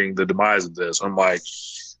celebrating the demise of this. I'm like,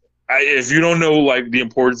 if you don't know like the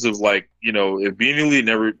importance of like, if Being Elite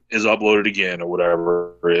never is uploaded again or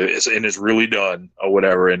whatever, it's really done or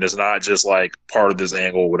whatever, and it's not just like part of this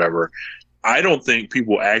angle or whatever, I don't think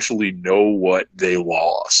people actually know what they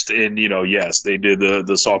lost. And yes, they did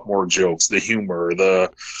the sophomore jokes, the humor, the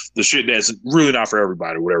shit that's really not for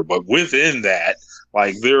everybody or whatever. But within that,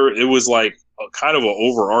 like it was like a kind of an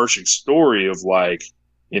overarching story of like,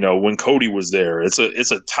 when Cody was there. It's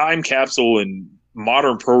a time capsule in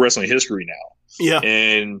modern pro wrestling history now. Yeah.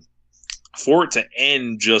 And for it to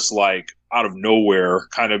end just like out of nowhere,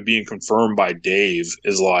 kind of being confirmed by Dave,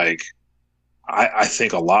 is like, I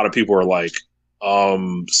think a lot of people are like,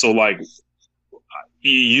 so like,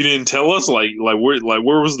 you didn't tell us, like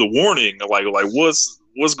where was the warning? Like what's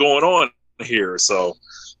going on here? So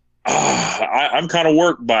I'm kind of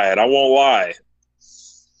worked by it. I won't lie.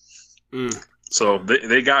 So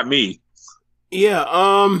they got me.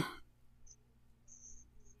 Yeah.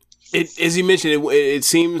 As you mentioned, it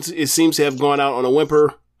seems to have gone out on a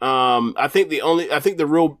whimper. I think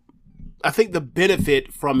the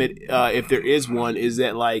benefit from it, if there is one, is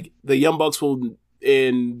that like the Young Bucks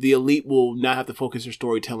and the Elite will not have to focus their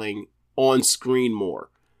storytelling on screen more.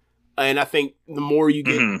 And I think the more you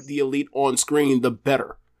get the Elite on screen, the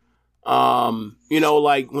better.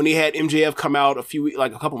 Like when he had MJF come out a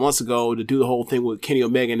couple months ago to do the whole thing with Kenny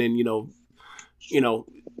Omega, and then,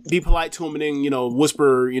 be polite to him and then,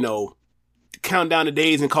 whisper, count down the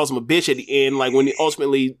days and calls him a bitch at the end. Like when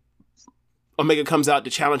ultimately Omega comes out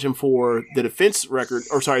to challenge him for the defense record,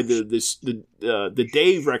 or sorry, the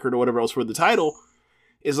Dave record or whatever else for the title,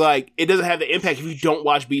 is like, it doesn't have the impact if you don't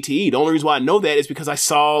watch BTE. The only reason why I know that is because I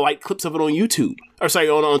saw like clips of it on YouTube, or sorry,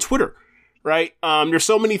 on Twitter. Right. There's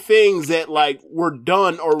so many things that like were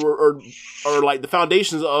done or like the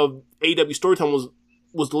foundations of AEW storytelling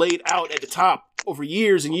was laid out at the top over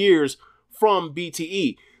years and years from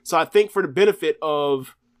BTE. So I think for the benefit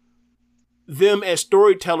of them as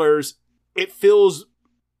storytellers, it feels,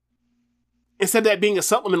 instead of that being a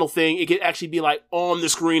supplemental thing, it could actually be like on the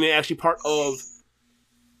screen and actually part of,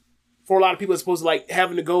 for a lot of people, it's supposed to like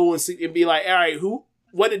having to go and see and be like, all right,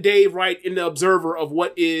 what did Dave write in the Observer of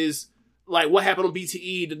what is, like what happened on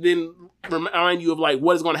BTE, to then remind you of like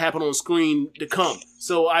what is going to happen on screen to come.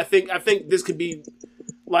 So I think this could be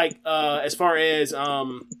like, as far as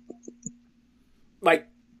like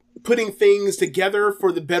putting things together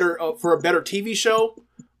for the better, for a better TV show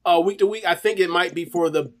week to week. I think it might be for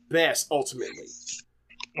the best ultimately.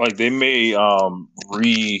 Like they may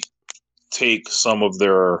retake some of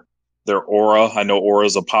their aura. I know aura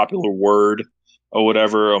is a popular word or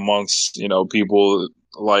whatever amongst people.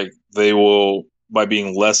 Like they will, by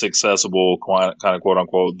being less accessible, kind of quote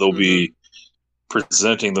unquote, they'll be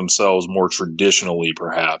presenting themselves more traditionally,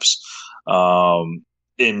 perhaps.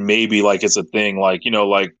 And maybe like it's a thing, like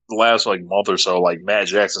like the last like month or so, like Matt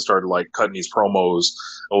Jackson started like cutting these promos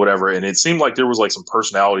or whatever, and it seemed like there was like some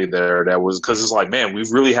personality there that was, because it's like, man, we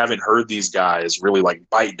really haven't heard these guys really like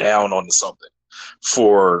bite down onto something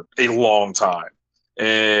for a long time,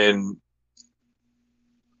 and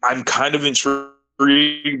I'm kind of intrigued.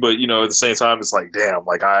 But at the same time, it's like, damn,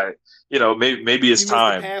 like maybe it's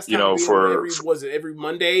time, for every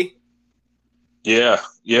Monday? Yeah,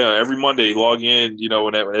 every Monday you log in,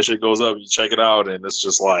 when that shit goes up, you check it out, and it's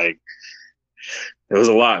just like, it was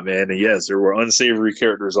a lot, man. And yes, there were unsavory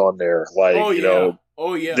characters on there, like Marty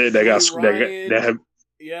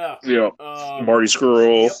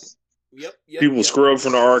Scurll. Yep. People scrubbed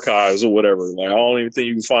from the archives or whatever. Like, I don't even think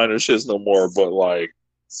you can find those shits no more. But like,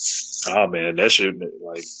 oh man, that shit,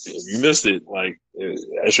 like, if you missed it, like,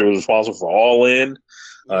 that shit was responsible for All In.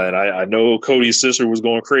 And I know Cody's sister was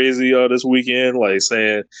going crazy this weekend, like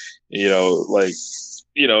saying,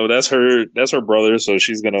 that's her brother, so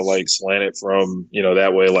she's gonna like slant it from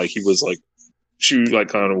that way, like he was like, she like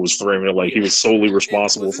kind of was framing it like he was solely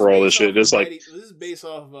responsible for all this shit. It's like, this is based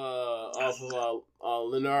off of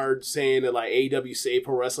Leonard saying that like AEW saved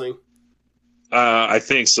pro wrestling. I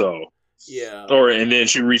think so. Yeah. And then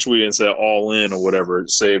she retweeted and said All In or whatever,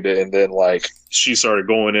 saved it, and then like she started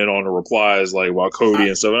going in on the replies like while Cody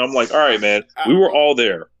and stuff. And I'm like, all right, man, we were all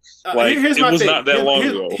there. Like, it was not that long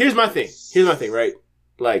ago. Here's my thing, right?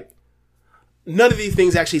 Like, none of these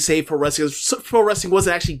things actually saved pro wrestling. Pro wrestling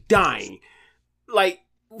wasn't actually dying. Like,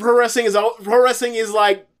 pro wrestling is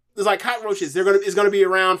like, it's like cockroaches. It's gonna be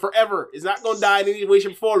around forever. It's not gonna die in any way,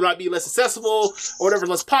 shape, or form. It might be less accessible or whatever,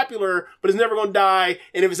 less popular, but it's never gonna die.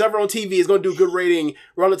 And if it's ever on TV, it's gonna do a good rating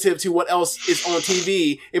relative to what else is on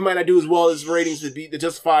TV. It might not do as well as ratings to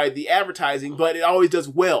justify the advertising, but it always does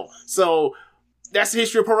well. So that's the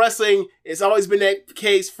history of pro wrestling. It's always been that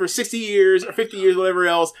case for 60 years or 50 years, whatever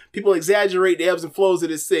else. People exaggerate the ebbs and flows of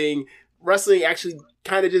this thing. Wrestling actually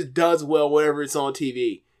kind of just does well whenever it's on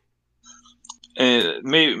TV. And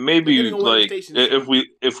maybe like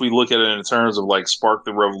if we look at it in terms of like spark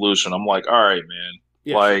the revolution, I'm like, all right, man,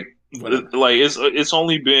 like it's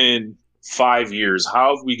only been 5 years.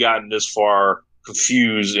 How have we gotten this far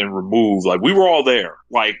confused and removed? Like, we were all there.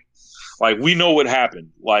 Like we know what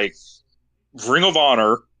happened. Like, Ring of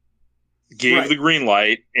Honor gave the green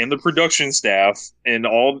light and the production staff and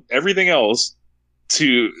everything else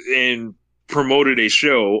and promoted a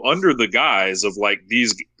show under the guise of like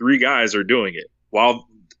these three guys are doing it. While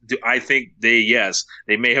I think they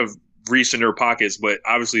may have reached in their pockets, but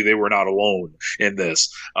obviously they were not alone in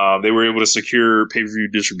this. They were able to secure pay-per-view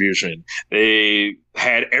distribution. They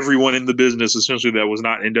had everyone in the business essentially that was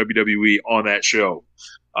not in WWE on that show.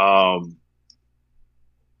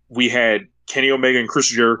 We had Kenny Omega and Chris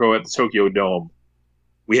Jericho at the Tokyo Dome.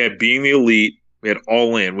 We had Being the Elite. We had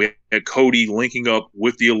All In. We had Cody linking up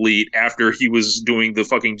with the Elite after he was doing the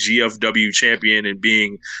fucking GFW champion and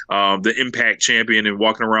being the Impact champion and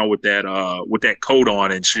walking around with that coat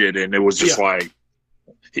on and shit. And it was just like,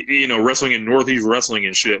 wrestling in Northeast Wrestling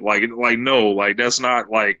and shit. Like no, like that's not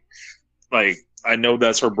like I know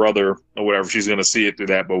that's her brother or whatever. She's gonna see it through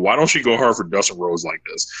that. But why don't she go hard for Dustin Rhodes like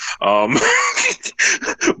this?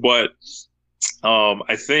 But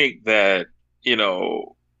I think that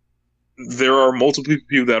there are multiple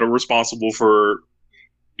people that are responsible for,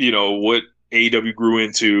 what AEW grew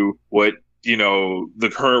into, what,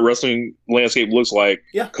 the current wrestling landscape looks like.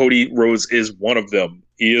 Yeah. Cody Rhodes is one of them.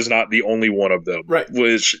 He is not the only one of them. Right.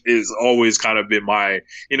 Which is always kind of been my,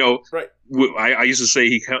 right. I used to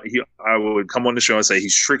say I would come on the show and say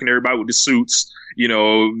he's tricking everybody with the suits,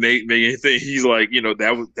 making think he's like,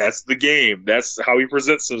 that's the game. That's how he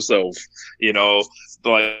presents himself,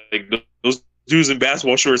 like those dudes in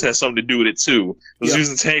basketball shorts has something to do with it too. Those dudes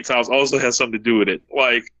in tank tops also has something to do with it.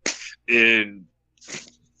 Like, I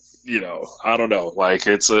don't know. Like,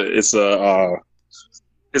 it's a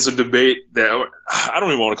debate that I don't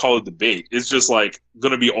even want to call it debate. It's just like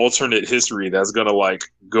going to be alternate history that's going to like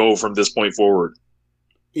go from this point forward.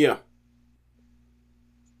 Yeah.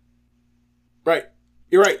 Right.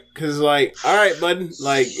 You're right. Because like, all right, bud.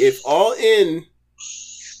 Like, if All In,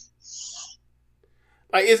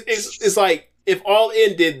 like, it's like, if All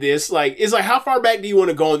In did this, like, it's like, how far back do you want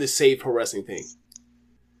to go on this Save Pro Wrestling thing?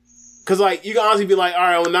 Because, like, you can honestly be like, all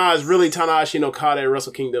right, well, nah, it's really Tanahashi, Okada at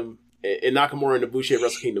Wrestle Kingdom and Nakamura and Ibushi at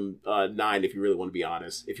Wrestle Kingdom 9, if you really want to be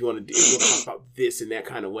honest. If you want to talk about this in that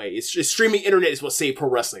kind of way. It's just streaming internet is what Save Pro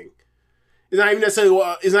Wrestling. It's not even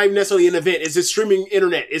necessarily an event. It's just streaming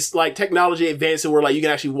internet. It's like technology advancing where, like, you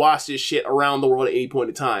can actually watch this shit around the world at any point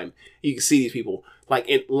in time. You can see these people, like,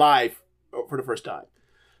 in live for the first time.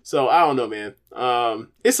 So, I don't know, man.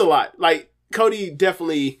 It's a lot. Like, Cody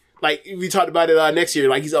definitely, like, we talked about it next year,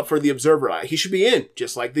 like, he's up for the Observer. Like, he should be in,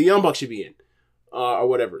 just like the Young Bucks should be in, or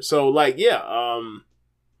whatever. So, like, yeah,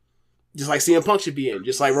 just like CM Punk should be in,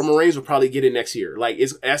 just like Roman Reigns will probably get in next year. Like,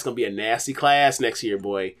 that's going to be a nasty class next year,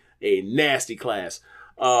 boy. A nasty class.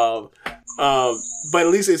 But at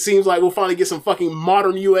least it seems like we'll finally get some fucking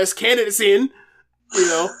modern U.S. candidates in.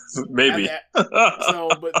 Maybe. So,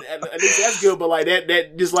 but at least that's good. But like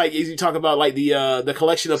that just like as you talk about like the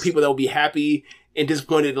collection of people that will be happy and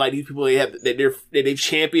disappointed, like these people that they've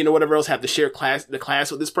championed or whatever else have to share the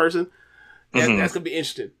class with this person. That's gonna be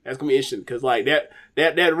interesting. That's gonna be interesting because like that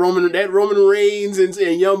Roman Reigns and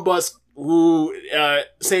Young Bucks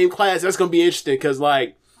same class. That's gonna be interesting because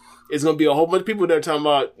like it's gonna be a whole bunch of people that are talking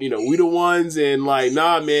about we the ones and like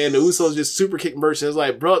nah man the Usos just super kick merchants. It's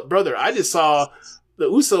like brother I just saw the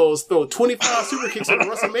Usos throw 25 super kicks on the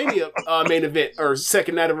WrestleMania main event or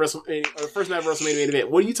second night of WrestleMania or first night of WrestleMania main event.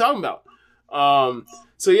 What are you talking about?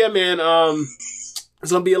 So yeah, man,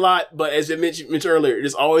 it's gonna be a lot. But as I mentioned earlier,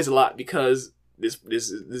 there's always a lot because this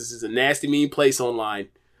is a nasty, mean place online,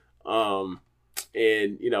 and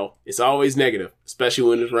it's always negative, especially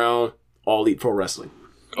when it's around All Elite Pro Wrestling.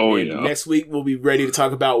 Oh and yeah. Next week we'll be ready to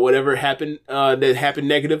talk about whatever happened that happened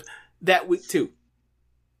negative that week too.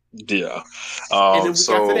 Yeah. And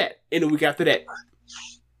the week after that.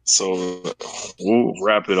 So we'll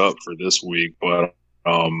wrap it up for this week, but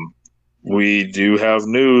we do have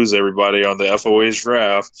news, everybody, on the FOH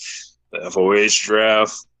draft. The FOH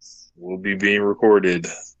draft will be being recorded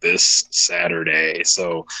this Saturday.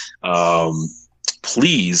 So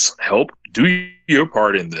please help do your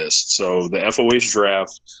part in this. So the FOH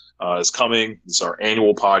draft is coming. It's our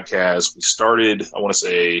annual podcast. We started, I want to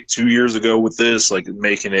say 2 years ago with this, like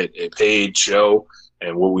making it a paid show.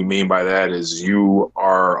 And what we mean by that is you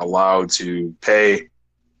are allowed to pay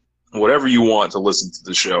whatever you want to listen to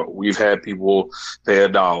the show. We've had people pay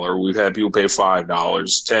 $1. We've had people pay $5,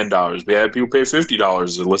 $10. We had people pay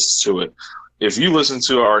 $50 to listen to it. If you listen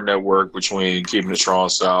to our network between Keeping It Strong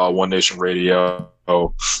Style, One Nation Radio,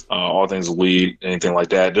 All Things Elite, anything like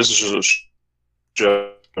that, this is just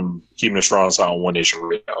Keeping It Strong Style on One Nation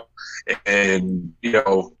Radio. And,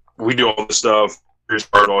 we do all this stuff. Here's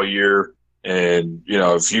part all year. And,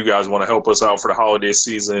 if you guys want to help us out for the holiday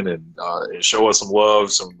season and show us some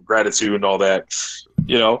love, some gratitude and all that,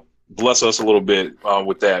 bless us a little bit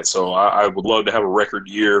with that. So I would love to have a record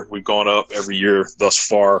year. We've gone up every year thus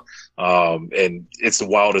far. And it's the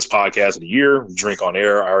wildest podcast of the year. We drink on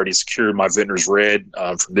air. I already secured my Vintner's Red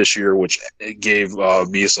from this year, which gave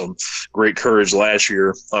me some great courage last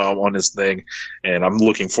year on this thing. And I'm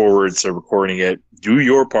looking forward to recording it. Do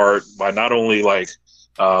your part by not only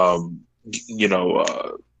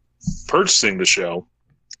purchasing the show,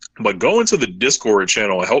 but go into the Discord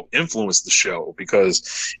channel and help influence the show,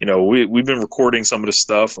 because we've been recording some of the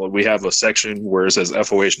stuff. We have a section where it says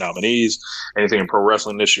FOH nominees, anything in pro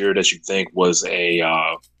wrestling this year that you think was a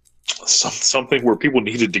something where people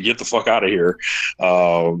needed to get the fuck out of here,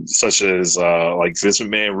 such as like Vince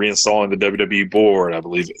McMahon reinstalling the WWE board, I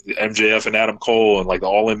believe MJF and Adam Cole, and like the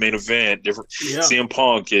All In main event, different CM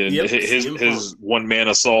Punk and his one man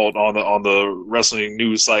assault on the wrestling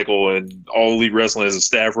news cycle, and All Elite Wrestling as a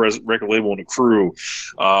staff record label and a crew,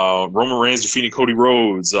 Roman Reigns defeating Cody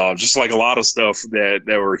Rhodes, just like a lot of stuff that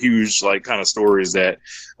were huge, like kind of stories that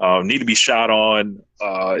need to be shot on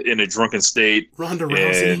in a drunken state.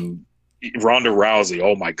 Ronda Rousey,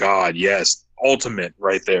 oh my God, yes, ultimate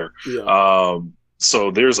right there.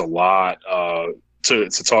 So there's a lot to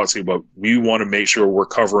talk to, but we want to make sure we're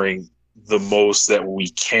covering the most that we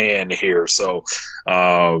can here. So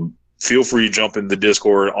feel free to jump in the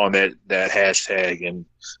Discord on that hashtag and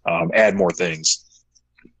add more things.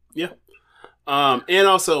 And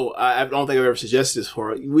also, I don't think I've ever suggested this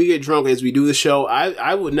before. We get drunk as we do the show.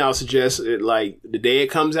 I would now suggest it, like the day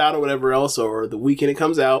it comes out or whatever else, or the weekend it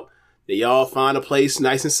comes out, that y'all find a place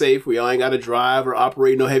nice and safe where y'all ain't got to drive or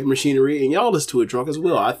operate no heavy machinery, and y'all listen to it drunk as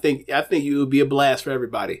well. I think it would be a blast for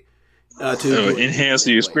everybody. To enhance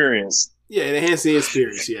the experience. Yeah, enhance the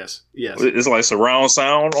experience. Yes. It's like surround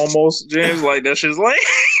sound almost, James. Like that shit's like.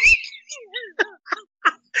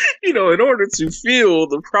 In order to feel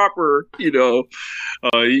the proper,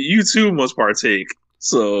 you too must partake.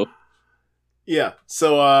 So, yeah.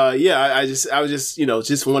 So, I just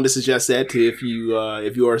wanted to suggest that to if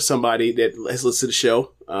you are somebody that has listened to the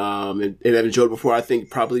show, and have enjoyed it before. I think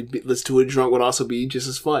probably listen to it drunk would also be just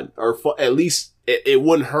as fun, or at least it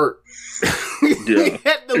wouldn't hurt. Yeah.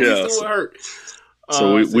 At the least it would hurt.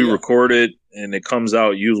 So we record it, and it comes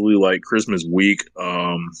out usually like Christmas week,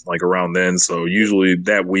 like around then. So usually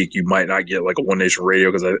that week you might not get like a One Nation Radio,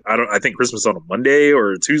 because I think Christmas is on a Monday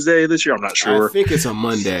or a Tuesday this year. I'm not sure. I think it's a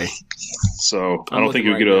Monday. So I don't think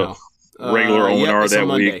you'll get a regular O&R that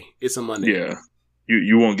week. It's a Monday. Yeah.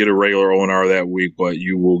 You won't get a regular O&R that week, but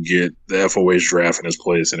you will get the FOH draft in its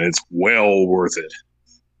place, and it's well worth it.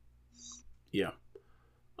 Yeah.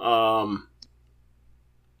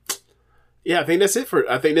 Yeah, I think that's it for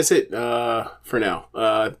now.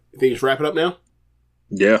 I think just wrap it up now.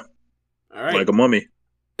 Yeah. All right. Like a mummy.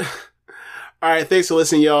 All right. Thanks for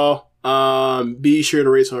listening, y'all. Be sure to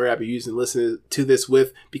rate some rap you're using, listen to this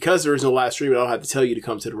with, because there is no live stream. I don't have to tell you to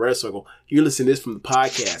come to the Red Circle. You listen to this from the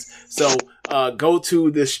podcast. So, go to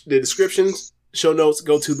the descriptions, show notes,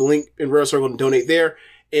 go to the link in Red Circle and donate there.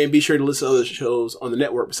 And be sure to listen to other shows on the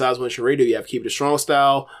network. Besides One Nation Radio, you have Keep It a Strong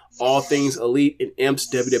Style, All Things Elite, and Imp's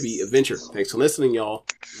WWE Adventure. Thanks for listening, y'all.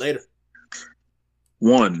 Later.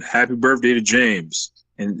 1, happy birthday to James.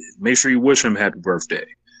 And make sure you wish him happy birthday.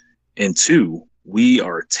 And 2, we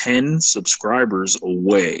are 10 subscribers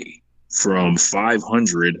away from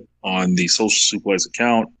 500 on the Social Suplex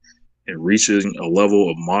account and reaching a level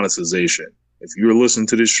of monetization. If you're listening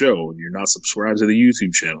to this show and you're not subscribed to the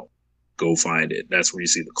YouTube channel, go find it. That's where you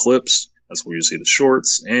see the clips. That's where you see the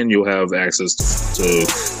shorts, and you'll have access to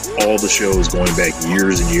all the shows going back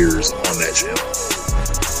years and years on that channel.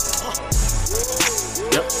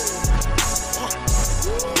 Yep.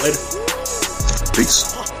 Later.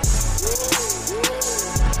 Peace.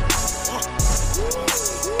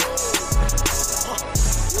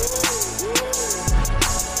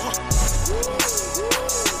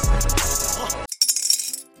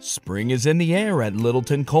 Spring is in the air at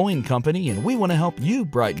Littleton Coin Company, and we want to help you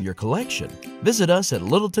brighten your collection. Visit us at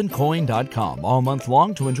littletoncoin.com all month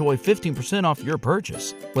long to enjoy 15% off your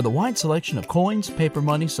purchase. With a wide selection of coins, paper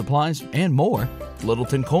money, supplies, and more,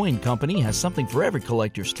 Littleton Coin Company has something for every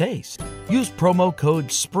collector's taste. Use promo code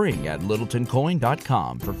SPRING at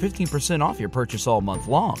littletoncoin.com for 15% off your purchase all month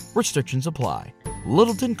long. Restrictions apply.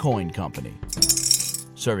 Littleton Coin Company.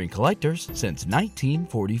 Serving collectors since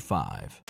 1945.